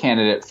this is a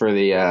candidate for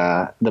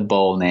the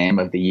bowl name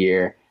of the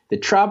year. The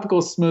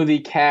Tropical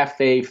Smoothie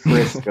Cafe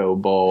Frisco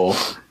Bowl.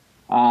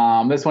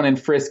 This one in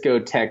Frisco,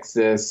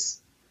 Texas.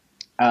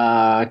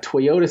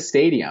 Toyota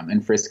Stadium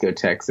in Frisco,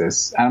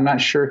 Texas. I'm not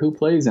sure who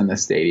plays in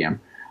this stadium.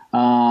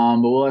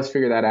 But let's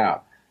figure that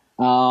out.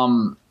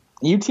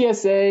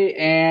 UTSA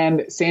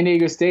and San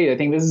Diego State. I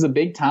think this is a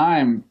big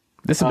time.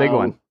 This is a big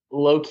one.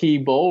 Low-key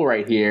bowl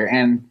right here.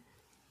 And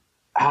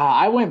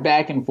I went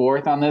back and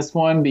forth on this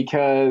one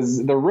because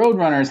the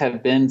Roadrunners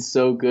have been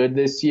so good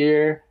this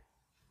year.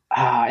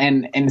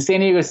 And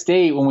San Diego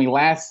State, when we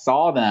last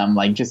saw them,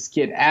 like just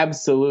get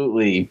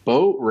absolutely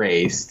boat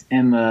raced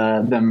in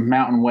the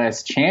Mountain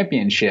West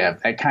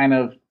Championship, that kind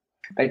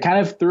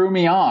of threw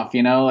me off.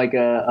 Like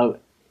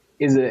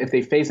if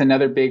they face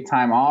another big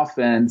time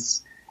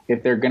offense,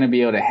 if they're going to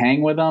be able to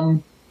hang with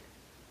them.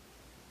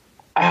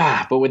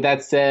 But with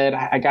that said,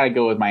 I got to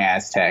go with my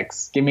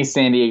Aztecs. Give me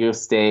San Diego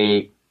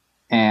State.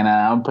 And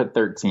I'll put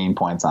 13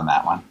 points on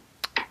that one.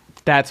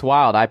 That's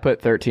wild. I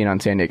put 13 on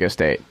San Diego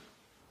State.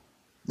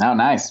 Oh,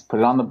 nice. Put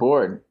it on the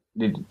board.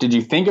 Did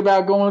you think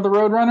about going with the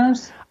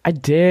Roadrunners? I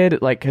did,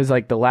 because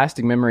the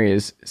lasting memory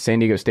is San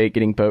Diego State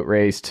getting boat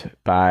raced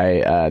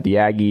by the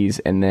Aggies,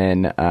 and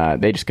then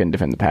they just couldn't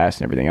defend the pass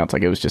and everything else.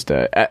 Like, it was just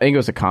I think it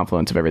was a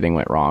confluence of everything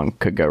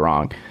could go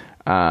wrong.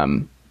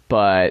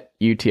 But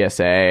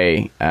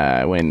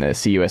UTSA win the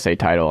CUSA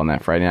title on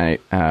that Friday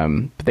night.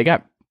 But they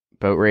got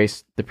boat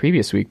raced the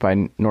previous week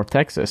by North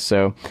Texas.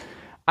 So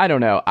I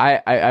don't know.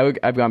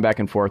 I've gone back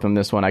and forth on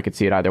this one. I could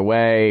see it either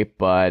way,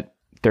 but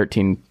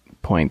 13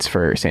 points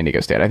for San Diego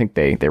State. I think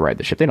they ride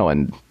the ship. They don't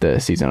end the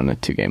season on a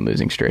 2-game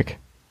losing streak.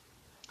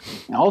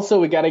 Also,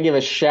 we got to give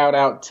a shout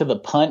out to the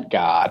punt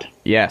god.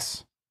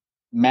 Yes.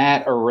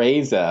 Matt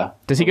Araiza.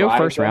 Does he go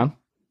first round?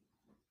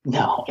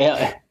 No.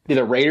 Do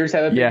the Raiders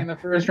have a pick in the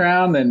first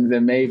round?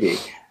 Then maybe.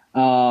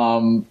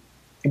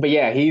 But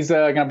yeah, he's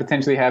going to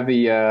potentially have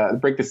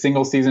break the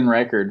single season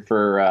record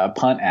for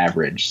punt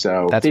average.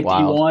 So that's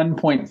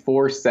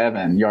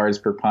 51.47 yards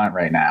per punt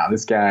right now.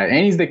 This guy,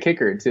 and he's the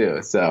kicker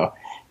too. So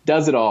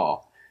does it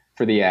all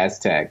for the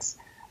Aztecs.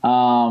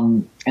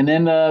 And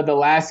then the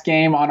last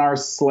game on our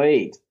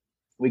slate,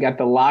 we got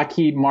the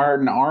Lockheed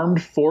Martin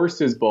Armed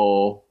Forces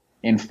Bowl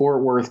in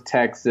Fort Worth,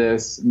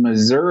 Texas.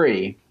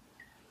 Missouri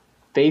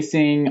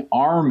facing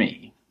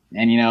Army.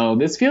 And,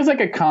 this feels like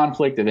a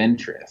conflict of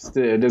interest.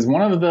 Does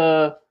one of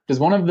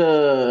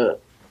the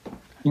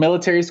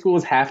military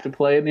schools have to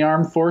play in the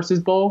Armed Forces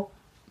Bowl?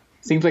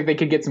 Seems like they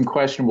could get some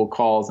questionable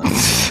calls in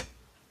this.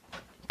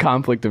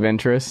 Conflict of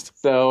interest.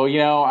 So,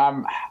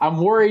 I'm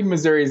worried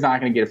Missouri's not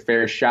going to get a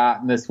fair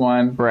shot in this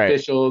one. Right.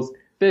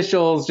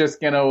 Officials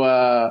just going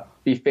to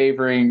be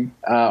favoring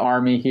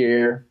Army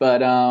here.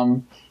 But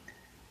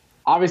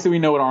obviously we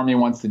know what Army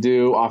wants to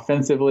do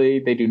offensively.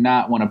 They do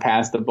not want to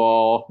pass the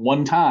ball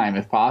one time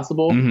if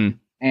possible. Mm-hmm.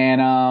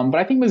 And but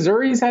I think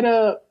Missouri's had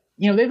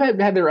they've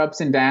had their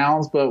ups and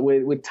downs, but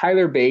with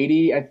Tyler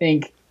Beatty, I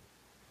think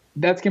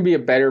that's going to be a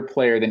better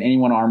player than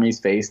anyone Army's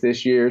faced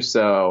this year.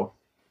 So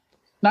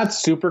not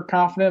super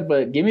confident,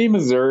 but give me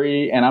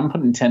Missouri, and I'm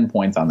putting 10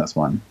 points on this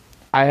one.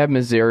 I have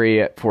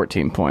Missouri at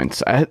 14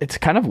 points. It's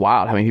kind of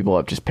wild how many people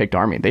have just picked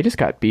Army. They just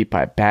got beat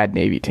by a bad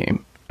Navy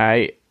team.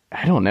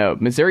 I don't know.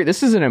 Missouri,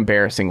 this is an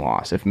embarrassing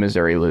loss if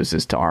Missouri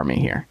loses to Army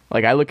here.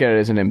 I look at it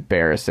as an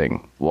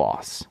embarrassing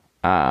loss.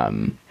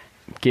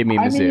 Give me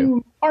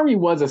Mizzou. Army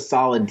was a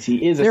solid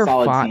team.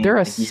 They're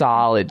a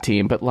solid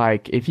team, but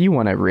if you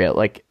want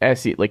to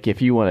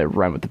if you want to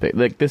run with the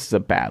big, this is a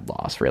bad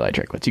loss for Eli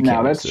Drinkwitz.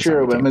 No, that's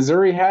true. But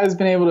Missouri has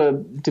been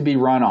able to be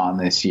run on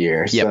this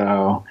year,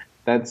 so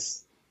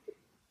that's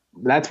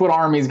what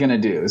Army's going to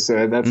do.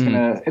 So that's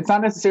gonna. It's not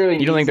necessarily.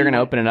 You don't think they're going to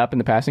open it up in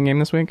the passing game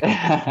this week?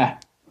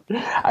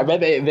 I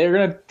bet they're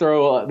going to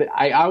throw.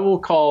 I will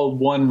call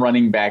one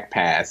running back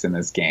pass in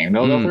this game.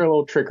 They'll throw a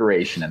little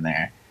trickeration in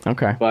there.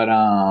 Okay.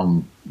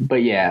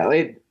 But yeah,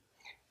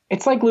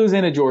 it's like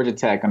losing to Georgia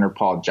Tech under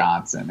Paul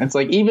Johnson. It's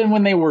like even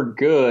when they were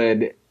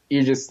good,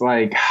 you're just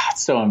like,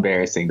 it's so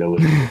embarrassing to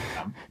lose to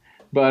them.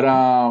 But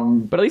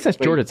at least that's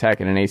Georgia Tech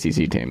and an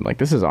ACC team.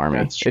 This is Army.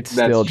 It's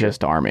still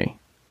just Army.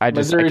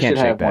 Missouri I can't should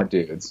shake have that. more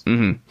dudes.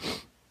 Mm-hmm.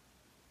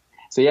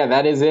 So yeah,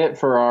 that is it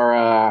for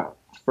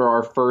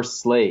our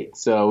first slate.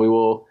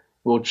 So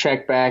we'll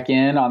check back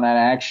in on that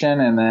action,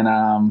 and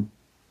then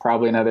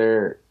probably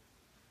another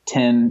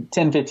 10,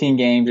 15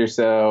 games or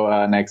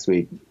so next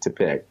week to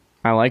pick.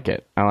 I like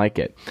it. All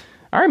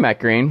right, Matt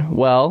Green.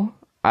 Well,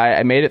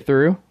 I made it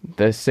through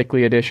the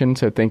sickly edition,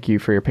 so thank you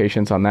for your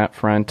patience on that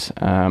front.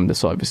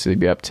 This will obviously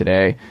be up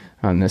today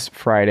on this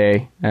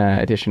Friday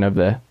edition of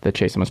the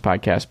Chase Thomas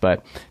podcast.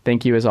 But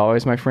thank you as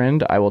always, my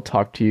friend. I will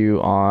talk to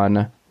you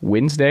on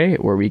Wednesday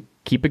where we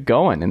keep it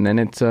going, and then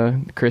it's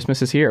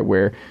Christmas is here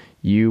where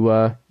you're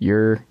a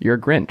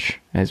Grinch,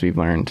 as we've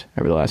learned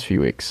over the last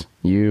few weeks.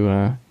 You're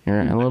a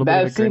little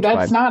bit of a Grinch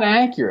that's vibe. not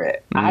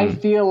accurate. I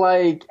feel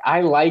like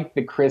I like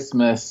the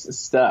Christmas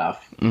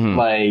stuff.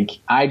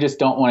 I just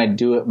don't want to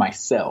do it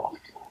myself.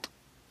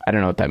 I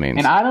don't know what that means.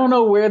 And I don't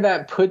know where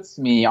that puts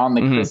me on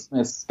the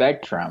Christmas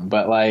spectrum,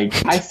 but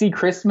I see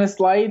Christmas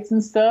lights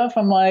and stuff.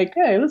 I'm like,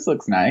 hey, this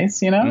looks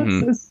nice. I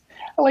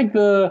like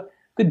the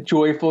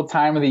joyful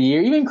time of the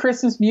year, even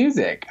Christmas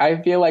music. I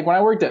feel like when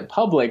I worked at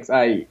Publix,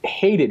 I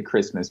hated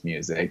Christmas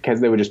music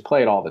because they would just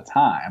play it all the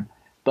time.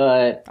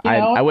 But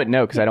I wouldn't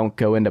know because I don't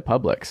go into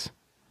Publix.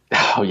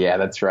 Oh yeah,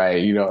 that's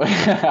right.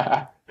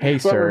 Hey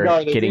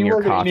sir, getting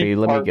your coffee.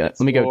 Let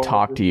me go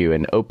talk to you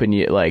and open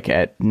you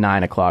at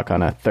 9:00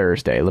 on a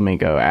Thursday. Let me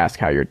go ask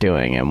how you're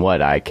doing and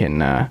what I can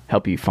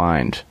help you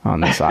find on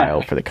this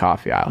aisle for the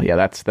coffee aisle. Yeah,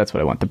 that's what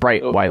I want. The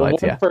bright white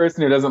lights. Yeah.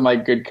 Person who doesn't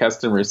like good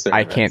customer service.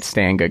 I can't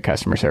stand good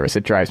customer service.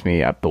 It drives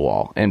me up the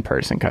wall.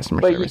 In-person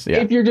customer service. Yeah.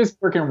 If you're just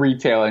working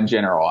retail in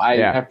general, I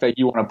bet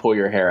you want to pull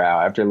your hair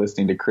out after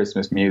listening to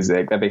Christmas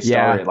music that they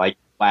started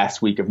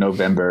last week of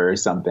November or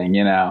something,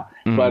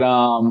 But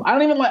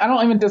I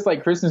don't even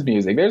dislike Christmas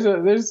music.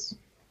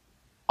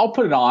 I'll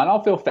put it on.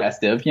 I'll feel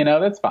festive,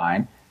 that's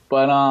fine.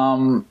 But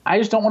I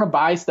just don't want to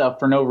buy stuff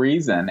for no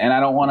reason, and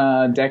I don't want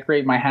to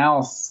decorate my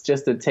house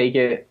just to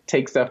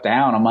take stuff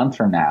down a month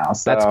from now.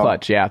 So. That's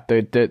clutch. Yeah,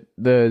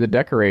 the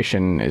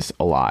decoration is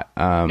a lot.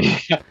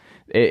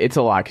 It's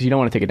a lot because you don't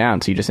want to take it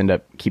down, so you just end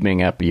up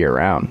keeping it up year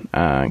round.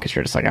 Because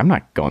you're just like, I'm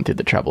not going through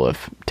the trouble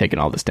of taking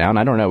all this down.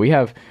 I don't know. We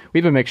have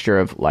a mixture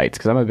of lights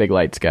because I'm a big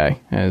lights guy,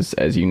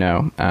 as you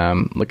know.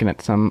 Looking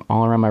at some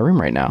all around my room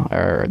right now,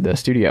 or the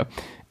studio,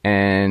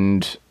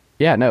 and.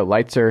 Yeah, no,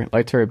 lights are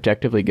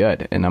objectively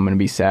good, and I'm going to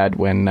be sad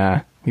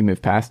when we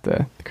move past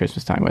the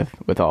Christmas time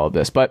with all of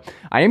this. But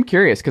I am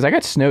curious because I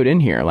got snowed in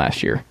here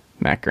last year,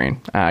 Matt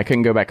Green. I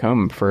couldn't go back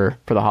home for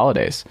the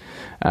holidays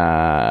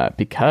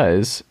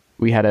because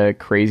we had a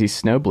crazy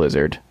snow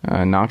blizzard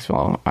in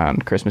Knoxville on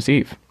Christmas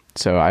Eve.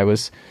 So I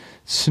was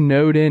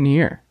snowed in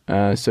here.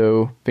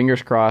 So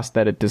fingers crossed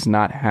that it does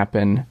not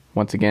happen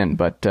once again.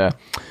 But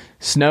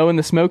snow in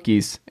the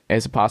Smokies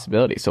is a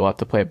possibility, so we'll have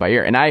to play it by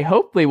ear. And I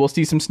hopefully will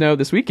see some snow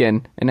this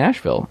weekend in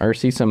Nashville, or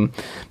see some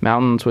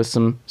mountains with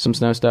some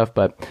snow stuff.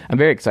 But I'm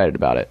very excited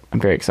about it. I'm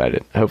very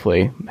excited.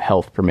 Hopefully,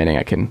 health permitting,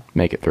 I can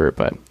make it through.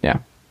 But yeah,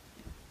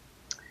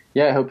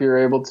 I hope you're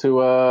able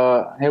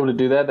to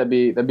do that. That'd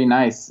be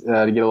nice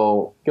to get a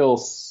little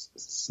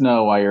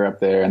snow while you're up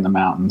there in the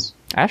mountains.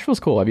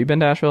 Asheville's cool. Have you been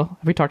to Asheville?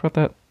 Have we talked about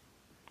that?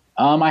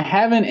 I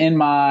haven't in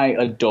my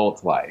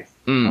adult life.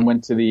 I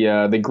went to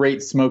the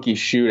Great Smoky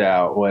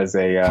Shootout.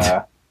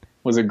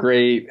 Was a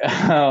great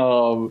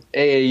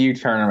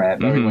AAU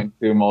tournament that we went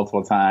to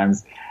multiple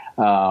times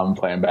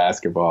playing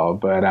basketball.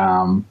 But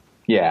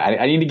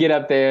I need to get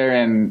up there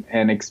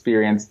and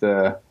experience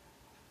the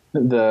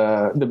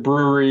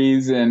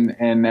breweries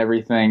and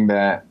everything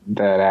that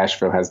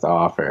Asheville has to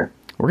offer.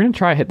 We're going to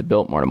try to hit the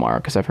Biltmore tomorrow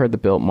because I've heard the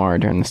Biltmore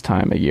during this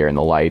time of year and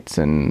the lights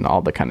and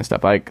all the kind of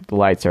stuff. Like, the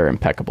lights are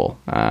impeccable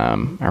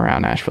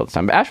around Asheville this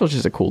time. But Asheville's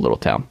just a cool little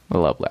town. I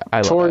love that.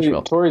 I love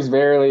Asheville. Tori's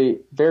very,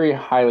 very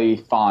highly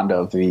fond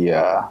of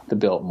the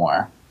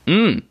Biltmore.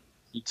 He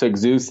took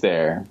Zeus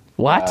there.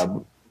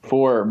 What?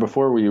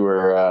 Before we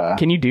were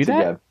Can you do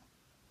together.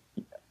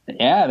 That?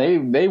 Yeah,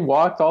 they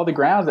walked all the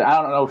grounds.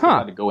 I don't know if they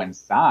had to go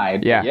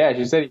inside. Yeah,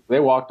 she said they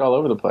walked all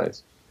over the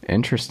place.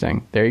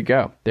 Interesting. There you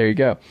go.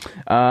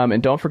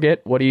 And don't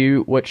forget,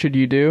 what should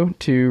you do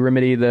to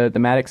remedy the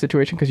Maddox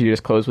situation? Because you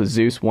just closed with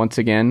Zeus once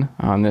again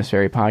on this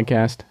very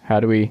podcast. How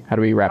do we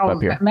wrap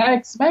up here?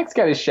 Maddox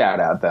got his shout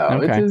out though.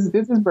 Okay.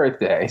 It's his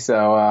birthday,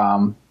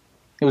 so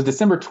it was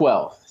December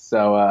 12th.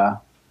 So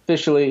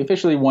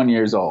officially 1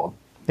 year old.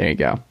 There you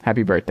go.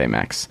 Happy birthday,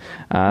 Max.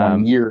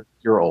 1 year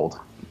old.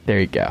 There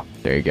you go.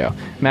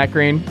 Matt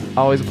Green,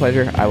 always a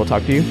pleasure. I will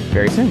talk to you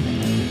very soon.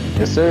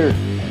 Yes, sir.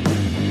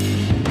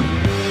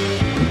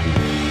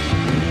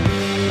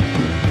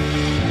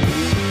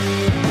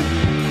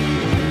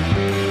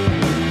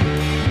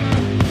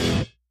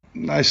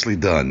 Nicely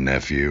done,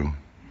 nephew.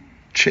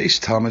 Chase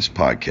Thomas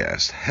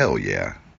Podcast. Hell yeah.